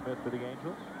of Lee Smith for the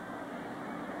Angels.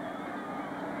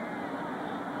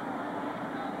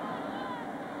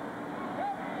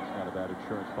 It's not a bad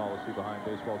insurance policy behind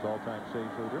baseball's all-time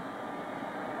saves leader.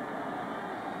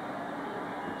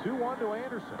 2-1 to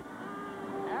Anderson.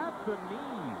 At the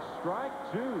knees, strike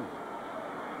 2.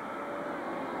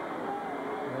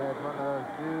 Had one of those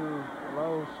new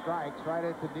low strikes right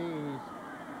at the knees.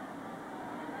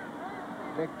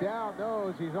 McDowell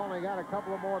knows he's only got a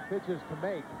couple of more pitches to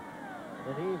make,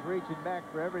 and he's reaching back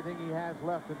for everything he has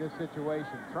left in this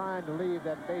situation, trying to leave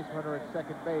that base runner at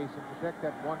second base and protect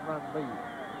that one-run lead.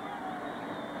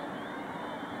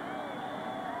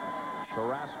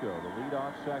 Carrasco, the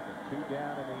leadoff second. 2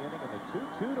 down in the inning, and the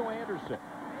 2-2 to Anderson.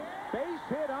 Base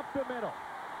hit up the middle.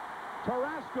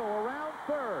 Carrasco around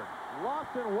third.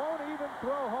 Lofton won't even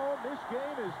throw home. This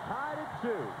game is tied at 2.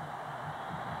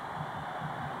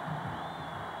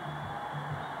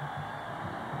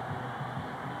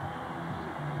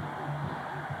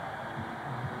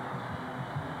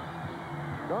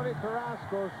 Tony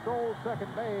Carrasco stole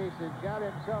second base and got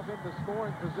himself into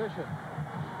scoring position.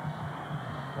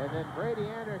 And then Brady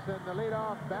Anderson, the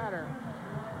leadoff batter,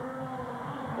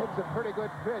 hits a pretty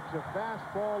good pitch, a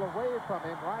fastball away from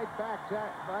him, right back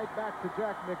to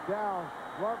Jack McDowell's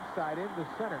glove side into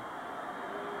center.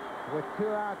 With 2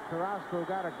 outs, Carrasco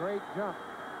got a great jump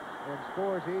and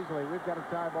scores easily. We've got a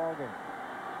tie ball game.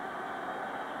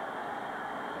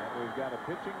 And we've got a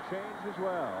pitching change as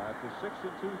well. After 6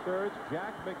 2/3,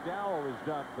 Jack McDowell is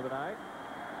done for the night.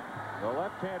 The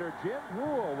left-hander Jim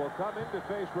Poole will come in to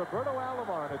face Roberto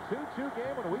Alomar in a 2-2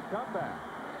 game when we come back.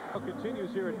 It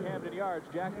continues here at Camden Yards.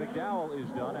 Jack McDowell is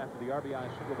done after the RBI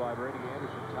single by Brady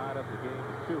Anderson tied up the game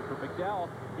at 2. For McDowell,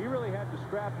 he really had to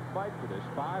scrap and fight for this.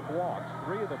 5 walks,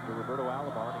 3 of them to Roberto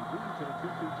Alomar, and he leads in a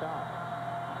 2-2 tie.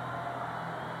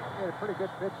 He had a pretty good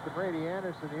pitch to Brady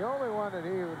Anderson. The only one that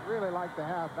he would really like to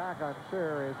have back, I'm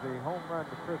sure, is the home run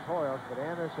to Chris Hoyles, but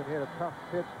Anderson hit a tough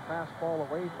pitch, fastball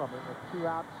away from him with 2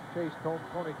 outs, chased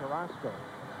Tony Carrasco.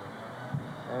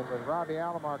 And with Robbie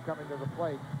Alomar coming to the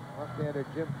plate, left-hander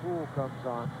Jim Poole comes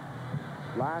on.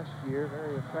 Last year,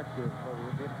 very effective for the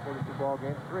Indian 42 ball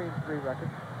game, 3-3 record.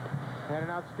 And an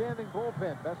outstanding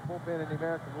bullpen, best bullpen in the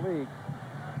American League,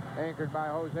 anchored by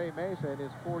Jose Mesa and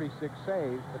his 46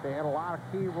 saves, but they had a lot of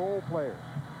key role players.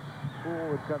 Poole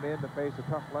would come in to face a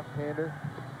tough left-hander,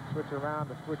 switch around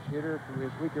the switch hitter to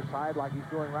his weaker side like he's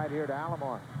doing right here to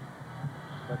Alomar.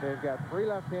 But they've got 3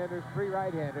 left-handers, 3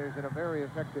 right-handers, and a very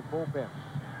effective bullpen.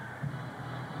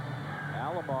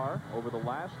 Alomar, over the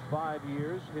last 5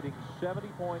 years, hitting 70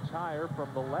 points higher from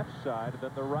the left side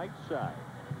than the right side.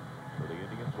 So the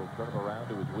Indians will turn him around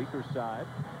to his weaker side.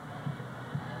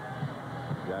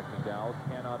 Jack McDowell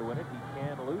cannot win it. He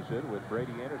can lose it with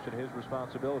Brady Anderson, his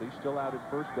responsibility. Still out at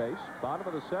first base. Bottom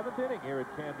of the 7th inning here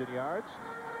at Camden Yards.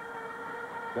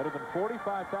 Better than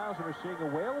 45,000 are seeing a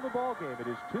whale of a ball game. It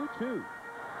is 2-2.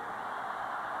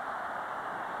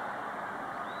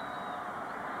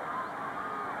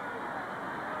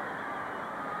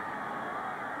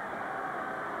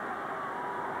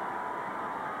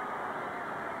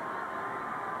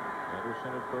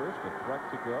 Anderson at first, a threat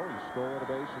to go. He's stolen a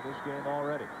base in this game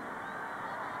already.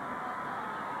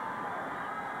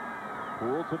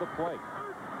 Poole to the plate,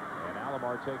 and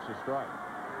Alomar takes a strike.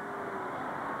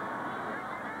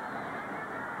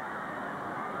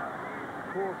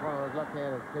 Poole's one of those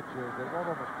left-handed pitchers that won't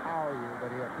almost power you,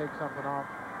 but he'll take something off,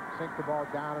 sink the ball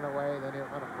down and away, then he'll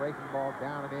run a breaking ball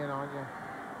down and in on you.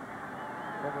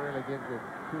 Never really gives you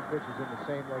 2 pitches in the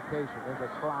same location. There's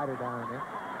a slider down there.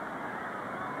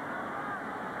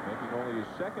 Making only his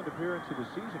 2nd appearance of the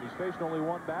season. He's faced only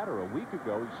 1 batter. A week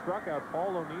ago, he struck out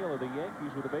Paul O'Neill of the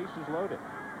Yankees with the bases loaded.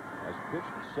 Has pitched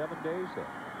in 7 days there.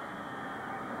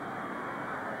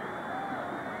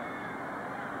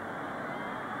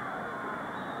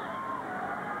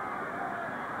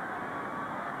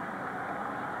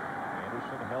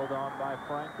 Anderson held on by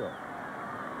Franco.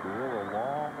 Poole, a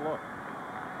long look.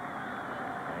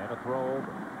 And a throw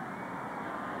over.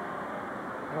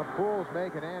 Well, Poole's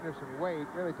making Anderson wait,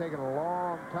 really taking a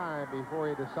long time before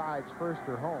he decides first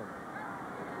or home.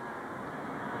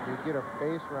 If you get a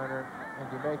base runner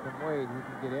and you make him wait, he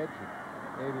can get edgy.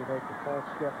 Maybe make a false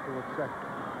step towards second.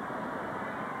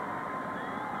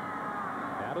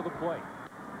 Now to the plate.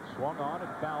 Swung on and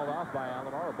fouled off by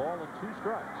Alomar. A ball and 2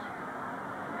 strikes.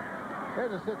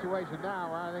 Here's a situation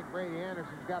now where I think Brady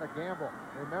Anderson's got to gamble.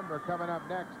 Remember, coming up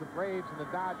next, the Braves and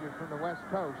the Dodgers from the West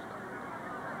Coast.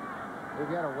 We've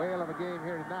got a whale of a game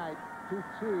here tonight. 2-2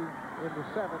 in the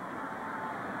 7th.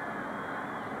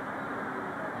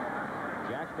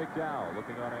 Jack McDowell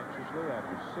looking on anxiously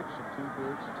after 6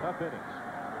 2/3 tough innings.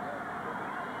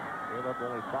 Gave up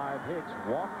only 5 hits,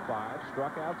 walked 5,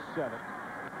 struck out 7.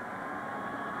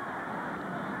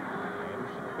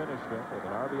 Anderson finished him with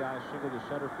an RBI single to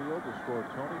center field to score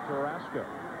Tony Tarasco.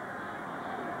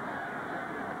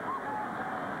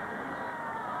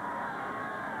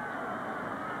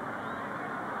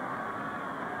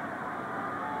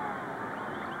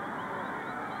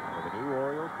 The new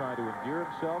Orioles trying to endear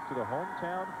himself to the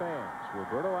hometown fans.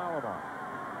 Roberto Alomar.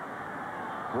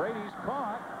 Brady's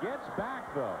caught, gets back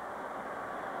though.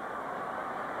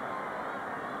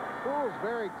 Poole's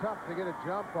very tough to get a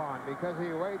jump on because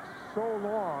he waits so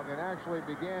long and actually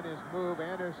began his move.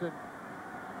 Anderson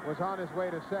was on his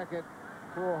way to second.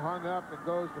 Poole hung up and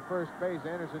goes to first base.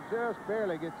 Anderson just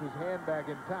barely gets his hand back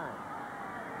in time.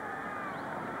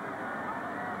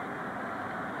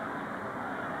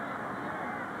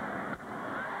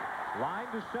 Line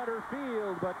to center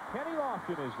field, but Kenny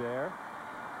Lofton is there.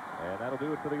 And that'll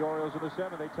do it for the Orioles in the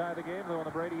 7th. They tie the game on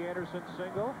the Brady Anderson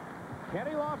single.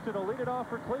 Kenny Lofton will lead it off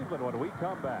for Cleveland when we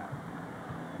come back.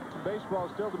 Baseball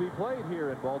still to be played here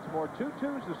in Baltimore.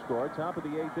 2-2's the score. Top of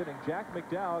the 8th inning. Jack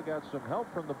McDowell got some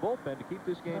help from the bullpen to keep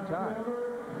this game tied.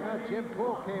 Yeah, Jim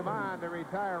Poole came on to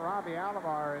retire Robbie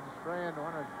Alomar and strand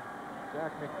one of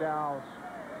Jack McDowell's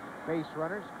base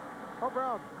runners.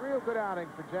 Overall, real good outing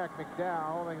for Jack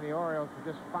McDowell, holding the Orioles to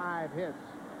just 5 hits.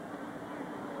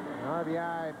 An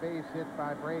RBI base hit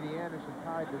by Brady Anderson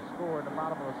tied the score in the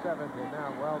bottom of the 7th, and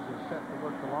now Wells is set to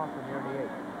work the Lofton here in the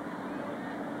 8th.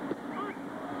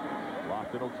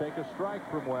 Lofton will take a strike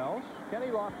from Wells. Kenny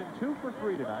Lofton 2 for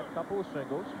 3 tonight. Couple of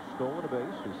singles. He's stolen a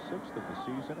base, his 6th of the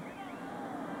season.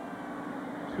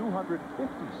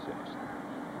 256th.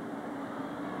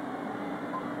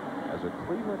 As a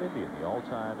Cleveland Indian, the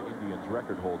all-time Indians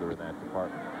record holder in that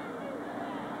department.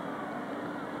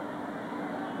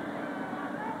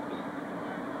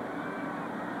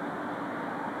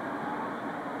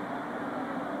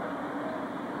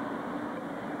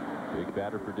 Big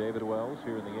batter for David Wells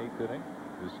here in the 8th inning.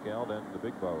 Vizquel, then the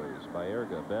big boys.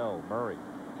 Baerga, Bell, Murray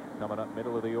coming up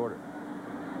middle of the order.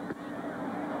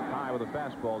 High with a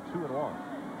fastball, 2-1.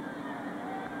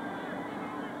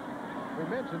 We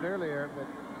mentioned earlier that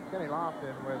Kenny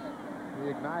Lofton was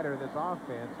the igniter of this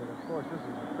offense, and of course this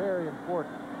is a very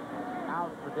important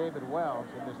out for David Wells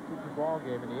in this 2-2 ball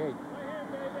game in the 8th.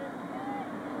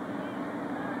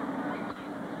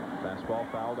 Fastball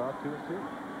fouled off, 2-2.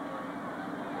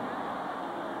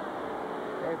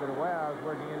 David Wells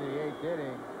working into the 8th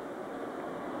inning.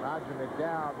 Roger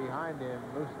McDowell behind him,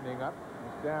 loosening up.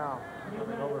 McDowell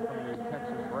coming over from the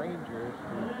Texas Rangers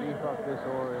to beef up this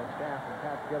Orioles staff. And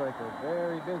Pat Gillick was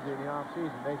very busy in the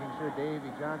offseason making sure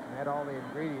Davey Johnson had all the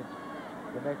ingredients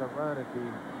to make a run at the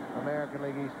American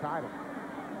League East title.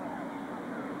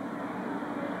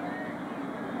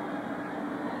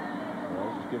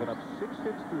 Wells has given up 6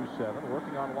 hits through 7,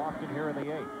 working on Lofton here in the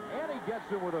 8th. And he gets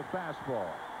him with a fastball.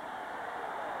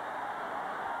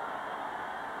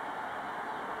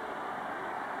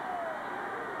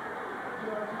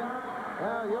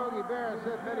 Well, Yogi Berra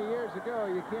said many years ago,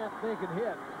 you can't think and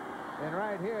hit. And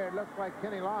right here, it looks like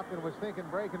Kenny Lofton was thinking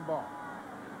breaking ball.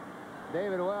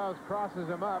 David Wells crosses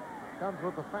him up, comes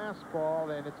with the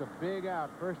fastball, and it's a big out.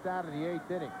 First out of the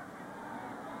 8th inning.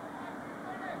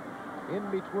 In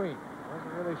between.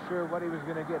 Wasn't really sure what he was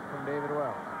going to get from David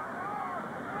Wells.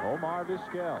 Omar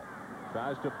Vizquel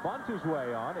tries to bunt his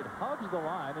way on. It hugs the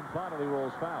line and finally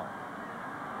rolls foul.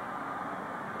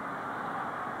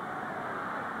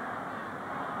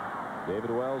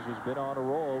 David Wells has been on a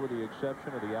roll with the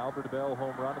exception of the Albert Bell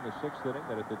home run in the 6th inning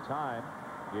that at the time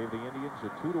gave the Indians a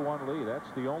 2-1 lead. That's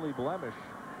the only blemish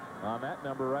on that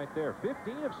number right there.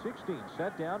 15 of 16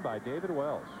 set down by David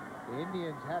Wells. The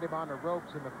Indians had him on the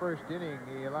ropes in the 1st inning.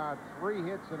 He allowed 3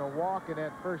 hits and a walk in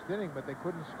that 1st inning, but they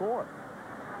couldn't score.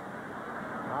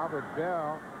 Albert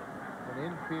Bell, an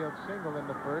infield single in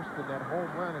the 1st and that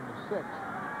home run in the 6th.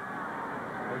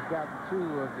 He's gotten 2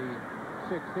 of the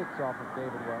 6 hits off of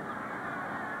David Wells.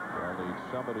 They'll need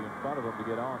somebody in front of him to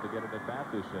get on to get an at-bat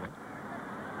this inning.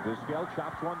 Vizquel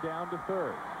chops one down to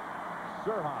 3rd.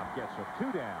 Surhoff gets him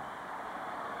 2 down.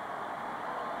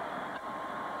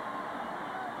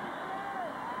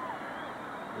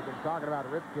 We've been talking about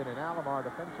Ripken and Alomar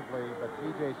defensively, but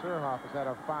P.J. Surhoff has had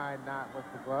a fine night with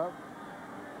the glove.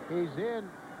 He's in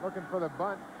looking for the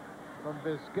bunt from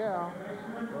Vizquel.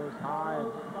 Goes high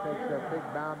and takes that big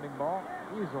bounding ball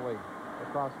easily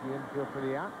across the infield for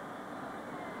the out.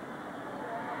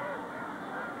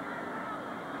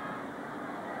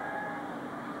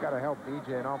 Got to help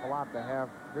DJ an awful lot to have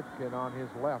Rifkin on his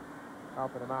left,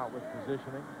 helping him out with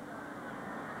positioning.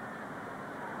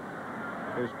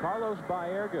 There's Carlos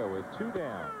Baerga with 2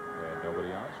 down and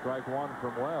nobody on. Strike 1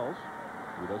 from Wells,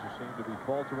 who doesn't seem to be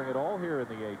faltering at all here in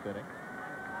the 8th inning.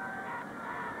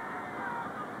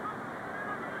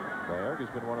 Baerga's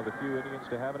been one of the few Indians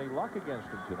to have any luck against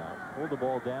him tonight. Pulled the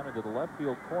ball down into the left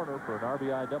field corner for an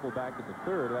RBI double back in the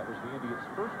 3rd. That was the Indians'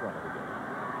 first run of the game.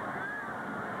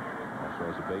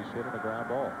 Also has a base hit and a ground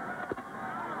ball.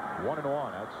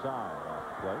 1-1 outside off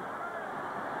the plate.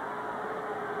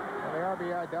 Well, the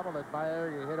RBI double that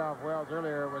Baerga hit off Wells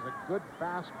earlier was a good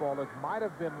fastball that might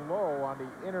have been low on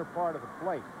the inner part of the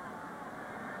plate.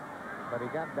 But he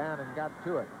got down and got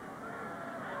to it.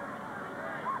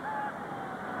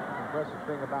 The impressive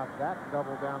thing about that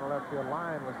double down the left field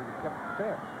line was that he kept it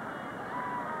fair.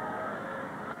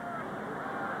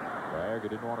 Baerga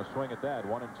didn't want to swing at that.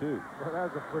 1-2. Well, that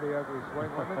was a pretty ugly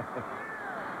swing, wasn't it?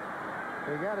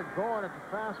 He got it going at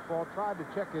the fastball, tried to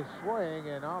check his swing,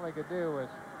 and all he could do was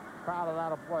foul it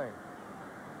out of play.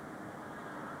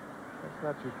 That's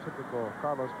not your typical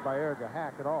Carlos Baerga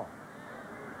hack at all.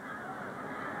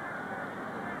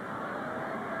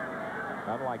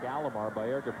 Unlike Alomar,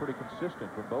 Baerga pretty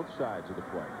consistent from both sides of the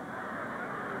plate.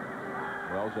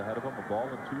 Wells ahead of him, a ball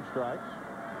and 2 strikes.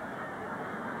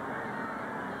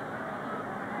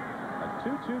 A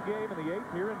 2-2 game in the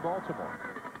 8th here in Baltimore.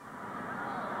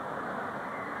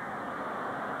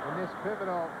 In this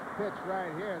pivotal pitch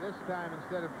right here, this time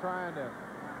instead of trying to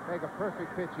make a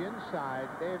perfect pitch inside,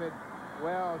 David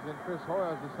Wells and Chris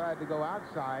Hoyles decided to go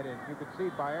outside, and you could see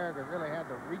Baerga really had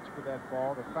to reach for that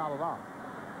ball to foul it off.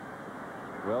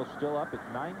 Wells still up at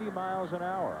 90 miles an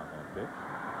hour on that pitch.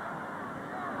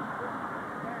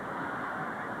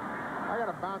 I got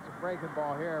a bounce of breaking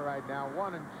ball here right now.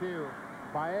 1-2.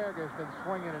 Baerga's been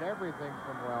swinging at everything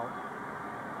from Wells.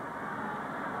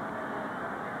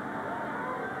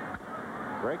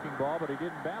 Breaking ball, but he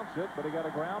didn't bounce it, but he got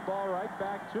a ground ball right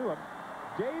back to him.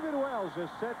 David Wells has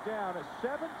set down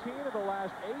 17 of the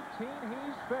last 18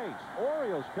 he's faced.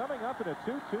 Orioles coming up in a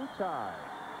 2-2 tie.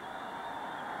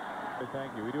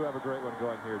 Thank you. We do have a great one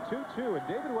going here. 2-2, and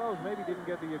David Wells maybe didn't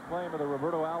get the acclaim of the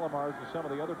Roberto Alomars and some of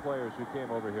the other players who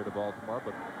came over here to Baltimore,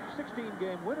 but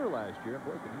 16-game winner last year, and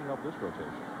boy, can he help this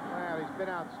rotation. Well, he's been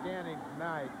outstanding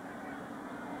tonight.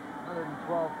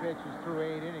 112 pitches through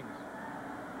 8 innings.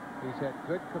 He's had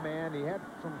good command. He had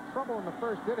some trouble in the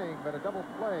 1st inning, but a double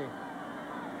play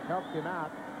helped him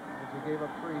out as he gave up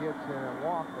 3 hits and a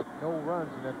walk, but no runs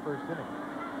in that 1st inning.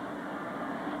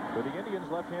 For the Indians,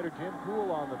 left-hander Jim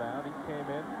Poole on the mound. He came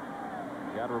in,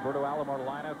 got Roberto Alomar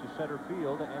line out to center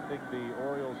field, ending the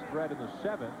Orioles' threat in the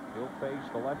 7th. He'll face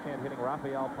the left-hand hitting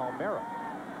Rafael Palmeiro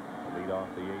to lead off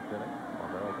the 8th inning.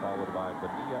 Palmeiro followed by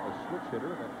Bonilla, a switch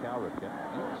hitter, and then Cal Ripken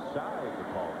inside the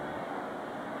Palmeiro.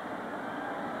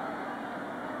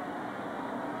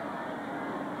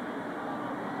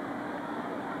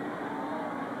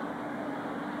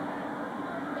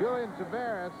 Julian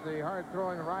Tavares, the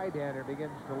hard-throwing right-hander,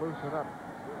 begins to loosen up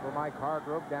for Mike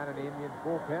Hargrove down in the Indians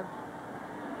bullpen.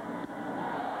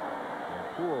 And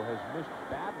Poole has missed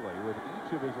badly with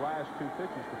each of his last 2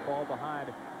 pitches to fall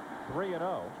behind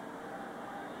 3-0.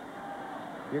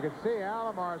 You can see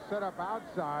Alomar set up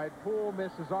outside. Poole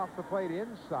misses off the plate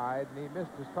inside, and he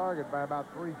missed his target by about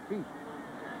 3 feet.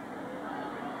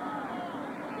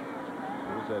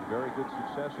 He's had very good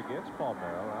success against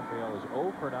Palmeiro. Rafael is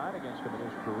 0 for 9 against him in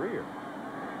his career.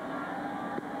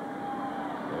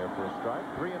 There for a strike,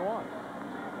 3-1.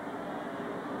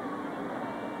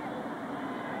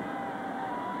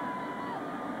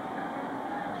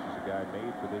 This is a guy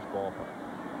made for this ballpark.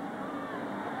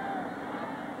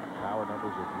 Power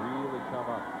numbers have really come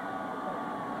up.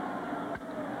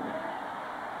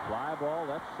 Fly ball,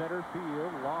 left center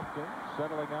field. Lofton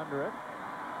settling under it.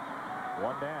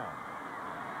 1 down.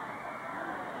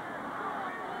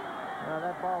 Now,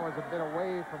 that ball was a bit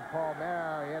away from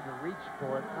Palmeiro. He had to reach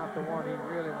for it, not the one he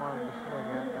really wanted to swing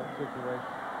at in that situation.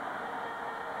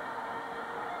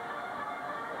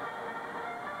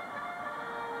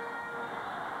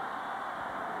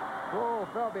 Poole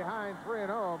fell behind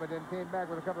 3-0, but then came back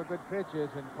with a couple of good pitches,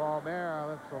 and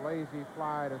Palmeiro lifts a lazy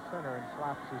fly to center and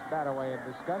slaps his bat away in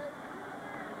disgust.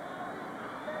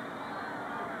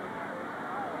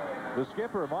 The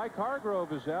skipper, Mike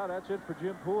Hargrove, is out. That's it for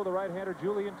Jim Poole. The right-hander,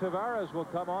 Julian Tavares, will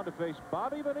come on to face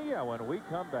Bobby Bonilla when we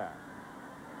come back.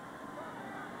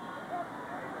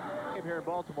 game here in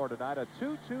Baltimore tonight. A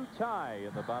 2-2 tie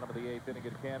in the bottom of the 8th inning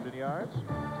at Camden Yards.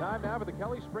 Time now for the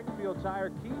Kelly Springfield Tire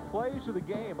key plays of the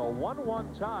game. A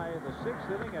 1-1 tie in the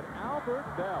 6th inning, and Albert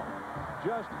Bell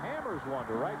just hammers one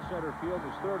to right center field.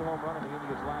 His 3rd home run in the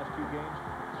Indians' last 2 games.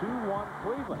 2-1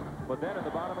 Cleveland. But then in the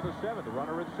bottom of the 7th, the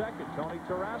runner at second, Tony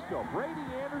Tarasco. Brady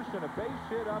Anderson, a base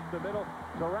hit up the middle.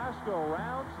 Tarasco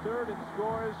rounds 3rd and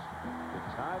scores to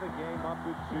tie the game up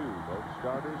at 2. Both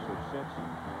starters have since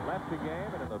left the game,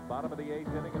 and in the bottom of the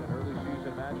 8th inning in an early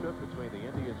season matchup between the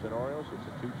Indians and Orioles, it's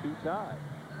a 2-2 tie.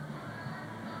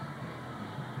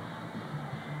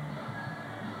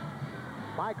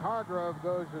 Mike Hargrove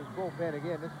goes to his bullpen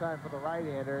again, this time for the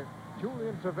right-hander.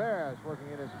 Julian Tavares working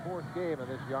in his 4th game of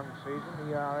this young season.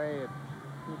 ERA at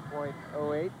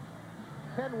 2.08.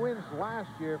 10 wins last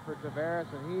year for Tavares,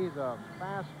 and he's a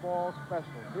fastball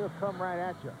specialist. He'll come right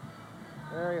at you.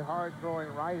 Very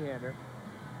hard-throwing right-hander.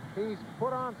 He's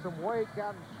put on some weight,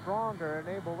 gotten stronger, and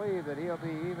they believe that he'll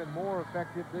be even more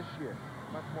effective this year.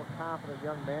 Much more confident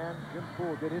young man. Jim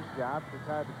Poole did his job,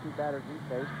 retired the 2 batters he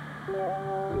faced. 2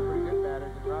 pretty good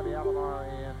batters in Robbie Alomar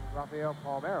and Rafael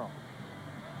Palmeiro.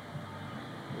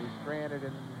 He's stranded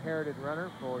and inherited runner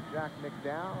for Jack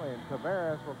McDowell, and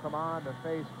Tavares will come on to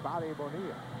face Bobby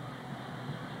Bonilla.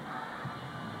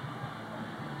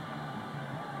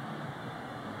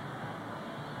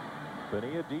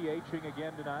 Bonilla DHing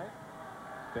again tonight.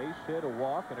 Base hit, a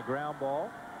walk, and a ground ball.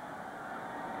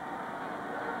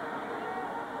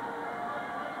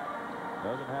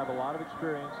 Doesn't have a lot of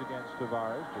experience against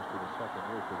Tavares, just in the 2nd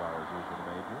year Tavares is in the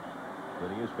majors.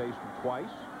 Bonilla's faced him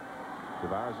twice.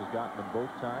 Tavares has gotten them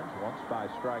both times, once by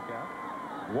strikeout.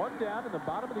 1 down in the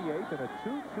bottom of the 8th, and a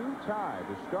 2-2 tie.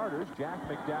 The starters, Jack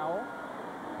McDowell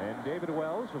and David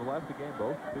Wells, have left the game.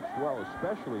 Both pitched well,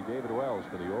 especially David Wells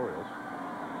for the Orioles.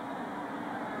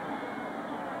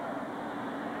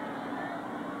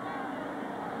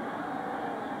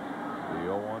 The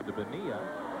 0-1 to Bonilla.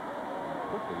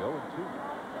 Quickly 0-2.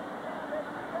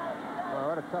 Well,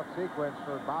 what a tough sequence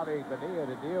for Bobby Bonilla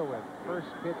to deal with.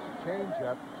 First pitch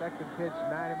changeup, 2nd pitch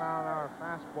 90-mile-an-hour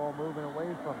fastball moving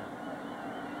away from him.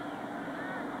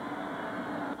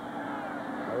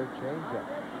 Another changeup.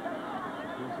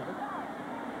 Piece of it.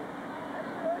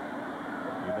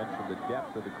 You mentioned the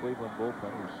depth of the Cleveland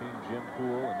bullpen. We've seen Jim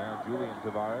Poole and now Julian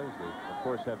Tavares. They, of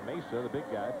course, have Mesa, the big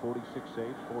guy, 46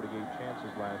 saves, 48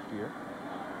 chances last year.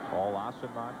 Paul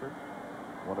Ossenmacher,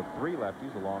 one of 3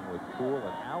 lefties, along with Poole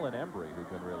and Alan Embry, who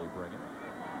can really bring it.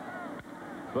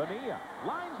 Bonilla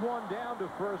lines one down to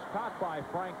first, caught by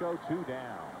Franco, 2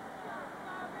 down.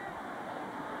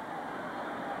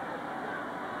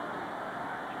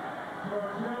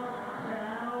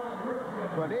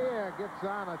 Bonilla gets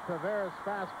on a Tavares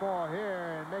fastball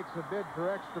here and makes a bid for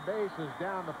extra bases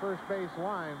down the first base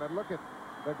line. But look at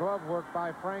the glove work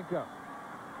by Franco.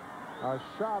 A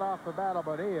shot off the bat of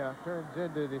Bonilla turns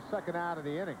into the 2nd out of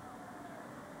the inning.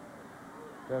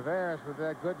 Tavares with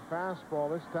that good fastball.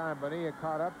 This time Bonilla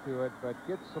caught up to it, but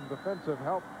gets some defensive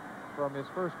help from his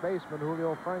first baseman,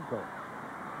 Julio Franco.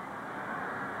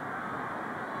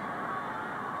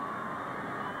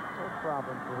 No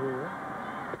problem for Julio.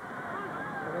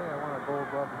 Today I want a gold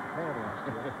glove and pan last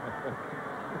year.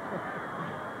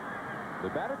 The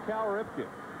batter, Cal Ripken.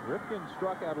 Ripken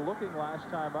struck out looking last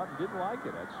time up and didn't like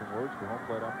it. Had some words for home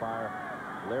plate umpire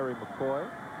Larry McCoy.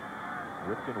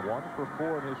 Ripken 1 for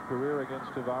 4 in his career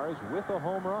against Tavares with a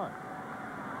home run.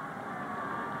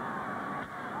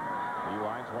 He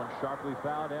lines one sharply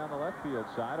foul down the left field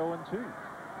side, 0-2.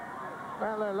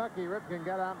 Well, they're lucky Ripken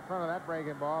got out in front of that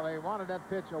breaking ball. They wanted that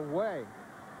pitch away,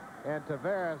 and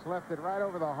Tavares left it right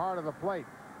over the heart of the plate.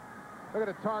 Look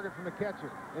at the target from the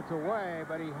catcher. It's away,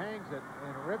 but he hangs it,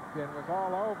 and Ripken was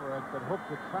all over it, but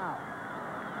hooked it foul.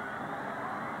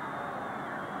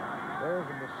 There's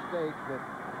a mistake that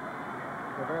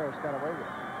Tavares got away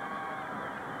with.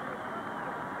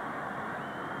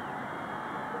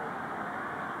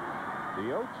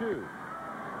 The 0-2.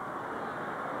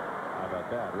 How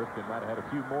about that? Ripken might have had a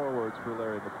few more words for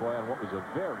Larry McCoy on what was a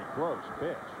very close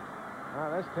pitch.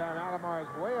 This time Alomar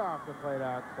is way off the plate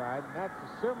outside, and that's a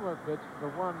similar pitch to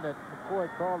the one that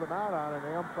McCoy called him out on, and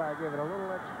the umpire gave it a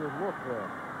little extra look there.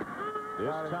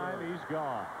 This time he's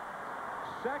gone.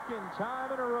 2nd time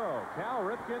in a row. Cal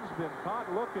Ripken's been caught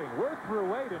looking. We're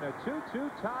through 8 in a 2-2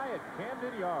 tie at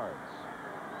Camden Yards.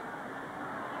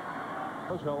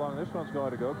 Knows how long this one's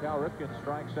going to go. Cal Ripken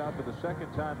strikes out for the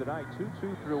 2nd time tonight.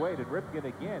 2-2 through 8, and Ripken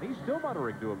again. He's still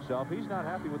muttering to himself. He's not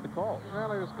happy with the calls.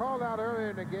 Well, he was called out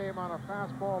earlier in the game on a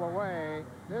fastball away.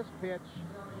 This pitch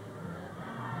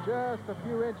just a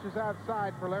few inches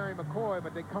outside for Larry McCoy,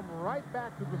 but they come right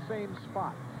back to the same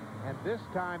spot. And this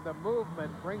time the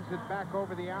movement brings it back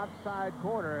over the outside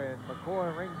corner, and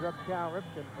McCoy rings up Cal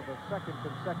Ripken for the second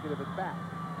consecutive at bat.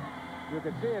 You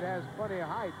can see it has plenty of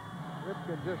height.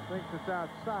 Ripken just thinks it's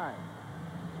outside.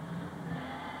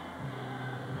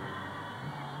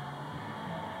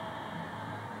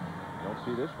 Don't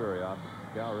see this very often,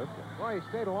 Cal Ripken. Well, he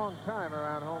stayed a long time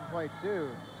around home plate, too.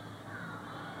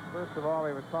 First of all,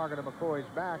 he was talking to McCoy's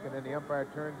back, and then the umpire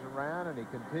turns around, and he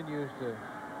continues to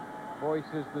voice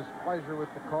his displeasure with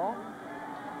the call.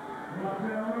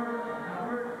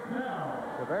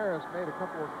 Tavares made a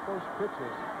couple of close pitches,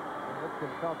 and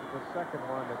Ripken felt that the second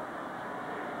one that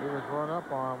he was run up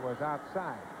on was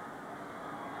outside.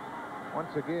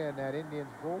 Once again, that Indians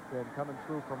bullpen coming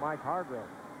through for Mike Hargrove.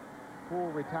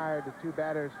 Poole retired the two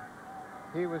batters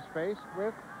he was faced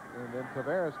with, and then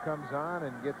Tavares comes on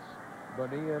and gets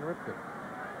Bonilla and Ripken.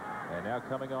 And now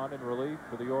coming on in relief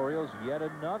for the Orioles, yet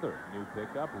another new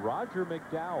pickup, Roger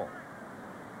McDowell.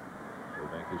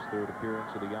 Will make his third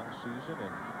appearance of the young season,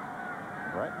 and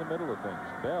right in the middle of things,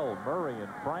 Bell, Murray, and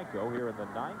Franco here in the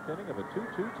ninth inning of a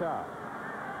 2-2 tie.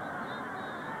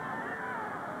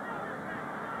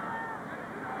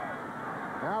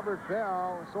 Albert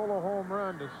Bell, solo home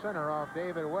run to center off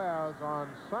David Wells. On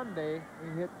Sunday, he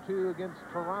hit 2 against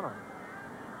Toronto.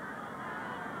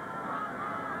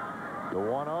 The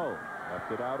 1-0.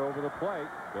 Left it out over the plate.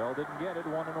 Bell didn't get it.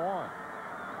 1-1.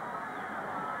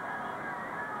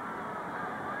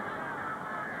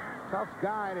 Tough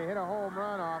guy to hit a home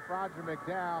run off Roger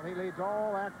McDowell. He leads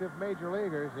all active major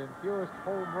leaguers in fewest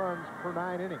home runs per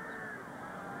 9 innings.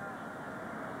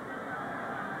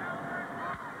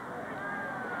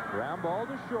 Ground ball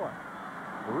to short.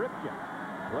 Ripken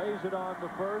plays it on the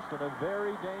first, and a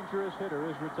very dangerous hitter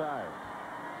is retired.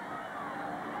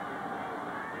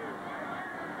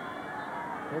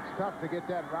 It's tough to get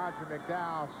that Roger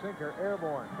McDowell sinker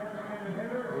airborne.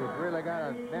 He's really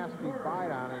got a nasty bite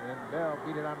on it, and Bell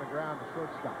beat it on the ground to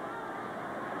shortstop.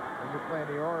 When you're playing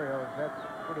the Orioles, that's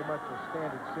pretty much a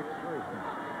standard 6-3.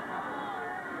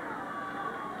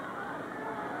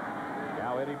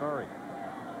 Now Eddie Murray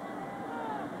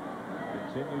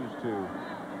continues to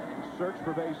search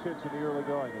for base hits in the early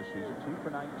going this season. 2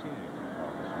 for 19 on the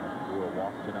season. Drew a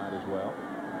walk tonight as well.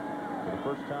 For the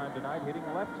first time tonight, hitting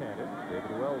left-handed.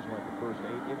 David Wells went the first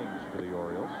 8 innings for the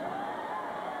Orioles.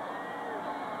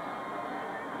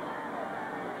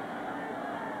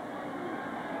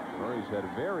 Murray's had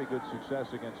very good success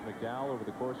against McDowell over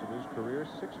the course of his career.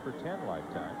 6 for 10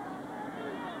 lifetime.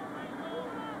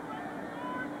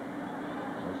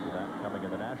 Most of that coming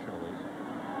in the National League.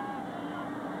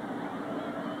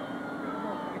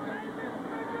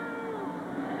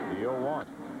 The 0-1.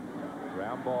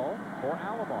 Ground ball for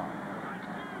Alomar.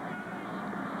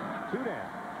 2 down.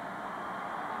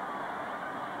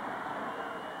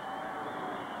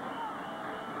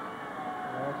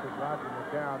 That's what Roger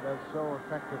McDowell does so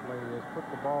effectively, is put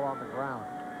the ball on the ground.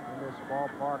 In this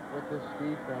ballpark with this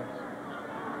defense,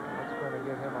 that's going to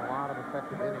give him a lot of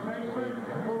effective innings to David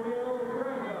Johnson.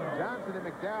 Johnson and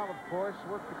McDowell, of course,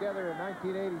 worked together in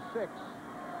 1986.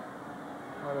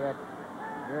 Part of that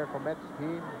Miracle Mets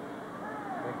team.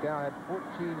 McDowell had 14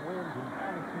 wins and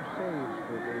 22 saves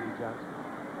for Davy Johnson.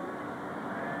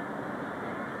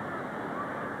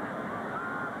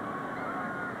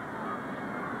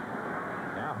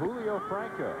 Now Julio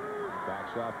Franco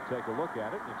backs off to take a look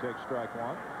at it, and he takes strike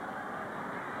 1.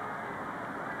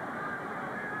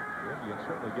 The Indians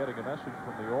certainly getting a message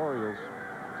from the Orioles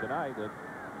tonight that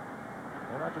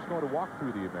they're not just going to walk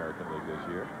through the American League this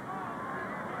year.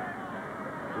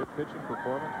 Good pitching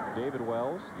performance from David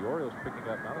Wells. The Orioles picking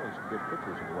up not only some good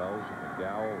pitchers in Wells and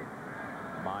McDowell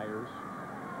and Myers,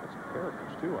 but some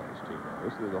characters too on this team.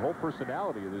 The whole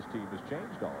personality of this team has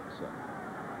changed all of a sudden.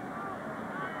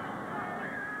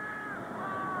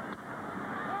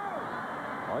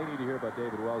 All you need to hear about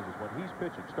David Wells is when he's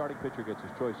pitching, starting pitcher gets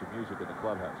his choice of music in the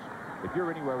clubhouse. If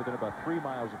you're anywhere within about 3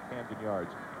 miles of Camden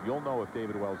Yards, you'll know if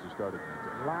David Wells is starting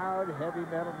music. Loud, heavy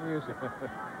metal music.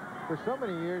 For so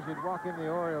many years, you'd walk in the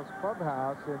Orioles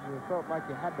clubhouse and you felt like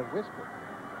you had to whisper.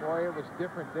 Boy, it was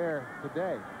different there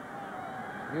today.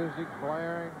 Music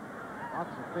blaring,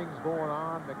 lots of things going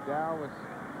on. McDowell was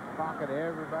talking to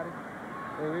everybody.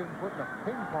 They were even putting a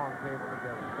ping pong table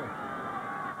together.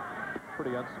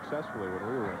 Pretty unsuccessfully when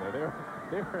we were in there.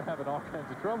 They were having all kinds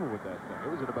of trouble with that thing. It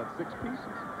was at about 6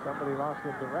 pieces. Somebody lost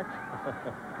their direction.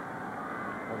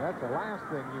 Well, that's the last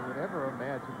thing you would ever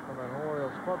imagine from an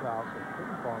Orioles clubhouse, a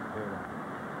ping pong table.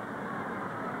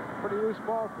 Pretty loose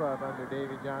ball club under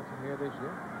Davy Johnson here this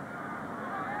year.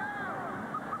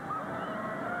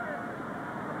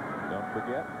 Don't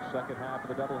forget, second half of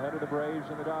the doubleheader, the Braves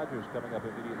and the Dodgers coming up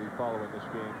immediately following this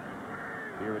game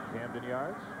here at Camden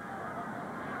Yards.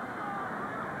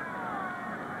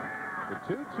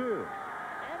 The 2-2.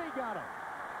 And he got him.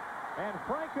 And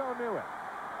Franco knew it.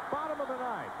 Bottom of the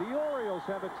ninth. The Orioles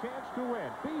have a chance to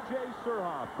win. B.J.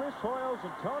 Surhoff, Chris Hoyles,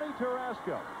 and Tony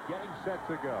Tarasco getting set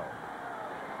to go.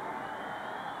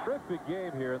 Terrific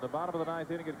game here in the bottom of the ninth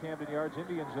inning at Camden Yards.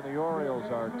 Indians and the Orioles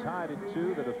are tied at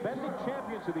 2. The defending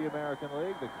champions of the American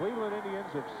League, the Cleveland Indians,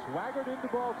 have swaggered into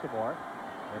Baltimore.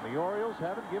 And the Orioles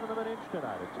haven't given them an inch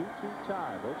tonight. A 2-2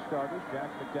 tie. Both starters, Jack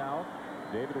McDowell,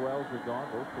 David Wells, were gone.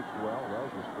 Both pitched well.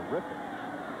 Wells was terrific.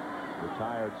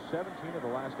 Retired 17 of the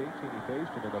last 18 he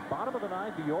faced. And in the bottom of the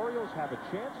ninth, the Orioles have a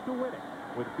chance to win it,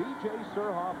 with B.J.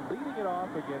 Surhoff leading it off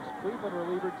against Cleveland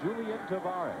reliever Julian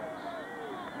Tavares.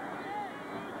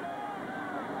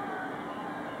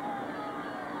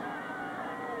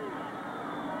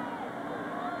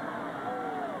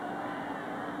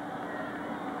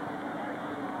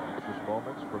 Anxious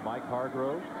moments for Mike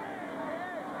Hargrove.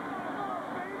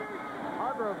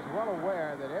 Hargrove's well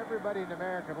aware that everybody in the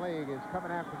American League is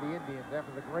coming after the Indians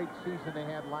after the great season they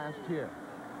had last year.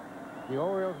 The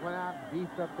Orioles went out and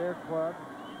beefed up their club.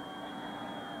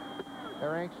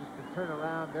 They're anxious to turn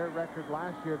around their record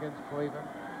last year against Cleveland.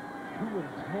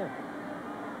 2-10.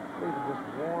 Cleveland just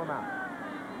wore them out.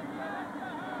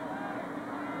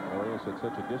 Orioles had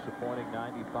such a disappointing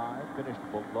 95, finished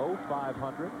below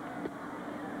 500.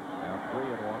 Now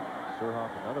 3-1.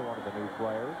 Surhoff, another one of the new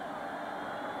players.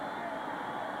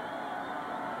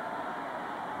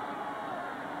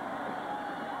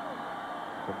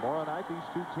 Tomorrow night, these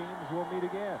two teams will meet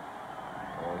again.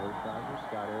 Oliver Kaiser,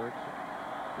 Scott Erickson,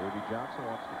 Davey Johnson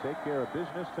wants to take care of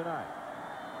business tonight.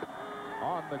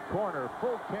 On the corner,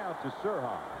 full count to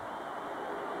Surhoff.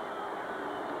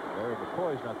 Larry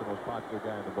McCoy's not the most popular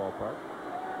guy in the ballpark.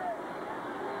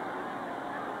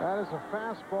 That is a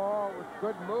fastball with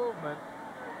good movement.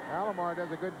 Alomar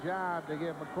does a good job to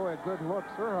give McCoy a good look.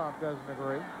 Surhoff doesn't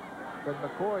agree, but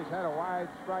McCoy's had a wide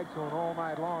strike zone all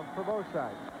night long for both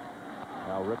sides.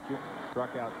 Now Ripken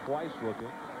struck out twice looking,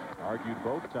 argued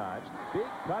both times. Big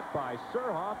cut by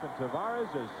Surhoff, and Tavares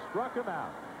has struck him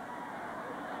out.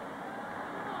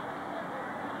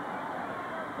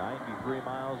 93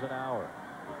 miles an hour.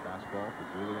 The fastball for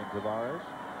Julian Tavares.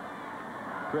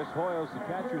 Chris Hoyles, the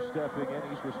catcher, stepping in.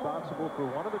 He's responsible for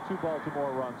one of the two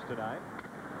Baltimore runs tonight.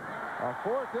 A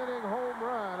fourth inning home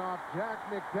run off Jack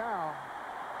McDowell.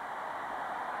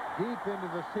 Deep into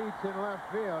the seats in left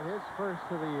field, his first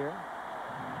of the year.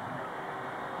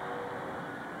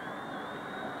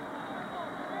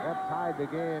 That tied the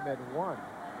game at 1.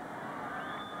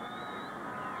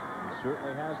 He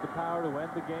certainly has the power to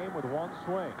end the game with one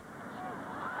swing.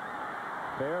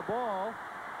 Fair ball.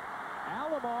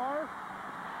 Alomar,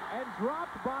 and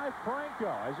dropped by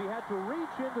Franco as he had to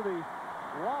reach into the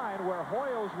line where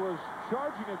Hoyles was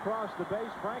charging across the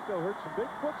base. Franco heard some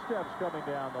big footsteps coming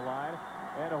down the line,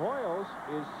 and Hoyles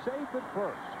is safe at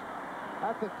first.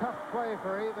 That's a tough play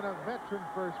for even a veteran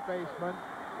first baseman,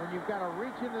 when you've got to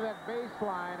reach into that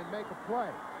baseline and make a play.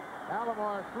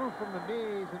 Alomar threw from the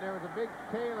knees, and there was a big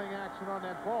tailing action on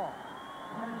that ball.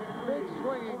 Big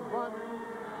swinging bunt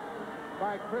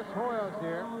by Chris Hoyles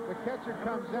here. The catcher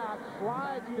comes out,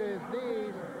 slides to his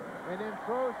knees, and then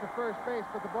throws to first base,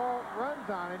 but the ball runs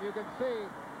on, and you can see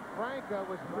Franco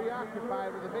was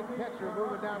preoccupied with the big catcher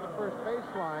moving down the first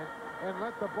baseline and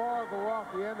let the ball go off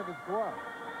the end of his glove.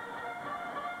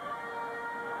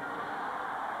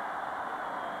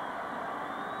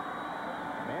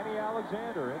 Manny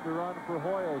Alexander in to run for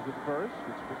Hoyles at first.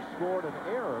 It's been scored an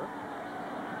error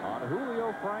on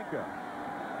Julio Franco.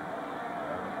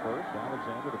 And at first,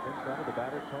 Alexander, the pinch runner, the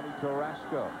batter, Tony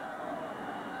Tarasco.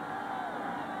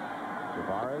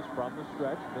 Tavares from the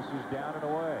stretch, misses down and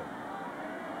away.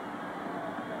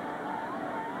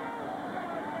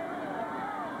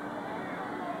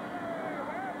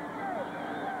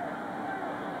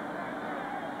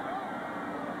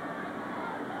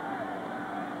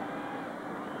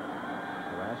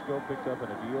 Picked up in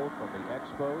a deal from the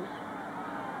Expos.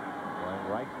 Playing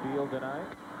right field tonight.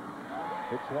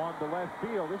 Hits one to left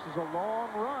field. This is a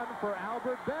long run for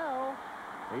Albert Bell.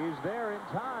 He's there in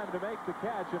time to make the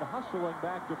catch, and hustling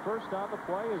back to first on the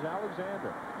play is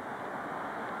Alexander.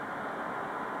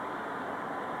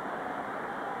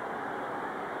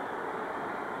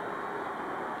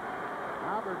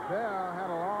 Albert Bell had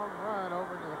a long run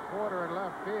over to the quarter in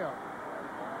left field.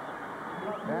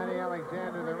 Manny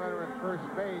Alexander, the runner at first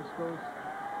base, goes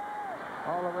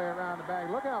all the way around the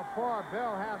bag. Look how far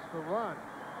Bell has to run,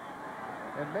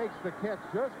 and makes the catch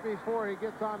just before he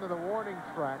gets onto the warning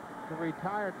track to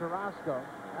retire Tarasco.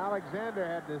 Alexander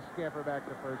had to scamper back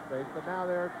to first base, but now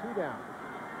there are 2 down.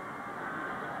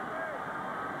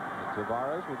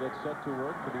 Tavares will get set to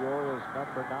work for the Orioles'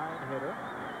 number 9 hitter,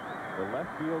 the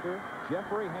left fielder,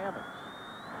 Jeffrey Hammonds.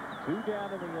 2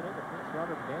 down in the inning. The pinch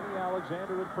runner, Manny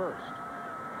Alexander at first.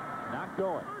 Not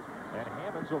going. And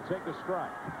Hammonds will take a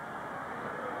strike.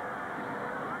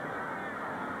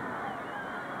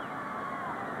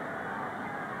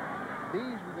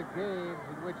 These are the games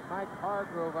in which Mike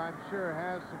Hargrove, I'm sure,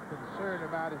 has some concern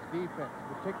about his defense,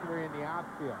 particularly in the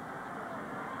outfield.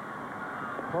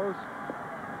 Close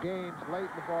games late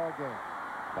in the ball game.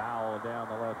 Foul down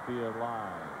the left field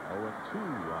line. 0-2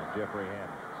 on Jeffrey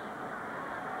Hammonds.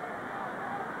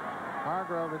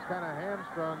 Hargrove is kind of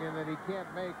hamstrung in that he can't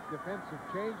make defensive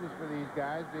changes for these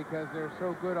guys because they're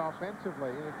so good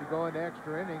offensively. And if you go into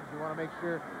extra innings, you want to make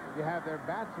sure you have their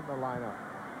bats in the lineup.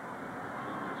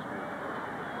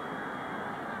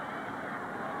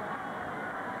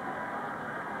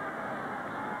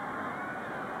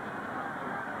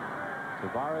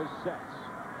 Tavares sets.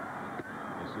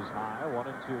 This is high,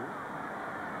 1-2.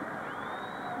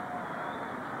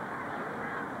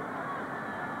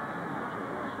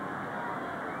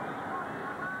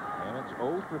 And it's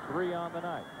 0 for 3 on the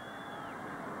night.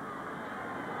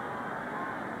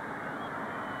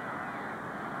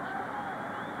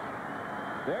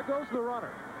 There goes the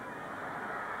runner.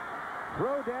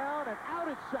 Throw down and out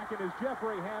at second is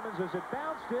Jeffrey Hammonds as it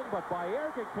bounced in, but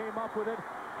Baerga came up with it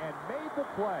and made the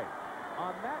play.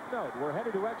 On that note, we're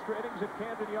headed to extra innings at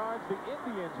Camden Yards. The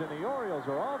Indians and the Orioles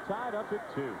are all tied up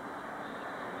at 2.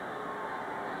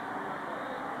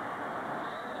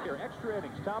 Here, extra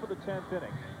innings, top of the 10th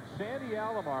inning. Sandy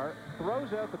Alomar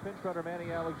throws out the pinch runner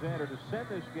Manny Alexander to send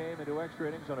this game into extra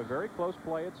innings on a very close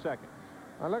play at second.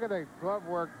 Now look at the glove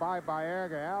work by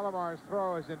Baerga. Alomar's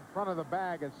throw is in front of the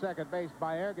bag at second base.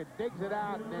 Baerga digs it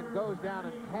out and then goes down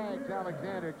and tags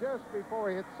Alexander just before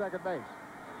he hits second base.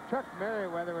 Chuck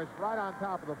Merriweather was right on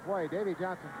top of the play. Davey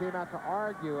Johnson came out to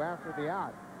argue after the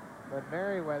out, but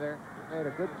Merriweather made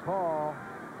a good call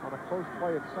on a close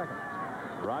play at second.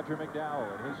 Roger McDowell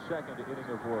in his second inning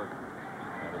of work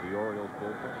out of the Orioles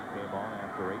bullpen. He came on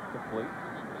after 8 complete.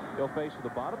 He'll face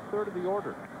the bottom third of the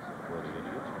order for the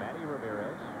Indians: Manny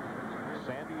Ramirez,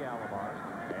 Sandy Alomar,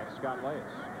 and Scott Leyes.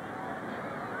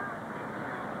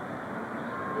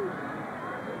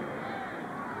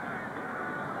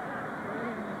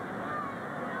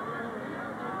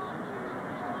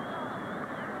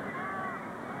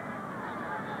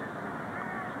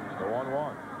 The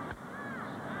 1-1.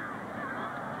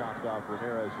 Chopped off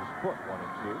Ramirez's foot,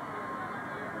 1-2.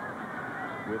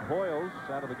 With Hoyles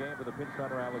out of the game for the pinch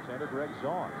runner Alexander, Greg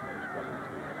Zaun is coming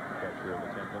to catcher in the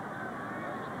 10th inning.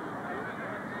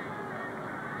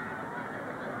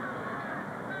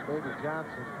 Davey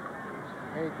Johnson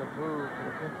made the move to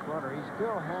the pinch runner. He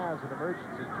still has an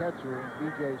emergency catcher in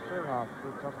B.J. Surhoff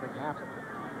should something happen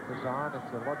to Zaun.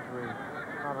 It's a luxury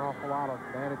not an awful lot of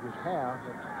managers have,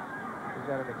 but he's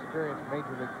got an experienced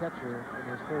major league catcher in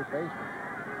his third baseman.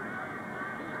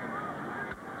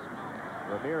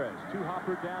 Ramirez,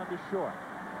 2-hopper down to short.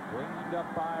 Cleaned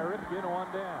up by Ripken,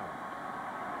 1 down.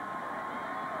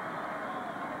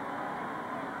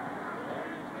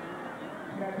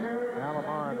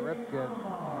 Alomar and Ripken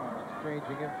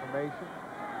exchanging information.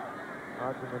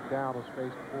 Roger McDowell has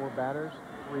faced 4 batters,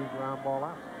 3 ground ball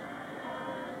outs.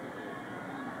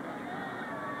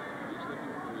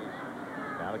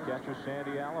 Now to catcher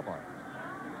Sandy Alomar.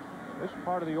 This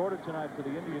part of the order tonight for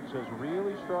the Indians has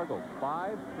really struggled.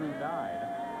 5 through 9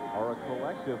 are a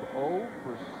collective 0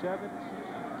 for 17.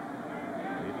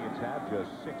 The Indians have just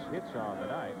 6 hits on the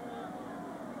night.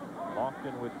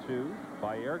 Lofton with 2,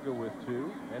 Baerga with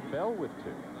 2, and Bell with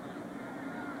 2.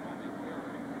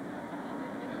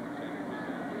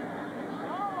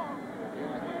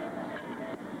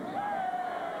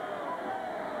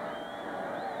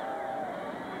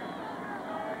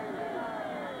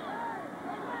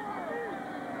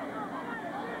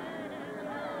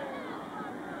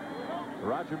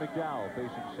 Roger McDowell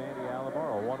facing Sandy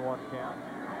Alomar, a 1-1 count.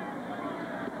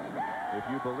 If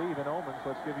you believe in omens,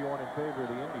 let's give you one in favor of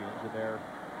the Indians in their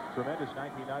tremendous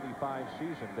 1995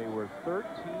 season. They were 13-0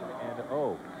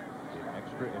 in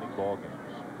extra inning ball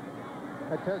games.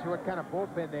 That tells you what kind of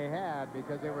bullpen they had,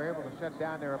 because they were able to shut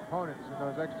down their opponents in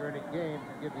those extra inning games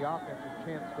and give the offense a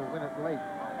chance to win it late.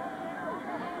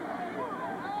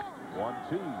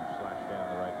 1-2 slashed down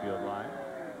the right field line.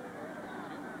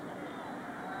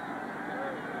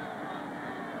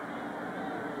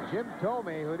 Jim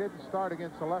Tomey, who didn't start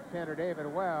against the left-hander David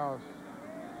Wells,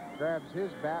 grabs his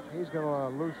bat. He's going to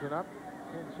loosen up.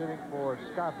 Pinch hitting for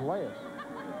Scott Leyes.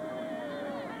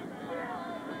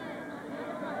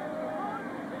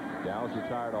 Dow's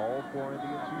retired all 4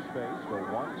 Indians he's faced. A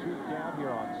 1-2 count here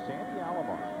on Sandy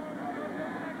Alomar.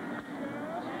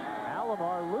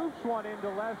 Alomar loops one into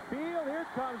left field. Here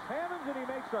comes Hammonds, and he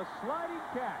makes a sliding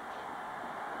catch.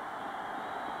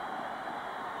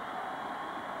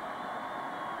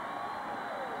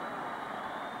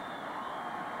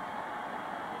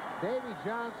 Davy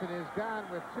Johnson is gone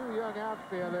with 2 young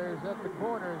outfielders at the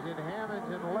corners in Hammonds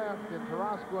in left and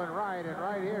Carrasco in right. And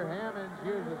right here, Hammonds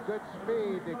uses good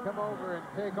speed to come over and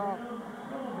take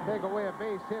away a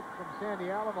base hit from Sandy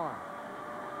Alomar.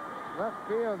 Left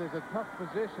field is a tough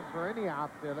position for any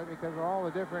outfielder because of all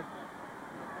the different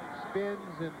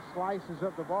spins and slices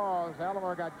of the balls.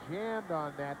 Alomar got jammed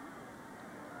on that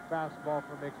fastball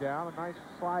from McDowell. A nice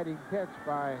sliding catch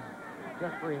by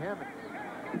Jeffrey Hammonds.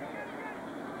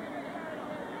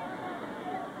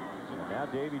 Now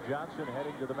Davy Johnson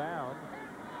heading to the mound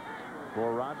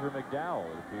for Roger McDowell,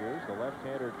 it appears. The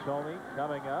left-hander Tomey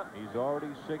coming up. He's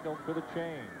already signaled for the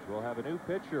change. We'll have a new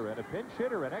pitcher and a pinch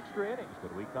hitter and extra innings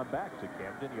when we come back to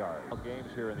Camden Yards.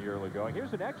 Games here in the early going.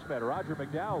 Here's an X-Men, Roger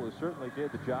McDowell, who certainly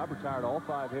did the job, retired all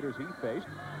 5 hitters he faced,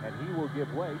 and he will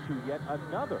give way to yet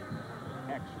another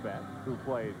X-Men who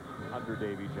played under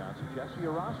Davy Johnson. Jesse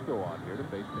Orozco on here to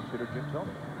face pinch hitter Jim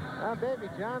Tomey. Now, Davy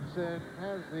Johnson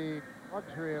has the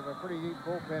luxury of a pretty deep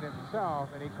bullpen himself,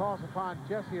 and he calls upon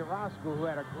Jesse Orozco, who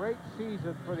had a great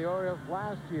season for the Orioles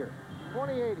last year.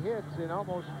 28 hits in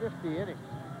almost 50 innings.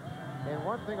 And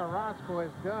one thing Orozco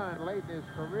has done late in his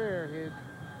career is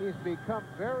he's become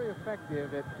very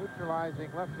effective at neutralizing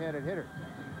left-handed hitters.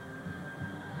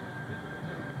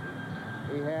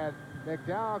 He had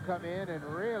McDowell come in and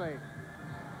really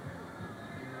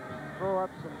throw up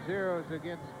some zeros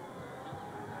against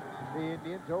the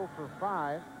Indians, 0 for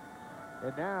 5.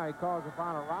 And now he calls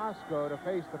upon Orozco to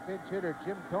face the pinch hitter,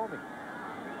 Jim Tomey.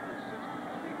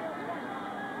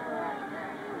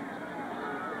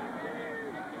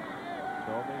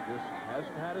 Tomey just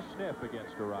hasn't had a sniff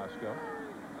against Orozco.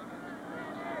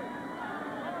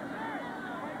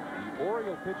 The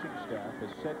Oriole pitching staff has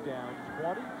set down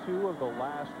 22 of the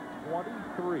last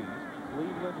 23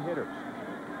 Cleveland hitters.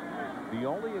 The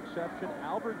only exception,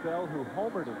 Albert Bell, who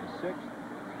homered in the 6th.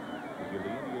 To give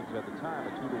the Indians at the time a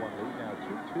 2-1 lead. Now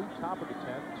 2-2, top of the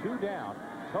 10th, 2 down.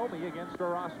 Tomey against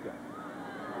Orozco.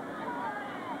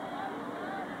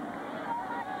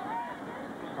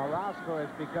 Orozco has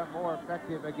become more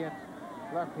effective against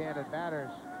left-handed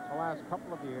batters the last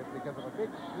couple of years because of a big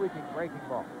sweeping breaking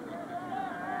ball.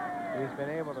 He's been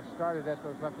able to start it at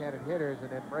those left-handed hitters and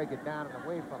then break it down and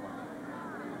away from them.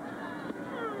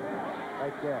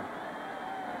 Right there.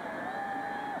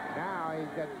 Now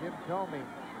he's got Jim Tomey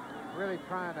really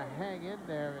trying to hang in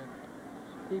there and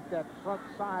keep that front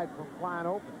side from flying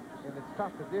open. And it's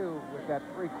tough to do with that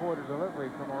 3/4 delivery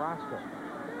from Orozco.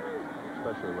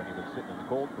 Especially when you've been sitting in the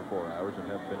cold for 4 hours and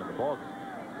haven't been in the ballgame.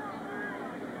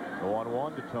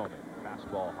 0-1 to Tomey.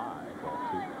 Fastball high, ball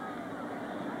 2.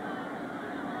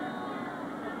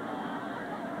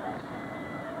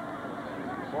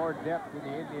 More depth in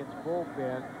the Indians'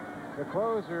 bullpen. The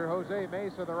closer, Jose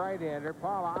Mesa, the right-hander,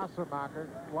 Paul Asemacher,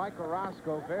 like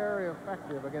Orozco, very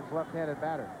effective against left-handed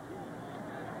batters.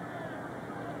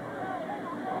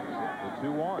 The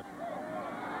 2-1.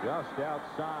 Just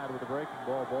outside with a breaking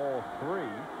ball, ball 3.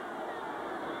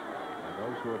 And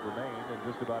those who have remained, and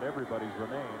just about everybody's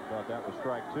remained, thought that was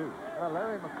strike 2. Well,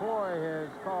 Larry McCoy has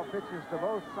called pitches to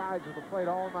both sides of the plate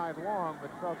all night long,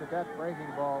 but felt that that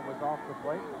breaking ball was off the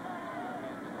plate.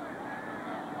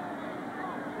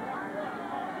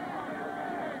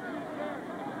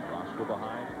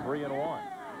 Behind 3-1.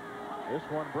 This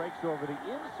one breaks over the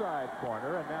inside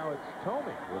corner, and now it's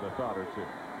Tomey with a thought or two.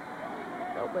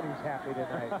 Nobody's happy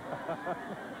tonight.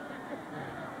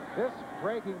 This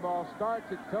breaking ball starts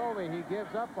at Tomey. He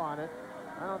gives up on it.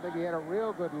 I don't think he had a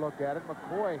real good look at it.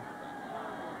 McCoy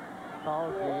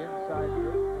calls the inside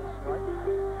strike.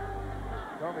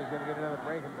 Tomey's going to get another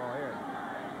breaking ball here.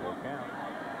 Full count.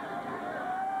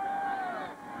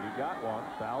 He got one,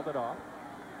 fouled it off.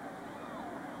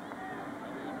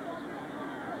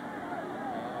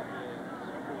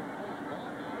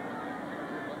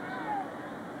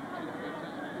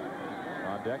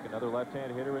 Deck, another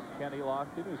left-hand hitter in Kenny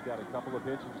Lofton, who's got a couple of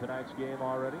hits in tonight's game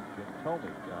already. Jim Tomey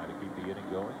trying to keep the inning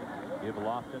going and give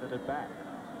Lofton an at-bat.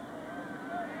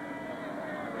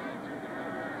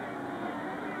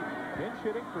 Pinch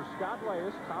hitting for Scott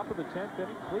Reyes, top of the 10th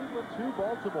inning. Cleveland 2,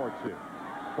 Baltimore 2.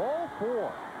 Ball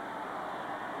 4.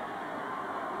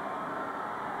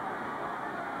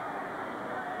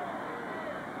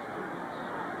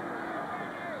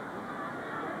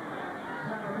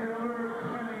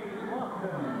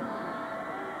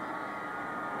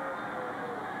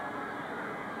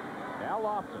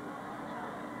 Lofton.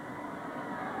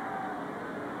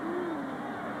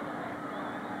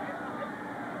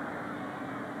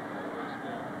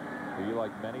 He,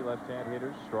 like many left-hand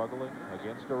hitters, struggling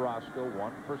against Orozco.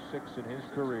 1 for 6 in his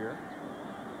career.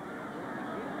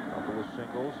 A couple of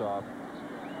singles off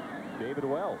David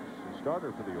Wells, the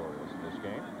starter for the Orioles in this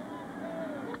game.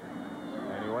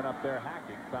 And he went up there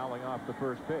hacking, fouling off the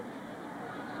first pitch.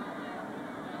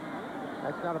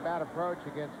 That's not a bad approach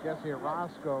against Jesse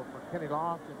Orozco for Kenny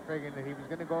Lofton, figuring that he was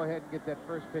going to go ahead and get that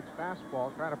first pitch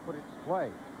fastball, try to put it to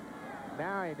play.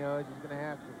 Now he knows he's going to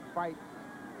have to fight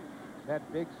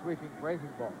that big sweeping breaking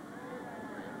ball.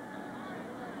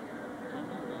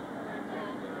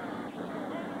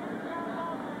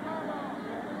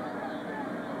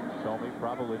 Tomey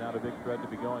probably not a big threat to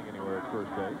be going anywhere at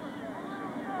first base.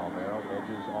 Palmeiro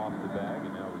edges off the bag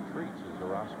and now retreats as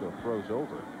Orozco throws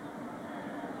over.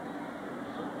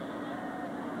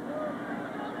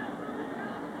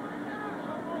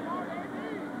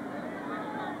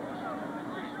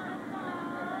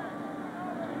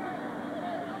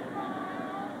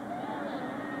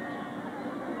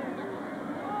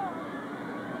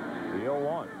 The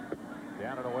 0-1.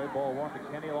 Down and away, ball 1 to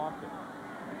Kenny Lofton.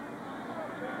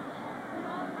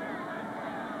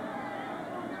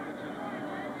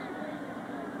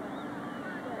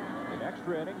 In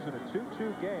extra innings in a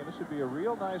 2-2 game, this would be a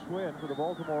real nice win for the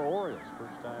Baltimore Orioles.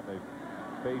 First time they've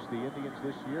faced the Indians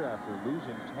this year after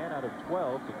losing 10 out of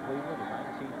 12 to Cleveland in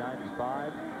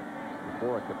 1995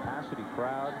 before a capacity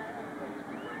crowd.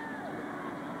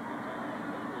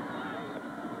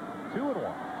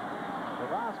 2-1.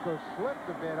 Orozco slipped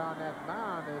a bit on that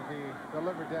mound as he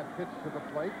delivered that pitch to the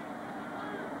plate.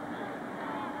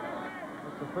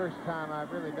 It's the first time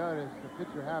I've really noticed the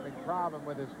pitcher having problem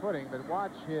with his footing, but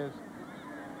watch his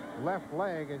left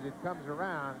leg as it comes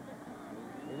around.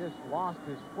 He just lost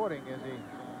his footing as he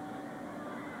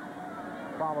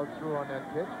followed through on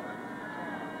that pitch.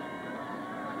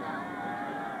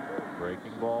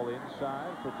 Breaking ball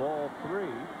inside for ball 3.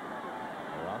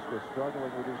 Orozco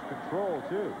struggling with his control,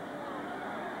 too.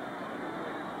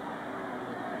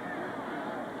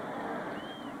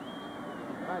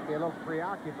 Might be a little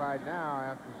preoccupied now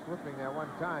after slipping that one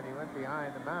time. He went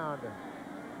behind the mound to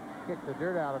kick the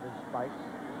dirt out of his spikes.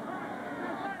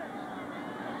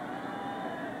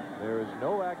 There is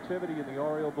no activity in the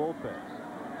Oriole bullpen.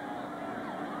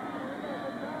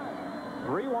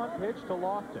 3-1 pitch to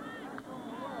Lofton.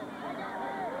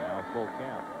 Now full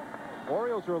count.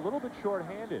 Orioles are a little bit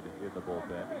short-handed in the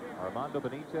bullpen. Armando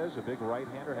Benitez, a big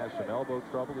right-hander, has some elbow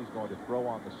trouble. He's going to throw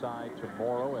on the side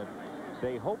tomorrow, and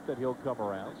they hope that he'll come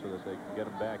around so that they can get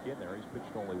him back in there. He's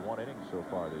pitched only 1 inning so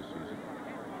far this season.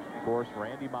 Of course,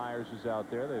 Randy Myers is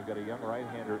out there. They've got a young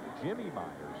right-hander, Jimmy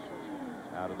Myers,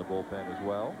 out in the bullpen as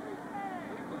well.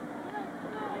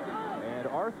 And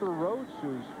Arthur Rhodes,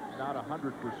 who's not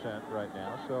 100% right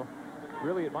now, so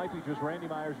really it might be just Randy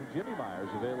Myers and Jimmy Myers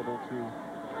available to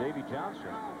Davey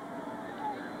Johnson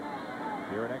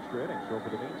here in extra innings. So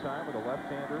for the meantime, with a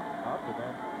left-hander up, and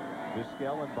then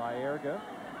Vizquel and Baerga,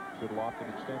 should Lofton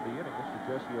extend the inning, this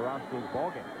is Jesse Orozco's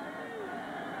ballgame.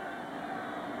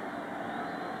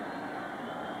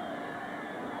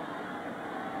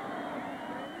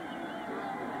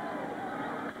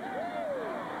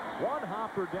 One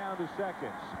hopper down to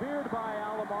second, speared by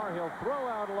Alomar. He'll throw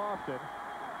out Lofton,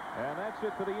 and that's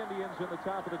it for the Indians in the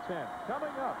top of the 10th.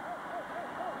 Coming up,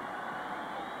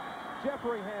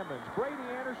 Jeffrey Hammonds, Brady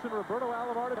Anderson, Roberto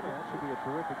Alomar. That should be a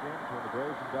terrific game between the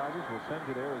Braves and Dodgers. We'll send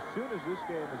you there as soon as this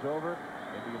game is over.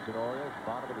 Indians and Orioles,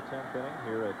 bottom of the 10th inning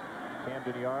here at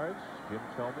Camden Yards. Jim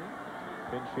Tomey,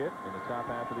 pinch hit in the top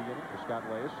half of the inning for Scott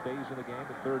Leyes. Stays in the game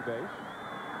at third base.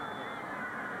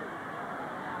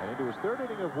 And into his third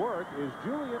inning of work is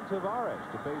Julian Tavares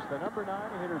to face the number 9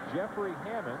 hitter Jeffrey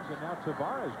Hammonds, and now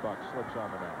Tavares buck slips on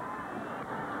the mound.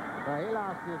 Now he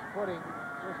lost his footing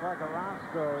just like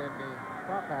Orozco in the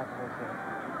top half of this inning.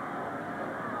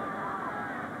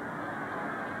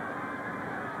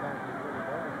 This time he really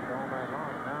does all night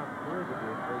long. Now it appears to be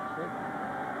in great shape.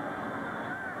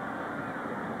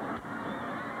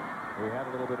 We had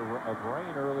a little bit of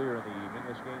rain earlier in the evening.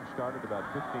 This game started about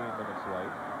 15 minutes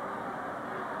late.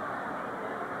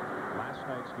 Last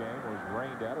night's game was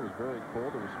rained out. It was very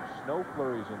cold. There were some snow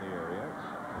flurries in the area.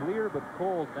 It's clear but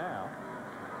cold now.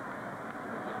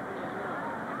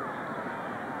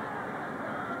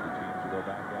 Go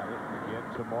back at it again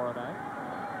tomorrow night.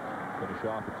 Finish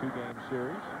off a 2-game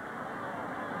series.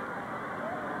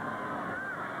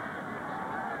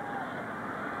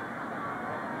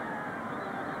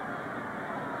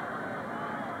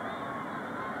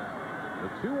 The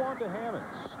 2-1 to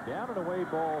Hammonds. Down and away,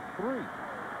 ball 3.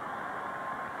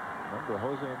 Remember, for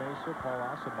Jose Mesa, Paul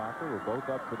Assenmacher were both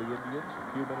up for the Indians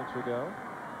a few minutes ago.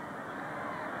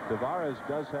 Tavares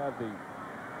does have the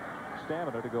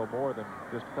stamina to go more than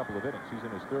just a couple of innings. He's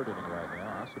in his third inning right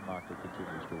now. Assenmacher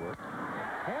continues to work.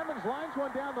 Hammonds lines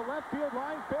one down the left field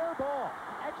line. Fair ball.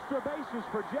 Extra bases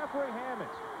for Jeffrey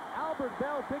Hammonds. Albert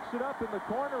Bell picks it up in the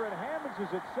corner, and Hammonds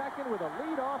is at second with a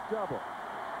leadoff double.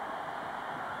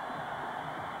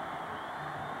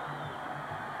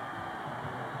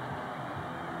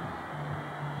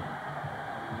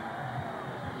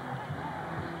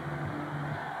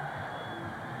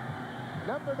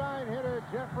 Number 9 hitter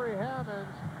Jeffrey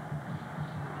Hammonds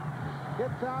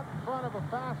gets out in front of a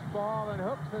fastball and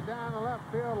hooks it down the left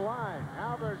field line.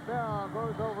 Albert Bell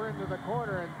goes over into the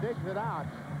corner and digs it out.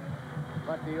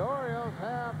 But the Orioles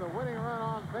have the winning run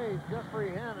on base.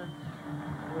 Jeffrey Hammonds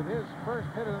with his first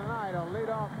hit of the night, a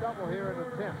leadoff double here in the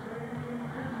 10th.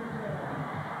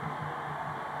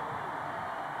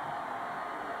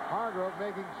 Hargrove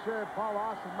making sure Paul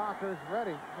Assenmacher is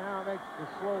ready. Now makes the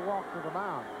slow walk to the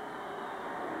mound.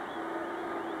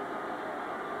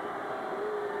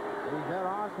 He's had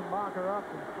Assenmacher up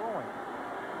and going.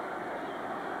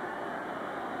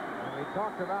 And we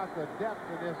talked about the depth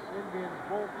of this Indians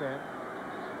bullpen.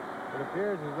 It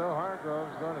appears as though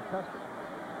Hargrove's going to test it.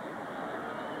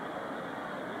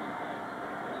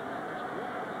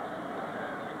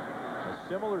 A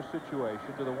similar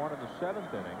situation to the one in the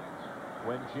 7th inning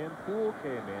when Jim Poole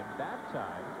came in. That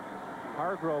time,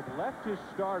 Hargrove left his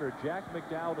starter, Jack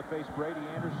McDowell, to face Brady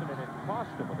Anderson, and it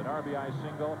cost him with an RBI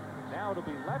single. Now it'll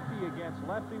be lefty against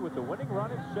lefty with the winning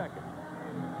run in second.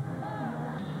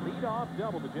 Lead-off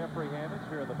double to Jeffrey Hammonds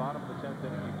here in the bottom of the 10th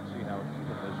inning. You can see how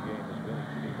even this game has been.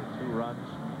 Each team with 2 runs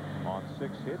on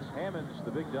 6 hits. Hammonds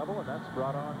the big double, and that's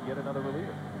brought on yet another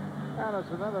reliever. And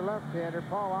it's another left-hander.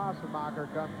 Paul Assenmacher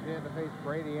comes in to face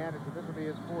Brady Anderson. This will be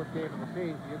his 4th game of the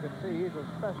season. You can see he's a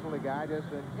specialty guy,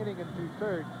 just an inning and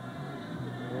 2/3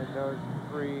 in those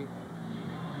 3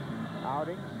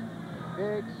 outings.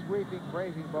 Big sweeping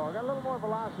breaking ball. Got a little more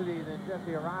velocity than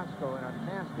Jesse Orozco in a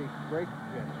nasty breaking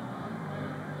pitch.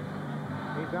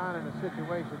 He's on in a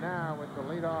situation now with the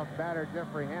leadoff batter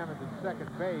Jeffrey Hammonds at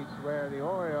second base, where the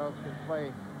Orioles can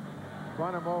play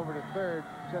run him over to third,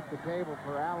 set the table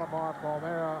for Alomar,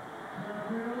 Palmeiro,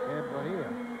 and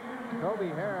Bonilla. Toby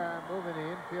Hara moving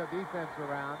the infield defense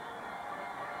around.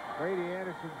 Brady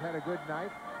Anderson's had a good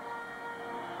night.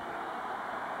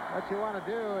 What you want to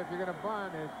do if you're going to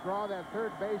bunt is draw that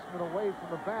third baseman away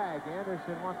from the bag.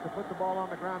 Anderson wants to put the ball on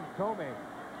the ground to Tomei.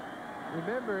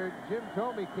 Remember, Jim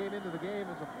Tomei came into the game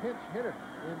as a pinch hitter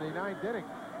in the 9th inning.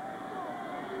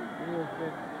 He has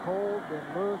been cold, been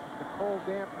loose. It's a cold,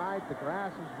 damp night. The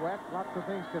grass is wet. Lots of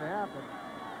things can happen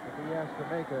if he has to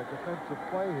make a defensive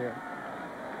play here.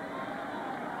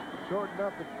 Shortened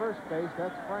up at first base.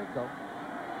 That's Franco.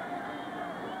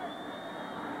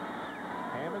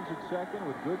 Hammonds at second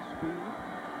with good speed.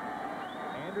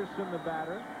 Anderson the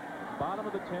batter. Bottom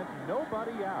of the 10th,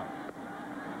 nobody out.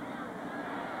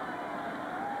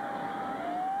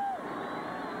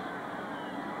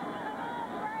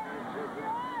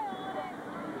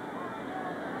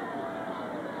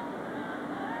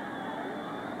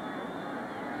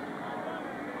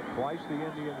 Twice the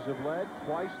Indians have led.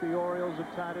 Twice the Orioles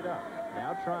have tied it up.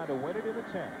 Now trying to win it in the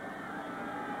 10th.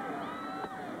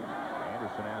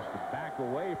 Anderson has to back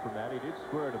away from that. He did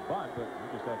square to bunt, but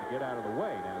he just had to get out of the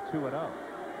way. Now 2-0.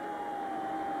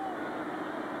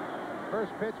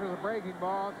 First pitch was a breaking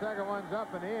ball. Second one's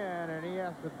up and in, and he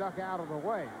has to duck out of the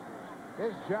way.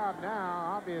 His job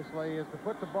now, obviously, is to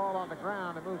put the ball on the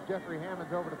ground and move Jeffrey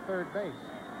Hammonds over to third base.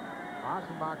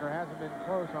 Assenmacher hasn't been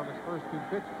close on his first 2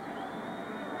 pitches.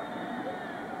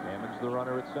 Hammonds the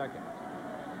runner at second.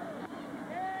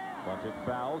 Bunted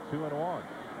foul, 2-1.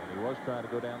 And he was trying to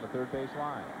go down the third base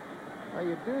line. Well,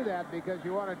 you do that because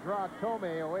you want to draw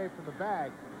Tomei away from the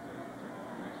bag.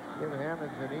 Give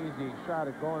Hammonds an easy shot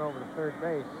at going over to third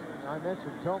base. I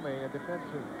mentioned Tomei, a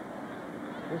defensive.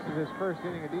 This is his first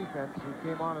inning of defense. He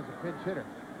came on as a pinch hitter.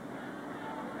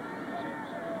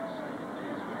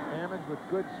 Hammonds with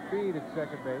good speed at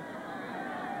second base.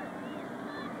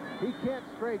 He can't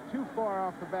stray too far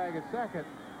off the bag at second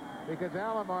because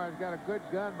Alomar's got a good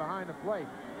gun behind the plate.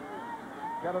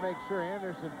 Got to make sure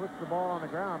Anderson puts the ball on the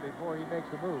ground before he makes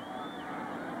a move.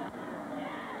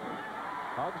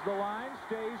 Hugs the line,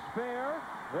 stays fair.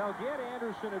 They'll get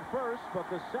Anderson at first, but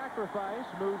the sacrifice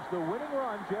moves the winning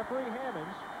run, Jeffrey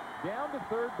Hammonds, down to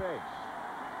third base.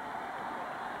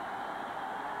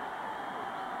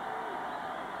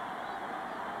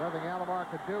 Nothing Alomar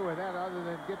could do with that other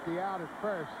than get the out at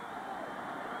first.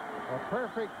 A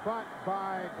perfect bunt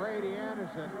by Brady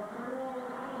Anderson.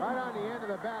 right on the end of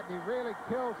the bat, and he really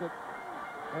kills it.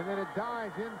 And then it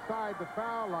dies inside the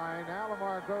foul line.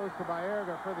 Alomar goes to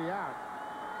Baerga for the out.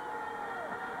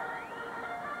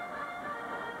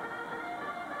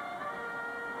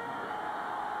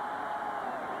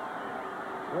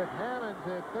 With Hammonds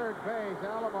at third base,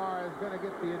 Alomar is going to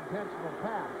get the intentional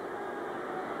pass.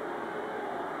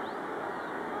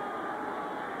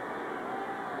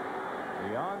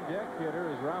 The on-deck hitter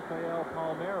is Rafael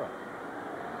Palmeiro.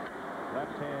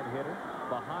 Left-hand hitter.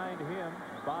 Behind him,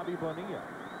 Bobby Bonilla.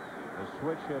 The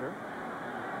switch hitter.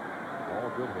 All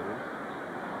good hitters.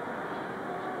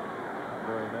 Not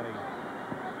very many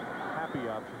happy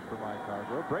options for Mike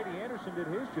Hargrove. Brady Anderson did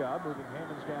his job, moving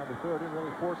Hammonds down to third and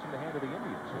really forcing the hand of the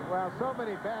Indians. Well, so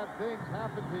many bad things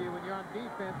happen to you when you're on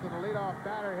defense and the leadoff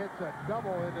batter hits a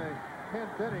double in the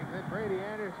 10th inning. Then Brady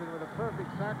Anderson with a perfect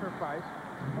sacrifice.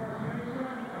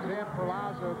 Sam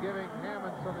Perlazzo giving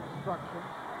Hammond some instructions.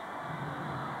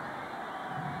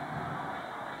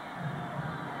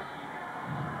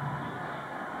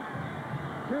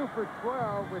 Two for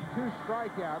 12 with 2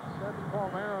 strikeouts. That's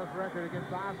Palmeiro's record against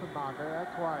Assenmacher.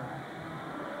 That's why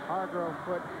Hargrove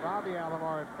put Robbie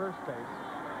Alomar at first base.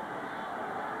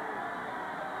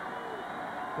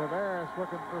 Tavares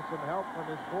looking for some help from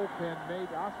his bullpen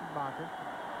mate Assenmacher.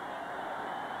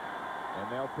 And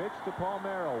they'll pitch to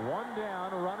Palmeiro. 1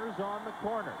 down, runners on the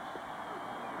corners.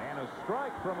 And a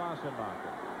strike from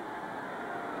Assenmacher.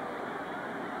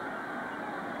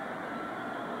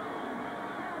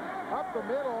 Up the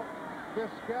middle,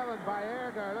 Vizquel and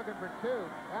Baerga are looking for 2.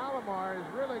 Alomar is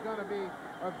really going to be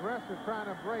aggressive, trying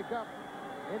to break up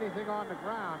anything on the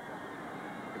ground.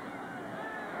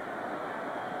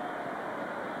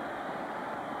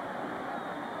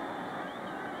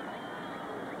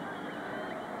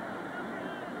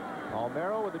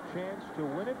 Palmeiro with a chance to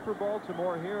win it for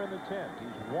Baltimore here in the 10th.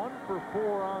 He's 1 for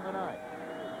 4 on the night.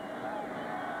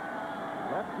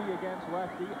 Lefty against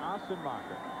lefty,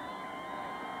 Assenmacher.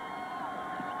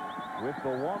 With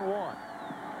the 1-1.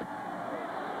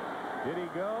 Did he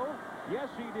go? Yes,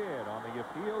 he did. On the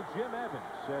appeal, Jim Evans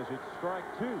says it's strike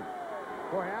 2.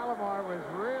 Boy, Alomar was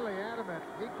really adamant.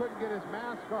 He couldn't get his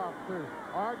mask off to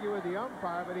argue with the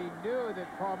umpire, but he knew that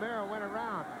Palmeiro went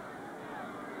around.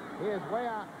 He is way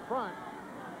out front.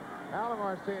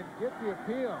 Alomar saying, get the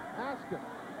appeal, ask him.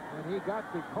 And he got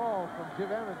the call from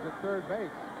Jim Evans at third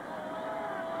base.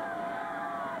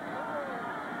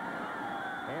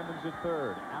 Hammonds at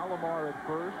third, Alomar at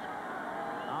first.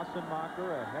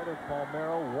 Assenmacher ahead of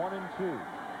Palmeiro, 1 and 2.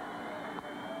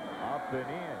 Up and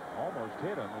in, almost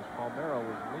hit him as Palmeiro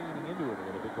was leaning into it a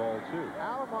little bit. Ball 2.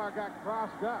 Alomar got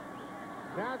crossed up.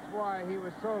 That's why he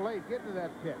was so late getting to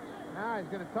that pitch. Now he's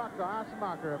going to talk to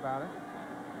Assenmacher about it.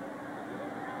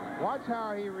 Watch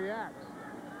how he reacts.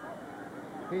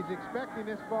 He's expecting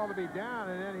this ball to be down,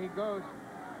 and then he goes,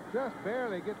 just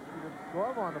barely gets the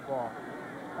glove on the ball.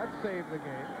 That saved the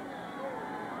game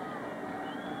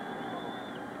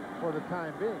for the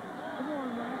time being.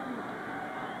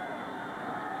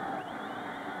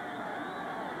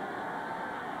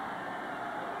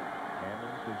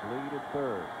 Hammonds his lead at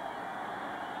third.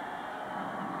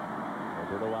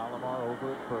 Roberto Alomar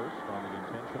over at first on the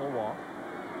intentional walk.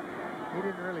 He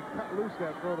didn't really cut loose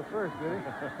that throw to first, did he?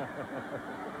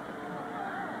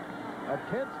 A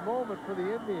tense moment for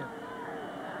the Indians.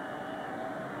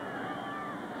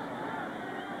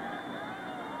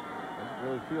 Doesn't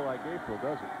really feel like April,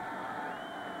 does it?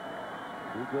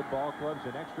 2 good ball clubs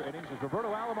in extra innings as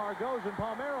Roberto Alomar goes, and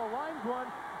Palmeiro lines one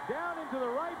down into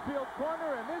the right field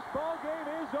corner, and this ball game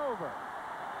is over.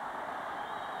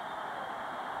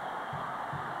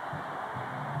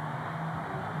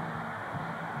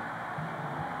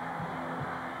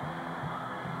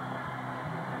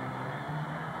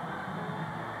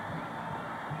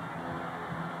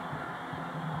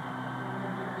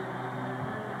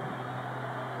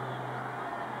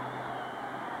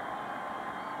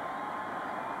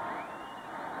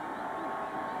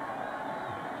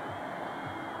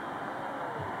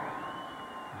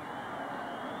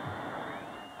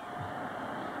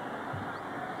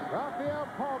 Rafael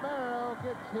Palmeiro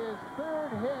gets his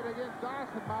 3rd hit against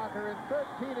Assenmacher in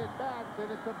 13 at-bats,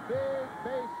 and it's a big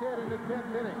base hit in the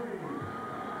 10th inning.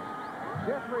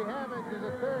 Jeffrey Hammonds is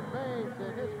at third base,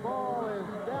 and his ball is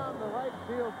down the right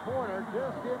field corner,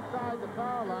 just inside the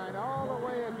foul line, all the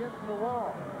way against the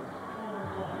wall.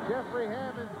 Jeffrey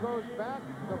Hammonds goes back.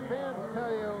 The fans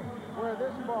tell you where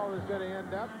this ball is going to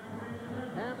end up.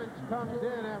 Hammonds comes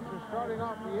in after starting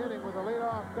off the inning with a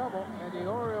leadoff double, and the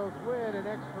Orioles win in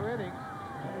extra innings.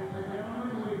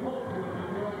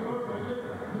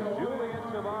 Julian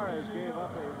Tavares gave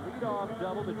up a leadoff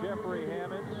double to Jeffrey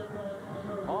Hammonds.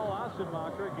 Paul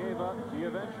Assenmacher gave up the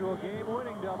eventual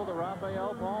game-winning double to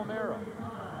Rafael Palmeiro.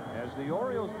 As the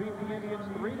Orioles beat the Indians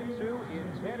 3-2 in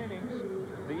 10 innings,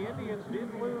 the Indians did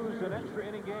lose an extra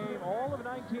inning game all of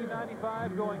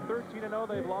 1995, going 13-0.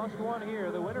 They've lost one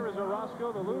here. The winner is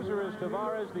Orozco. The loser is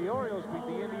Tavares. The Orioles beat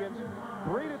the Indians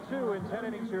 3-2 in 10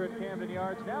 innings here at Camden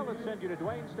Yards. Now let's send you to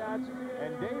Dwayne Stats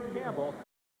and Dave Campbell.